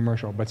 1-minute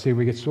commercial, but see,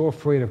 we get so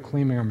afraid of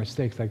claiming our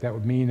mistakes, like that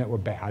would mean that we're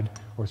bad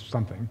or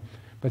something.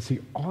 But see,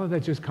 all of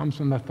that just comes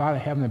from the thought I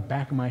have in the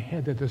back of my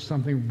head that there's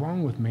something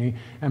wrong with me.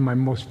 And my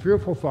most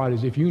fearful thought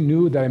is if you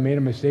knew that I made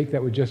a mistake,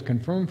 that would just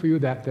confirm for you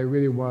that there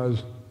really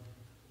was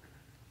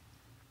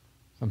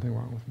something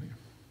wrong with me.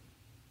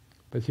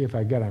 But see, if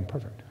I get I'm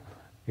perfect,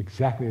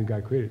 exactly as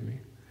God created me,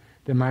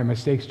 then my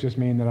mistakes just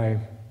mean that I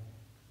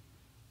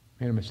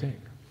made a mistake.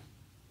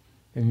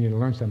 And you need to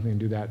learn something and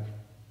do that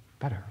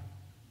better.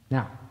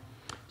 Now,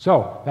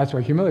 so that's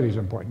why humility is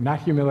important.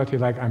 Not humility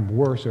like I'm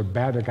worse or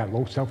bad, I got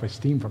low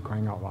self-esteem for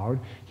crying out loud.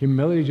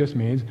 Humility just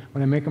means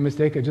when I make a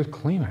mistake, I just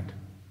claim it.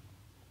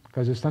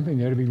 Because there's something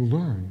there to be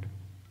learned.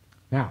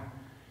 Now,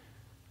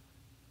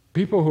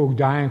 people who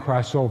die and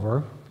cross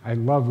over, I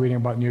love reading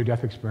about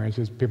near-death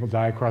experiences. People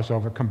die, cross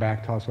over, come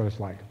back, tell us what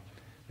it's like.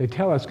 They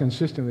tell us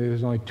consistently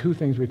there's only 2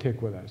 things we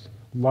take with us,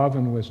 love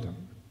and wisdom.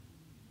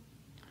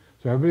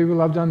 So everybody we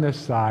loved on this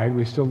side,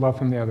 we still love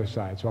from the other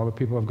side. So all the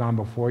people who have gone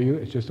before you,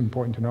 it's just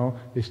important to know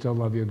they still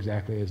love you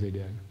exactly as they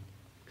did,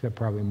 except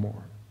probably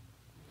more.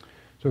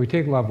 So we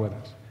take love with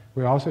us.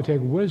 We also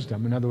take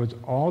wisdom. In other words,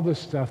 all the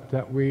stuff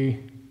that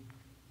we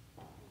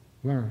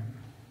learn.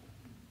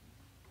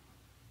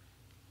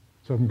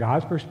 So from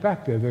God's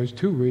perspective, there's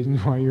 2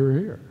 reasons why you're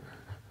here.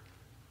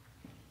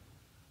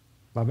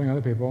 Loving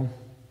other people,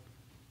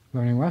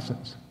 learning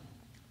lessons.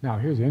 Now,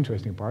 here's the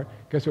interesting part.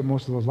 Guess what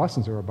most of those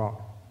lessons are about?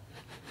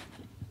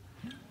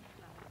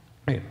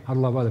 Hey, how to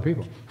love other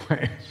people.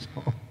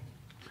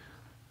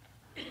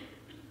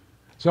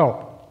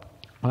 So,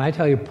 when I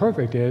tell you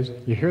perfect is,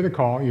 you hear the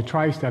call, you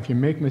try stuff, you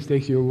make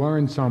mistakes, you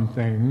learn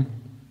something,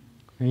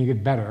 and you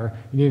get better.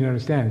 You need to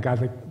understand,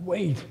 God's like,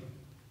 wait,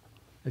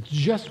 that's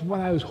just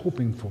what I was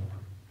hoping for.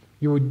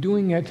 You were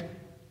doing it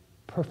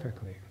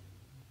perfectly.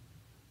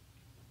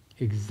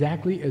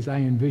 Exactly as I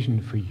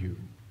envisioned for you.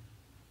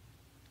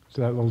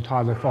 So that little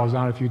toddler falls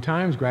down a few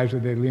times,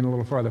 gradually they lean a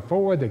little farther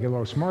forward, they get a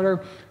little smarter,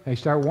 and they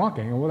start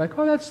walking. And we're like,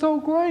 oh, that's so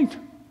great.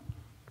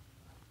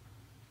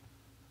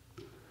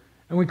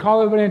 And we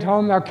call everybody and tell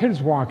them our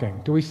kid's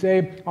walking. Do we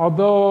say,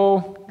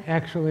 although,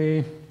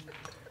 actually,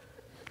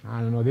 I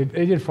don't know, they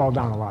did fall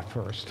down a lot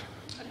first.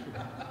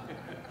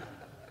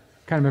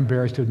 Kind of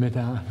embarrassed to admit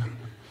that.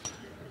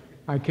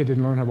 My kid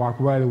didn't learn how to walk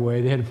right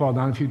away. They had to fall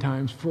down a few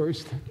times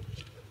first.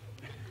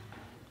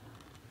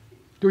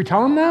 Do we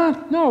tell them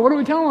that? No, what do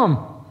we tell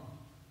them?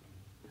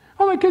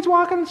 Oh, my kid's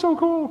walking, it's so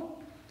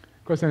cool.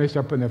 Of course, then they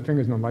start putting their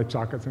fingers in the light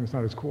sockets, and it's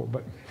not as cool,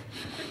 but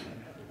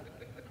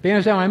they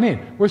understand what I mean.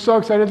 We're so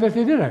excited that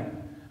they did it.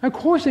 Of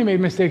course they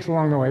made mistakes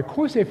along the way. Of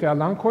course they fell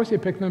down. Of course they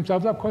picked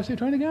themselves up. Of course they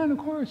tried again, of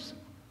course.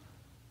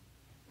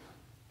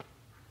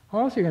 How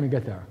else are you going to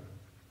get there?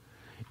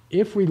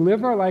 If we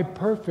live our life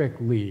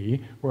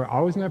perfectly, we're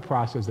always in that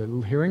process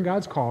of hearing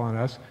God's call on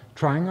us,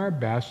 trying our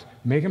best,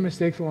 making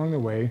mistakes along the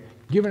way,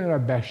 giving it our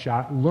best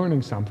shot,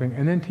 learning something,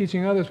 and then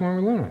teaching others when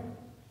we learn it.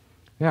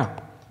 Now,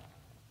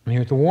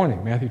 here's the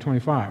warning, Matthew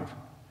 25.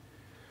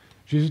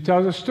 Jesus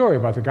tells a story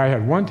about the guy who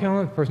had 1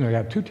 talent, the person who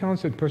had 2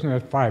 talents, and the person who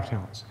had 5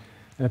 talents.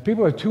 And the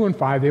people who had 2 and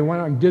 5, they went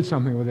out and did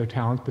something with their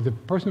talents, but the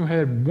person who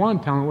had 1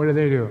 talent, what did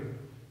they do?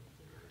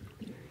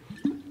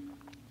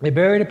 They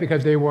buried it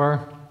because they were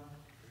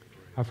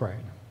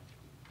afraid.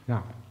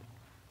 Now,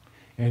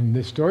 in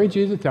the story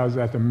Jesus tells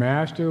that the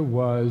master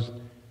was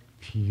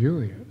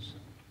furious.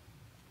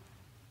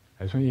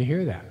 That's when you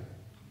hear that.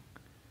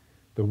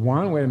 The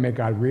one way to make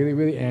God really,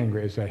 really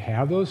angry is to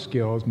have those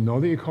skills, know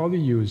that you're called to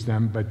use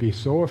them, but be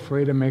so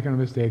afraid of making a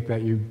mistake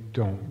that you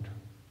don't.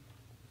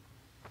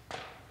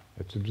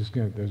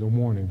 There's a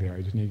warning there.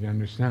 I just need you to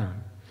understand.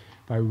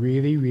 If I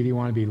really, really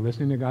want to be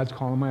listening to God's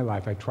call in my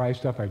life, I try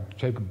stuff,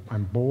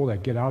 I'm bold, I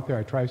get out there,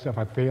 I try stuff,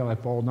 I fail, I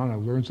fall down, I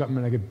learn something,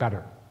 and I get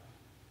better.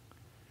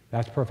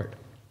 That's perfect.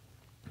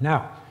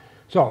 Now,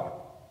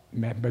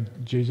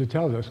 but Jesus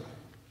tells us,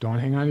 don't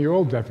hang on to your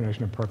old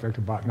definition of perfect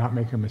about not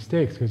making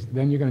mistakes, because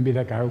then you're going to be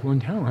that guy with 1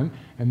 talent,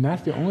 and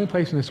that's the only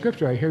place in the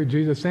scripture I hear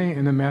Jesus saying,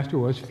 and the master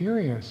was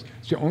furious.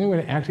 It's the only way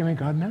to actually make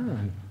God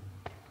mad.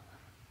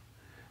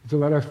 to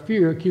let our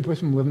fear keep us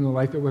from living the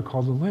life that we're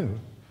called to live.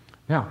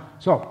 Now,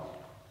 so,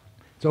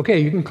 it's okay,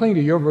 you can cling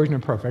to your version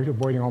of perfect,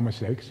 avoiding all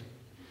mistakes.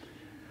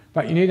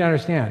 But you need to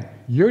understand,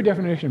 your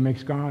definition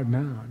makes God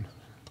mad,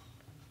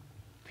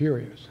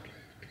 furious.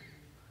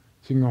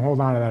 So you can hold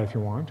on to that if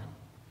you want.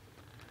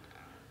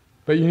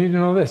 But you need to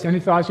know this. Any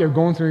thoughts you have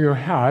going through your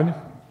head,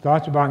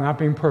 thoughts about not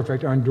being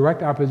perfect, are in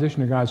direct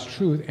opposition to God's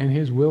truth and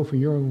His will for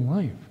your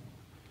life.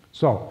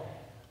 So,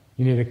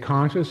 you need to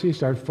consciously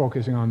start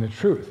focusing on the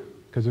truth,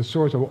 because the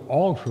source of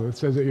all truth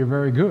says that you're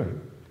very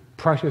good,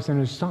 precious in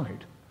His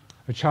sight,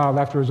 a child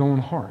after His own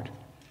heart,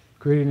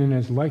 created in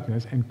His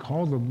likeness, and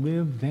called to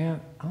live that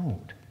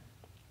out.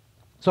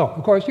 So,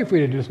 of course, you're free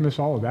to dismiss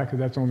all of that, because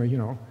that's only,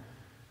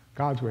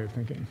 God's way of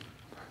thinking.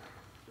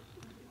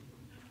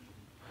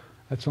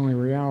 That's only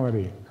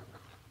reality.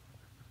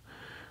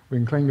 We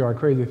can cling to our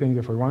crazy things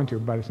if we want to,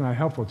 but it's not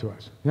helpful to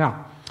us.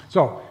 Now,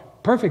 so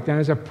perfect then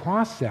is a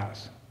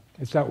process.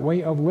 It's that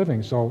way of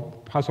living. So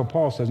Apostle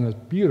Paul says in this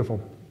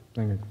beautiful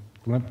thing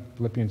in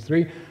Philippians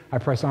 3, I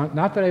press on,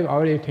 not that I've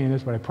already attained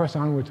this, but I press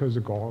onward towards the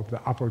goal of the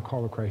upward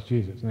call of Christ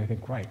Jesus. And I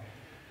think, right,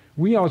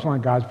 we always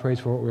want God's praise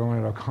for what we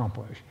want to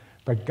accomplish.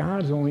 But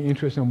God's only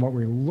interested in what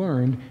we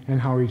learned and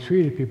how we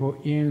treated people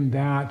in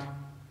that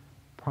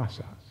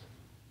process.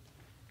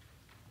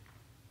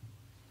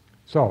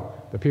 So,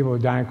 the people who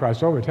die and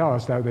cross over tell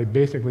us that they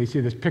basically see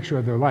this picture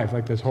of their life,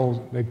 like this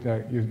whole,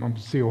 you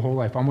see a whole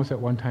life almost at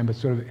one time, but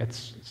sort of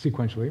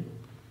sequentially.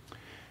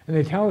 And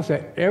they tell us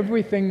that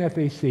everything that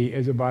they see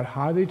is about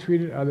how they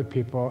treated other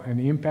people and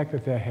the impact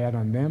that they had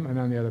on them and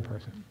on the other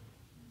person.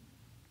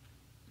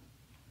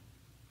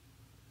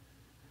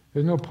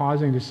 There's no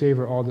pausing to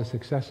savor all the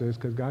successes,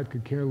 because God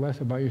could care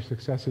less about your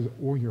successes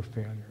or your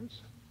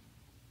failures.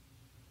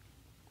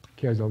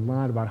 He cares a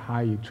lot about how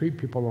you treat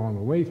people along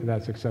the way to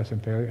that success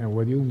and failure, and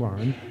whether you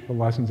learn the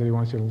lessons that He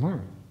wants you to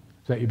learn,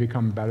 so that you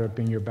become better at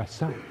being your best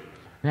self.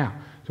 Now,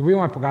 so we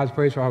want God's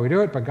praise for how we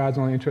do it, but God's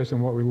only interested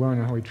in what we learn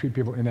and how we treat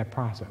people in that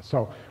process.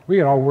 So we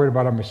get all worried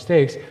about our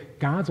mistakes.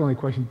 God's only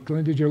question,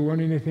 Glenn, did you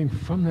learn anything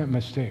from that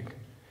mistake?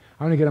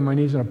 I want to get on my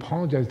knees and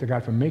apologize to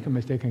God for making a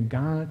mistake, and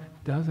God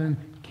doesn't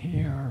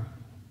care.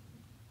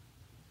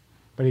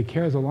 But He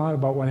cares a lot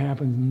about what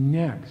happens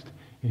next.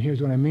 And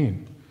here's what I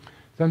mean.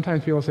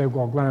 Sometimes people say,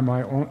 well, Glenn,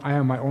 I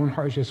am my own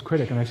harshest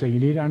critic. And I say, you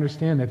need to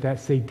understand that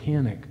that's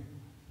satanic.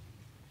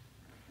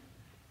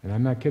 And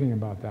I'm not kidding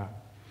about that.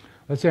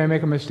 Let's say I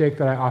make a mistake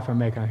that I often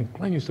make. And I think,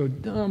 Glenn, you're so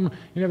dumb.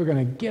 You're never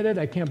going to get it.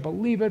 I can't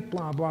believe it.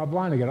 Blah, blah,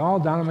 blah. And I get all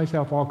down on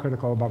myself, all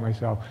critical about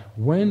myself.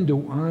 When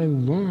do I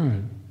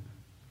learn?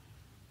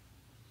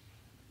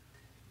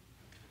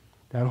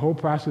 That whole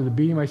process of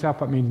beating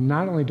myself up means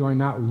not only do I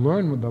not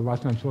learn the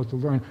lesson I'm supposed to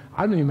learn,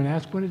 I don't even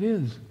ask what it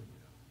is.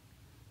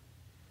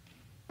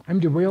 I'm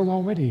derailed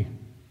already.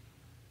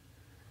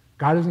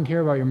 God doesn't care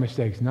about your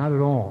mistakes, not at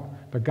all.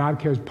 But God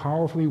cares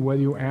powerfully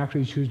whether you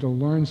actually choose to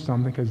learn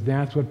something, because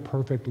that's what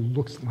perfect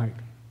looks like.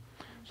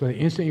 So the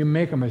instant you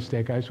make a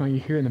mistake, I just want you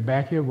to hear in the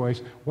back of your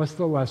voice, what's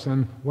the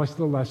lesson? What's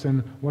the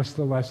lesson? What's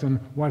the lesson?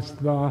 What's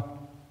the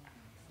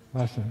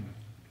lesson?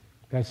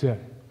 That's it.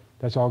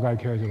 That's all God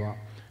cares about.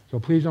 So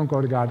please don't go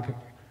to God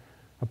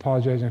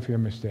apologizing for your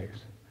mistakes.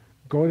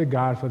 Go to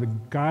God for the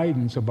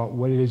guidance about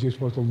what it is you're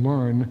supposed to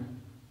learn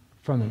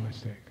from the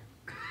mistake.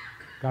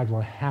 God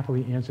will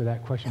happily answer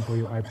that question for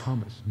you, I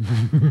promise.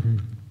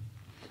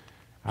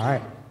 All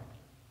right.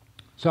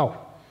 So,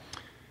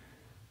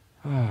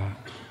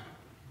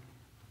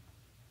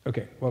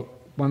 okay, well,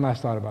 one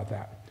last thought about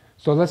that.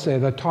 So let's say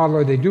the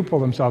toddler, they do pull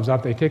themselves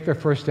up, they take their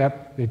first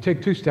step, they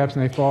take 2 steps,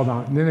 and they fall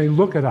down, and then they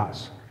look at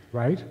us,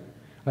 right?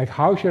 Like,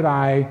 how should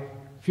I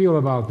feel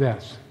about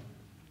this?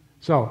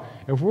 So,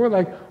 if we're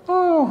like,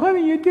 oh,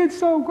 honey, you did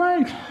so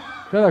great,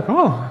 they're like,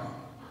 oh,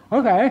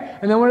 okay,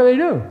 and then what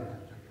do?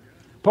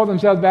 Pull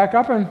themselves back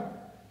up and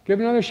give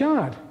another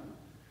shot.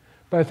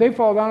 But if they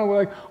fall down and we're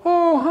like,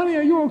 oh, honey,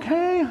 are you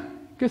okay?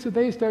 Guess what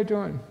they start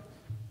doing?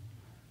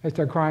 They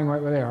start crying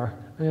right where they are,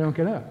 and they don't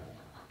get up.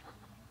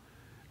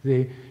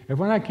 See, if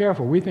we're not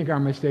careful, we think our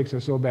mistakes are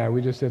so bad,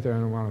 we just sit there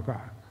and want to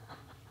cry.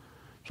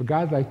 So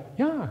God's like,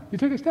 yeah, you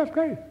took a step,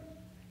 great.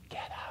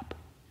 Get up.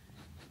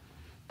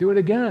 Do it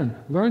again.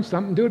 Learn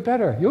something, do it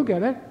better. You'll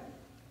get it.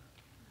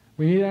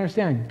 We need to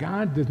understand,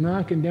 God does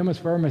not condemn us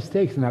for our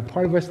mistakes, and that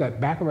part of us,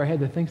 that back of our head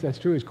that thinks that's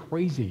true, is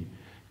crazy.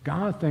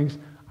 God thinks,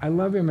 I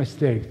love your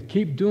mistakes.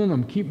 Keep doing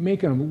them. Keep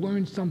making them.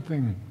 Learn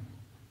something.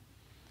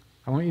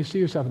 I want you to see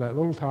yourself as that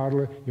little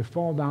toddler. You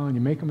fall down,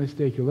 you make a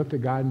mistake, you look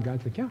at God, and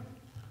God's like, yeah,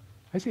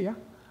 I see ya.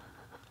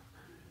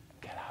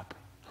 Get up.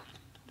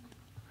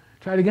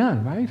 Try it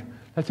again, right?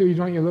 That's what you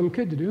want your little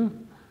kid to do.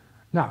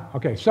 Now,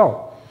 okay,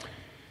 so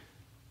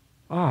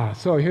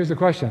here's the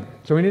question.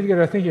 So we need to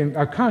get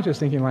our conscious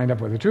thinking lined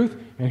up with the truth.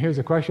 And here's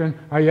the question: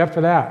 are you up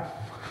for that?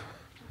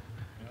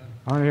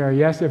 I want to hear a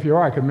yes if you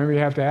are, because maybe you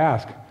have to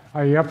ask.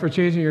 Are you up for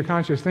changing your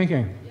conscious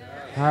thinking?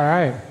 Yes. All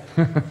right.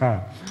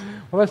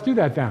 Well, let's do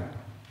that then.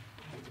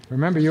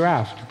 Remember, you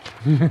asked.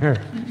 All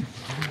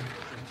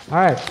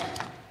right.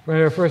 We're going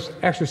to do our first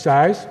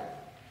exercise.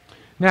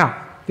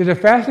 Now, There's a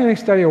fascinating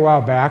study a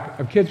while back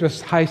of kids with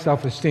high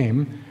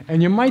self-esteem,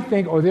 and you might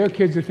think, oh, there are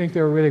kids who think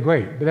they're really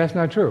great, but that's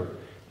not true.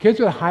 Kids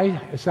with high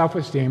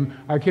self-esteem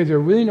are kids that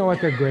really know what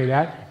they're great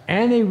at,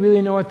 and they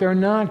really know what they're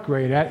not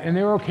great at, and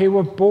they're okay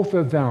with both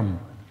of them.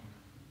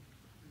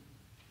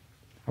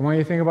 I want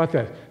you to think about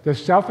this.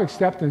 Does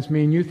self-acceptance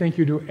mean you think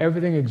you do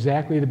everything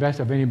exactly the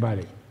best of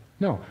anybody?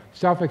 No.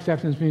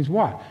 Self-acceptance means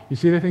what? You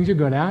see the things you're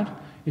good at,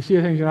 you see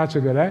the things you're not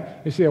so good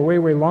at, you see a way,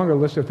 way longer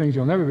list of things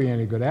you'll never be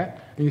any good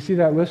at, and you see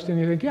that list and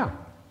you think, yeah,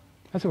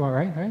 that's about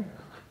right?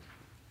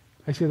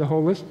 I see the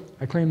whole list,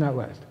 I claim that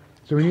list.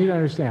 So we need to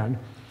understand,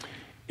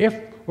 if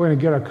we're going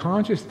to get our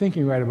conscious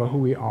thinking right about who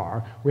we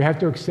are, we have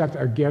to accept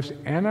our gifts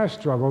and our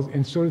struggles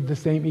in sort of the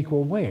same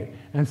equal way.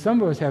 And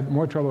some of us have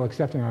more trouble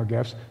accepting our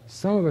gifts,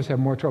 some of us have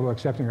more trouble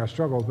accepting our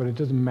struggles, but it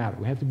doesn't matter.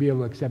 We have to be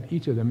able to accept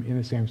each of them in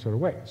the same sort of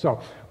way. So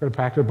we're going to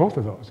practice both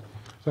of those.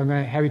 So I'm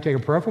going to have you take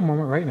a prayerful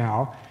moment right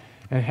now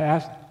and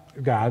ask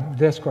God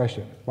this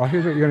question. Well,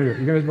 here's what you're going to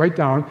do. You're going to write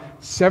down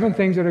 7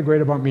 things that are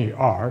great about me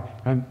are,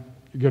 and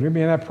you're going to be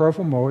in that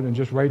prayerful mode and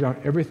just write down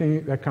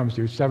everything that comes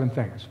to you, 7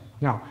 things.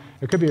 Now,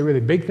 it could be a really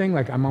big thing,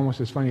 like I'm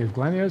almost as funny as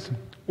Glenn is,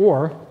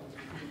 or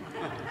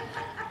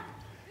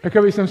it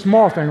could be some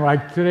small thing,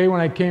 like today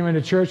when I came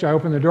into church, I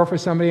opened the door for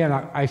somebody, and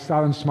I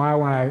saw them smile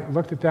when I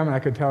looked at them, and I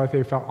could tell that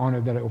they felt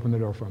honored that I opened the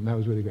door for them. That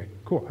was really great.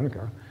 Cool, I don't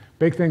care.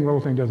 Big thing,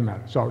 little thing, doesn't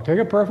matter. So take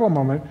a prayerful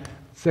moment,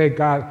 say,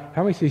 God,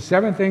 help me see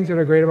 7 things that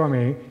are great about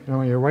me, and I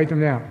want you to write them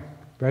down.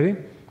 Ready?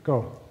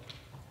 Go.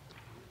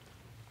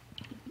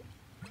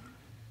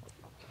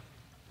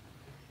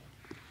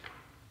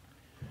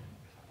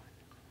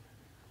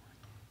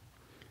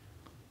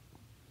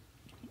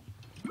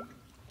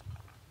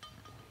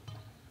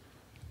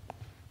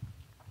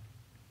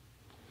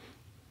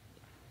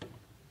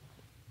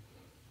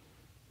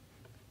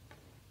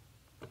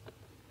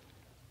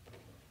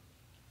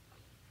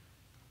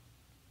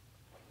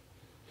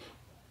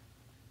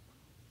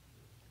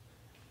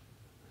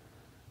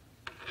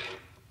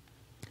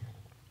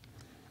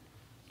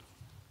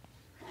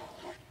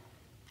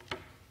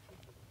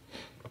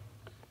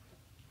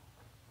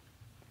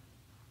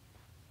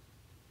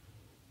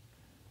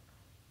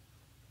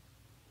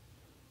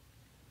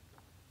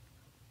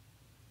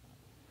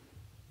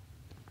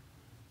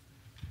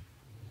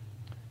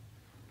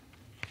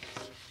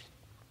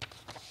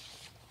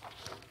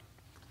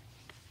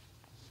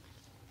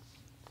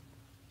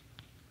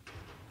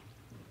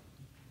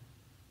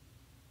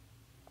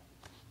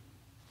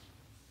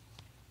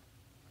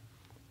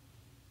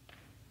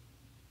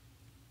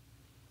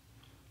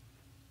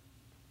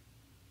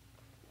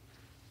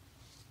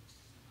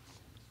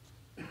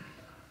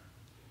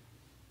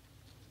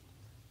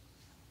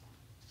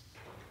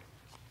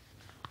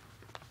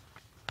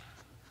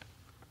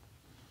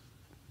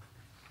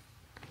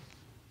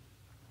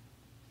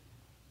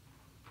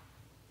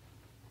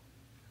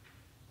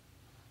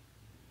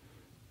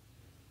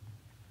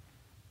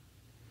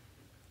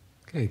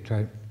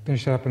 Okay,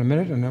 finish that up in a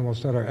minute, and then we'll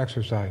start our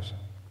exercise.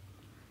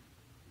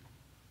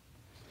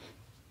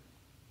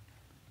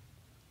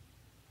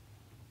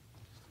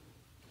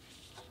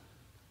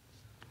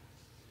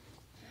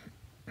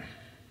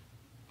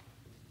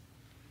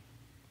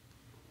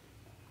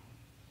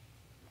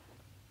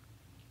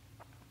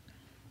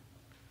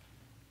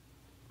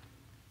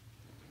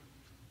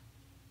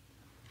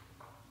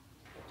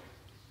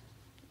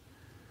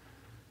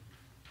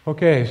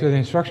 Okay, so the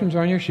instructions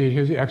are on your sheet.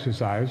 Here's the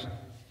exercise.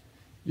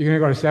 You're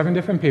going to go to 7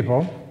 different people,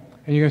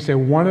 and you're going to say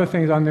one of the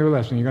things on their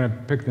list, and you're going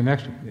to pick the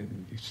next.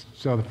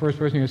 So the first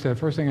person, you're going to say the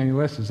first thing on your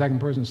list, the second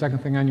person,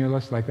 second thing on your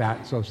list, like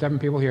that. So 7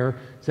 people here,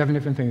 7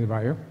 different things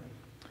about you.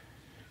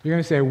 You're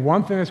going to say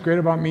one thing that's great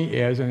about me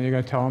is, and you're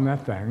going to tell them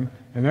that thing,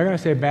 and they're going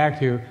to say back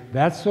to you,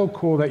 that's so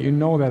cool that you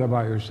know that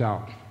about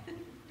yourself.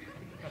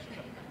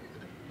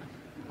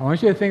 I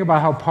want you to think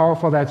about how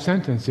powerful that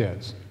sentence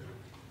is.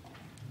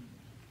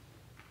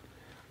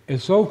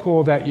 It's so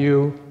cool that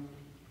you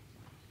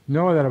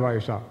know that about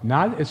yourself.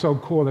 Not it's so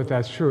cool that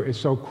that's true. It's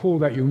so cool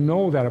that you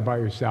know that about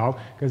yourself,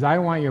 because I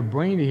want your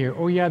brain to hear,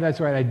 oh yeah, that's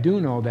right, I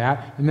do know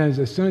that. And then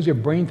as soon as your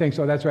brain thinks,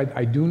 oh, that's right,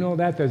 I do know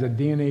that, there's a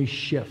DNA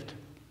shift.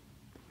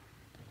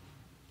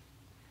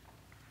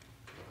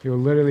 You're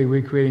literally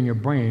recreating your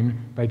brain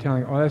by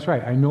telling, oh, that's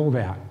right, I know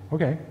that.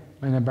 Okay.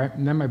 And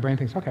then my brain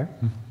thinks, okay.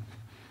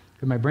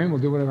 Because my brain will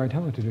do whatever I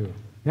tell it to do.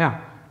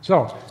 Now,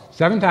 so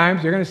 7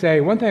 times you're going to say,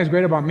 one thing that's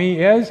great about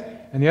me is,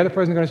 and the other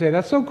person's going to say,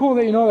 that's so cool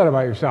that you know that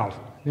about yourself.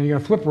 Then you're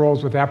going to flip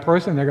roles with that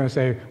person. They're going to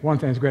say, one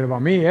thing that's great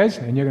about me is,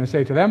 and you're going to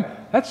say to them,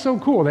 that's so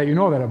cool that you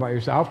know that about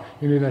yourself.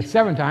 You're going to do that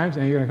 7 times,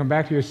 and you're going to come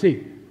back to your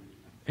seat.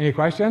 Any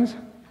questions?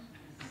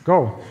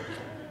 Go.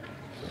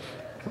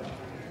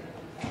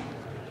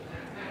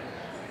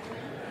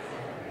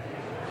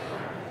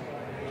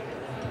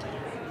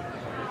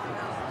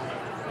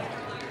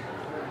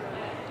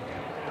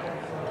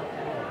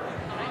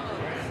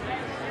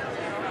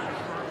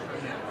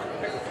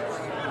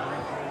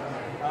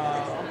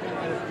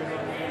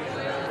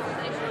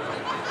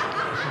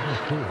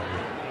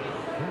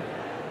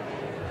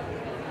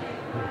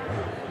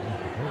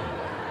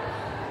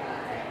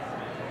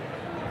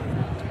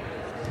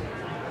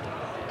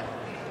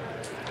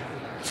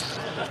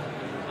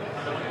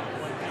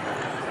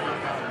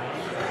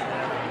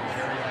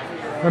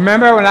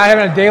 Remember, when I have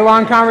a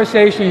day-long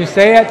conversation, you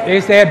say it,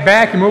 they say it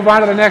back, you move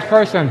on to the next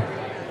person.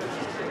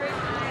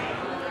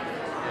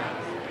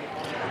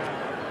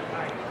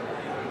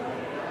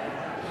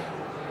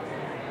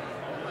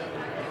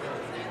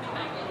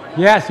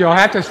 Yes, you'll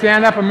have to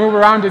stand up and move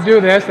around to do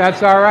this.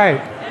 That's all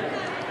right.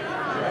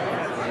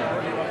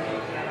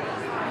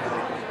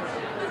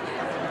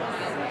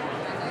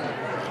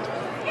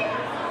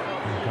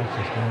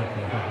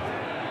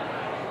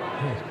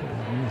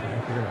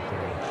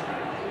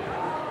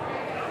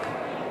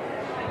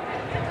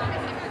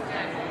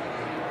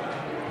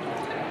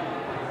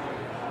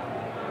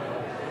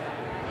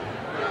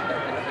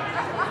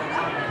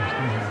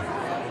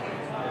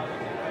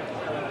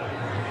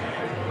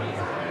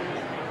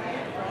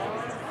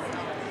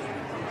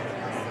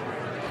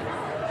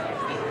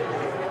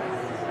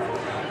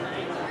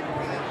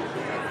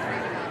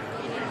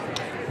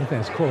 One thing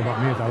that's cool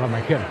about me is I love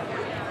my kid. It's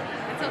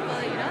so cool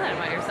that you know that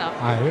about yourself.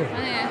 I do. One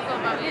thing that's cool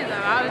about me is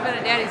I've always been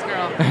a daddy's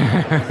girl.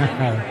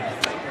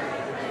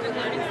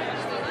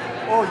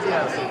 Oh,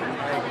 yes.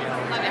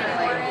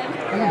 I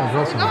don't know,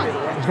 girls.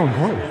 It's going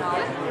great.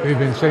 Have you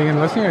been sitting and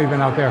listening, or have you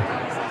been out there?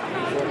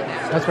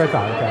 That's what I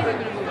thought. Okay.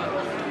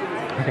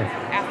 Okay.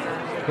 After.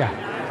 Yeah,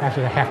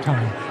 after the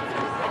halftime.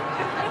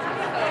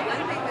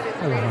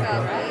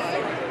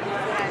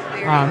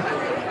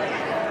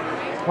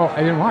 Oh, I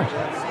didn't watch.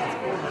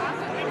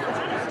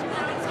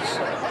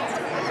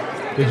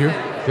 Did you?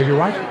 Did you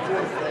watch?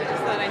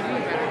 Just that I knew you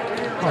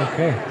better.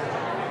 Okay.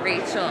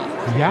 Rachel.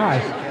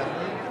 Yes.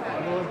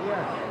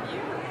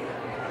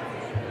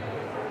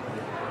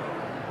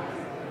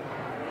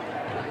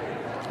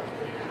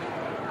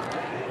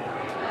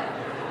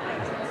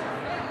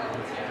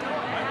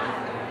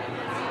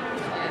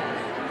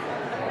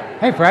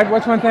 Hey, Fred,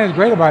 what's one thing that's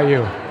great about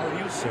you? How are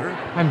you, sir?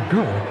 I'm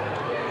good.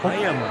 I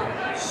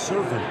am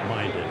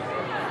servant-minded.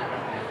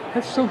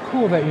 That's so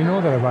cool that you know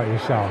that about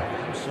yourself.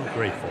 I'm so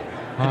grateful.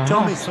 And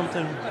tell me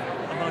something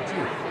about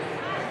you.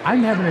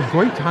 I'm having a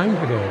great time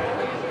today.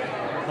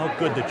 How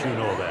good that you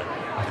know that.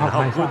 And How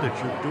how nice. good that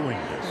you're doing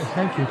this.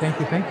 Thank you, thank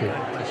you, thank you.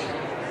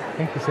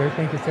 Thank you, sir,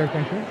 thank you, sir,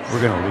 thank you.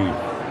 We're going to leave.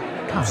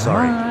 Come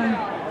sorry. on.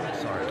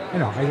 Sorry. I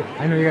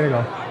know you gotta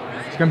go.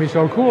 It's gonna be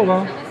so cool,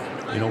 though.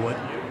 You know what?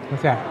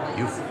 What's that?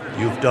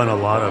 You've done a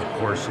lot of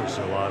courses,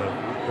 a lot of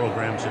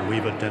programs, and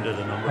we've attended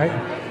a number Right? of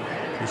them.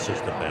 This is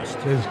the best.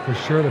 This is for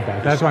sure the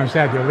best. That's why I'm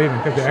sad you're leaving,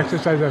 because the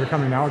exercises that are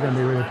coming now are going to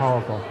be really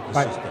powerful.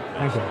 But is the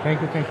thank you,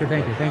 thank you, thank you,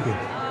 thank you, thank you.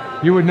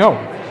 You would know.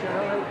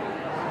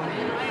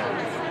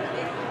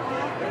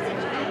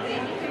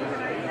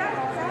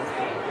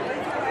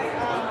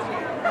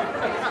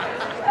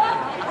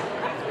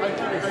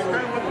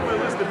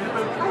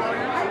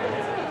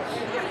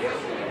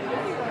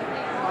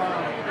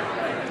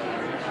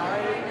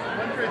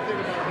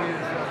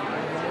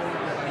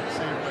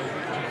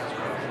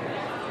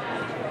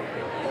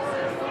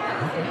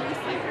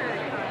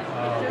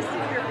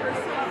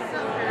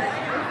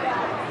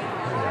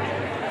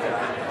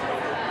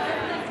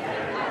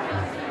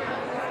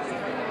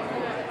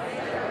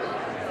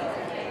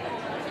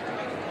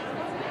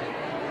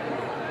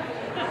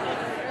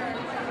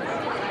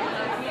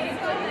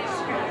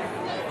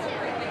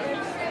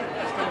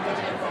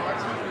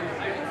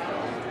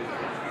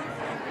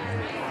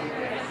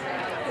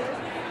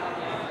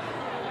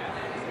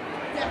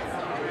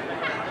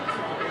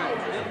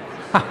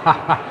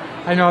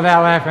 I know that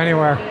laugh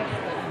anywhere.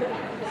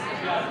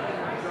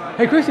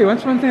 Hey, Chrissy,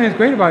 what's one thing that's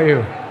great about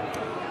you?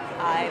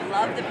 I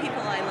love the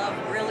people I love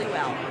really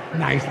well.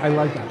 Nice, I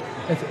like that.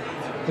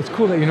 It's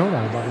cool that you know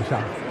that about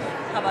yourself.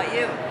 How about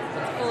you?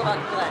 What's cool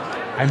about Glenn?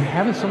 I'm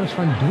having so much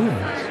fun doing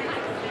this.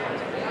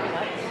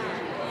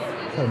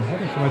 I'm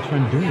having so much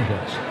fun doing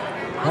this.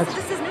 Also,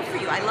 this is new for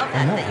you. I love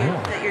that, I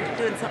know. that you're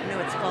doing something new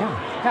at school.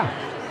 Yeah.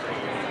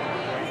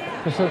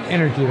 There's some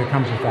energy that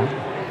comes with that.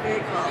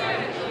 Very cool.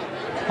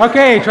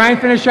 Okay, try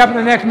and finish up in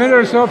the next minute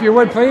or so, if you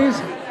would, please.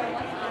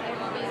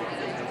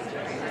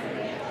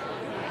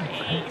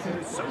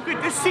 So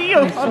good to see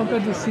you. It's so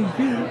good to see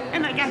you.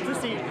 And I got to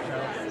see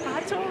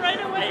Pacho right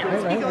away.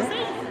 Right, He goes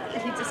right.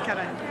 in. He just kind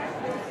of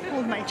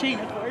pulled my chain,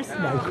 of course.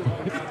 Thank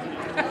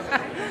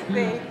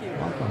you.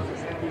 Welcome.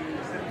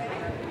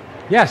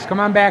 Yes, come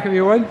on back if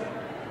you would.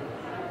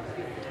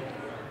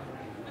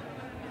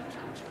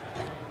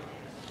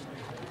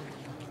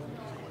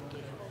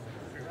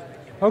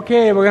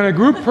 Okay, we're going to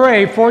group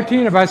pray,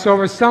 14 of us,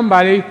 over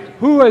somebody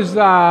who is,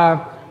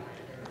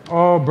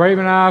 brave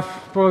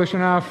enough, foolish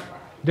enough,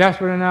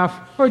 desperate enough,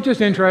 or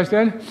just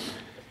interested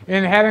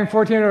in having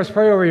 14 of us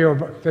pray over you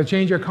to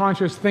change your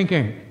conscious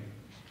thinking.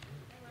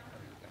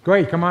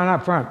 Great, come on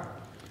up front.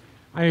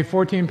 I need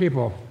 14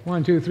 people.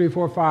 1, 2, 3,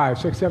 4, 5,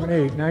 6, 7,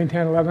 8, 9,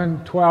 10,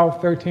 11,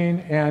 12, 13,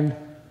 and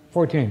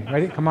 14.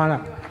 Ready? Come on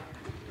up.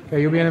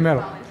 Okay, you'll be in the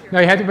middle. Now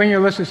you have to bring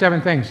your list of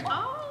 7 things.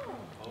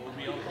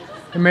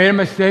 You made a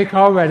mistake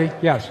already.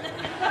 Yes.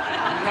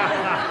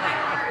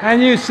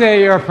 And you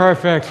say you're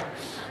perfect.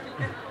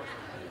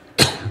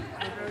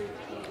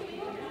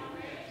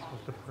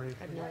 We're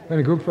going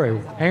to group pray.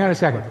 Hang on a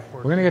second.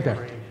 We're going to get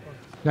there.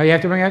 No, you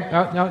have to bring it.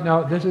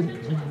 No. This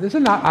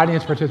is not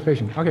audience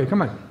participation. Okay,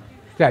 come on.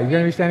 Yeah, you're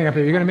going to be standing up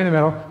here. You're going to be in the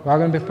middle. We're all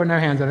going to be putting our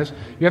hands on this.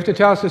 You have to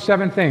tell us the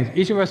 7 things.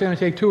 Each of us is going to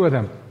take 2 of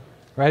them.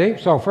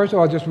 Ready? So first of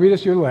all, just read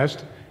us your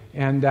list.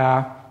 And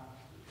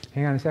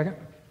hang on a second.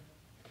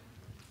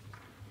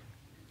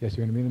 Yes,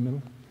 you're going to be in the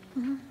middle?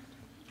 Mm-hmm.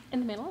 In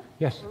the middle?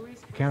 Yes. We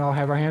can't all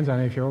have our hands on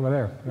it if you're over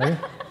there. Ready?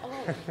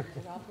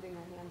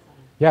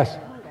 Yes.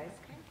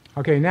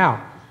 Okay,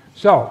 now,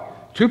 so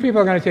 2 people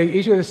are going to take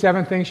each of the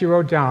 7 things she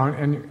wrote down,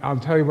 and I'll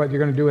tell you what you're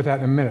going to do with that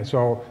in a minute.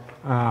 So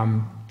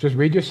just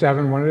read your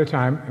 7 one at a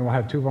time, and we'll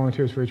have 2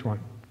 volunteers for each one.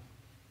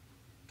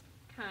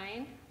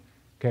 Kind.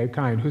 Okay,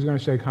 kind. Who's going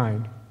to say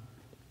kind?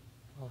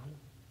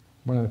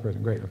 One other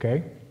person. Great,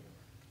 okay.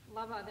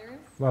 Love others.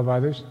 Love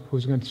others.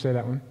 Who's going to say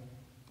that one?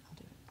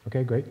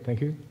 Okay, great.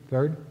 Thank you.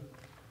 3rd?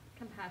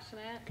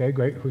 Compassionate. Okay,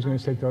 great. Who's going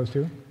to take those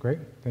 2? Great.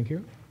 Thank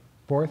you.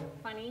 4th?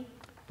 Funny.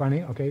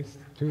 Funny. Okay,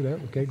 2 there.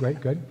 Okay,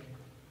 great. Good.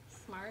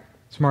 Smart.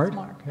 Smart.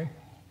 Okay,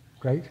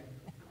 great.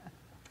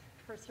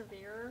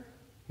 Persevere.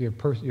 You're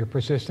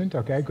persistent.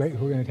 Okay, great.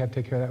 Who's going to have to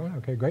take care of that one?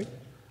 Okay, great.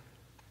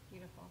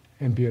 Beautiful.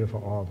 And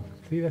beautiful, all of them.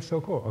 See, that's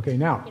so cool. Okay,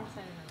 now. Inside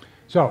of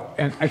So,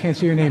 and I can't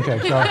see your name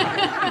tag, so.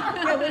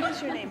 Yeah, what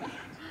is your name?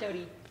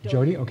 Jody.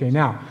 Jody? Okay,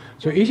 now.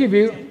 So each of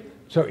you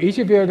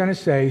are going to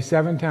say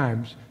 7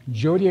 times,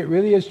 Jody, it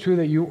really is true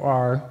that you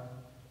are,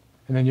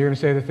 and then you're going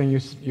to say the thing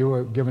you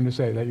were given to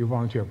say, that you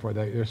volunteered for,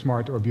 that you're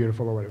smart or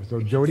beautiful or whatever.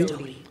 So Jody.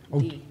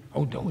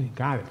 Jody.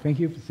 Got it. Thank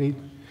you. See,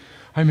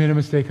 I made a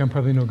mistake. I'm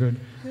probably no good.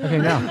 Okay,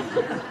 now.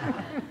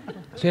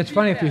 See, it's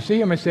funny. If you see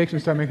your mistakes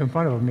and start making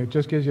fun of them, it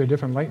just gives you a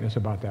different lightness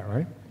about that,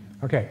 right?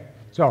 Okay.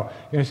 So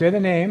you're going to say the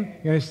name.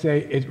 You're going to say,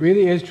 it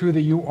really is true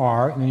that you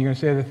are. And then you're going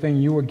to say the thing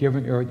you were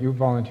given or you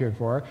volunteered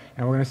for.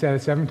 And we're going to say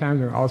it 7 times.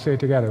 And we'll all say it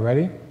together.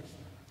 Ready?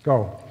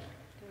 Go.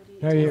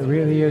 It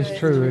really is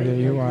true that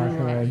you are.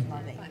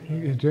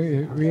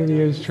 It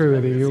really is true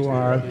that you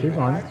are. Keep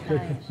on.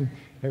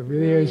 It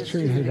really is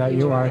true that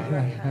you are.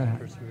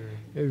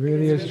 It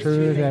really is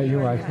true that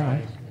you are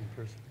kind.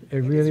 It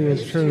really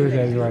is true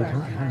that you are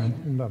kind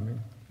and loving.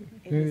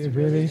 It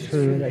really is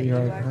true that you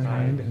are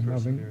kind and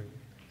loving.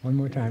 One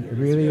more time. It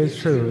really is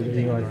true that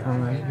you are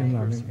kind and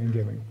loving and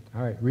giving.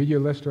 All right. Read your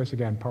list to us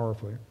again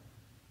powerfully.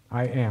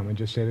 I am, and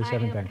just say the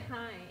 7 things. I am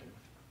kind.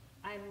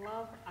 I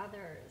love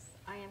others.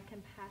 I am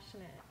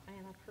compassionate. I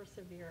am a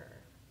perseverer.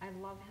 I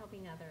love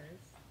helping others.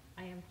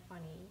 I am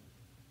funny.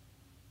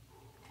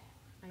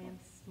 I am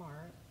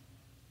smart.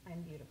 I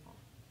am beautiful.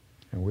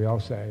 And we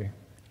all say,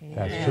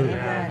 that's true.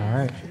 All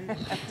right.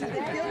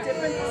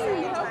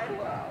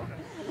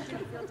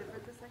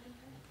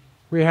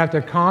 We have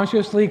to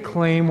consciously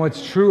claim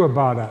what's true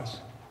about us.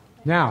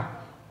 Now,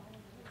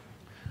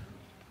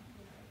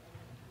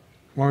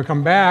 when we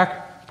come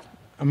back,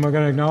 and we're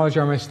going to acknowledge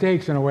our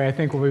mistakes in a way I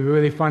think will be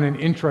really fun and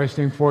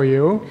interesting for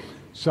you.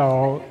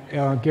 So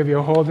it'll give you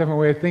a whole different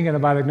way of thinking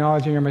about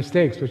acknowledging your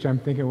mistakes, which I'm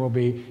thinking will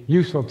be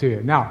useful to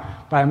you.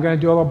 Now, but I'm going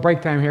to do a little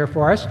break time here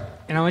for us.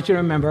 And I want you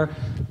to remember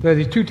there are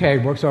these 2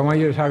 tag books, so I want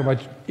you to talk about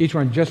each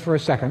one just for a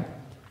second.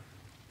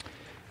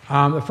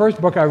 The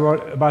first book I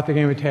wrote about the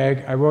game of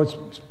tag, I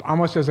wrote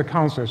almost as a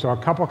counselor. So a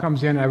couple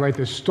comes in, I write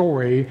this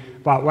story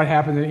about what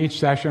happened in each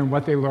session,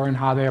 what they learned,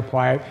 how they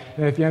apply it.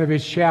 And at the end of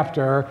each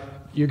chapter,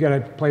 you get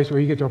a place where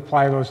you get to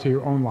apply those to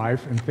your own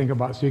life and think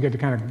about, so you get to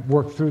kind of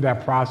work through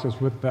that process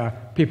with the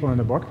people in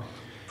the book.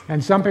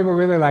 And some people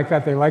really like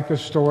that. They like the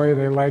story.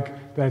 They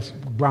like that it's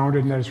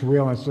grounded and that it's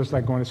real. And it's just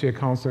like going to see a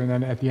counselor, and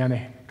then at the end,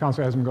 the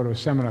counselor has them go to a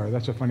seminar.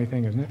 That's a funny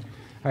thing, isn't it?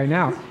 All right,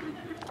 now.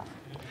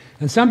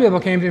 And some people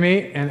came to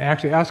me and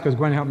actually asked, because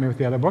Gwen helped me with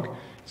the other book,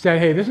 said,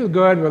 hey, this is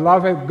good, we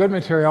love it, good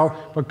material,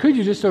 but could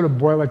you just sort of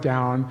boil it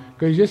down?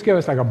 Could you just give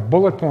us like a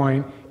bullet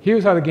point?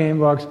 Here's how the game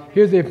looks,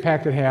 here's the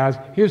impact it has,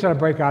 here's how to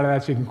break out of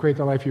that so you can create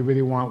the life you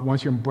really want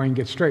once your brain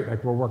gets straight,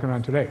 like we're working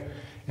on today.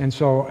 And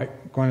so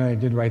Gwen and I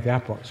did write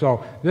that book.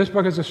 So this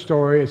book is a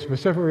story, it's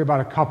specifically about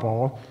a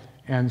couple,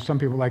 and some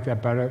people like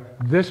that better.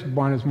 This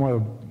one is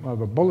more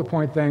of a bullet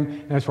point thing,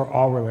 and it's for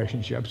all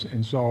relationships.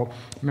 And so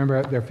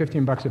remember, they're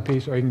 $15 a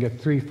piece, or you can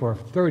get 3 for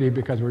 $30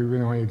 because we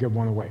really want you to give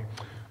one away.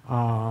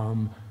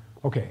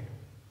 Okay.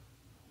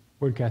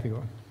 Where'd Kathy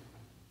go?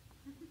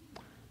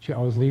 She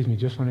always leaves me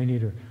just when I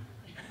need her.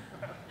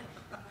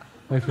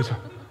 Life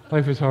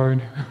is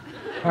hard.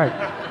 All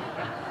right.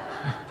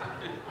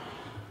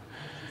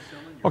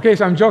 Okay,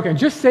 so I'm joking.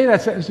 Just say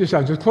that sentence to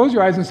yourself. Just close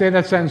your eyes and say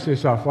that sentence to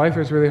yourself. Life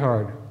is really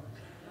hard.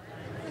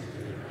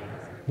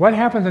 What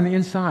happens on the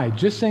inside?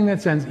 Just saying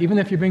that sentence, even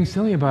if you're being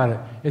silly about it,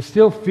 it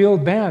still feels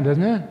bad,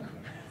 doesn't it?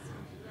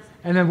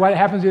 And then what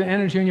happens to the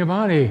energy in your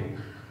body?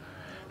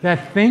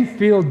 That think,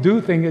 feel, do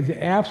thing is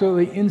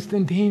absolutely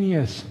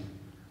instantaneous.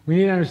 We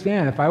need to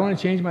understand, if I want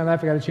to change my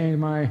life, I got to change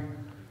my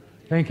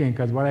thinking,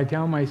 because what I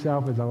tell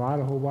myself is a lot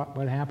of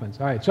what happens.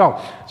 All right, so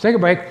let's take a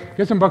break.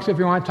 Get some books if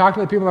you want. Talk to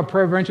the people at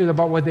Prayer Ventures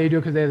about what they do,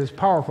 because they have this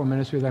powerful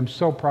ministry that I'm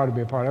so proud to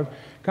be a part of.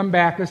 Come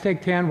back. Let's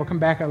take 10. We'll come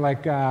back at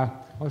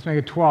let's make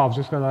it 12,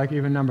 just because I like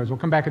even numbers. We'll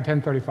come back at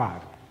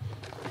 10:35.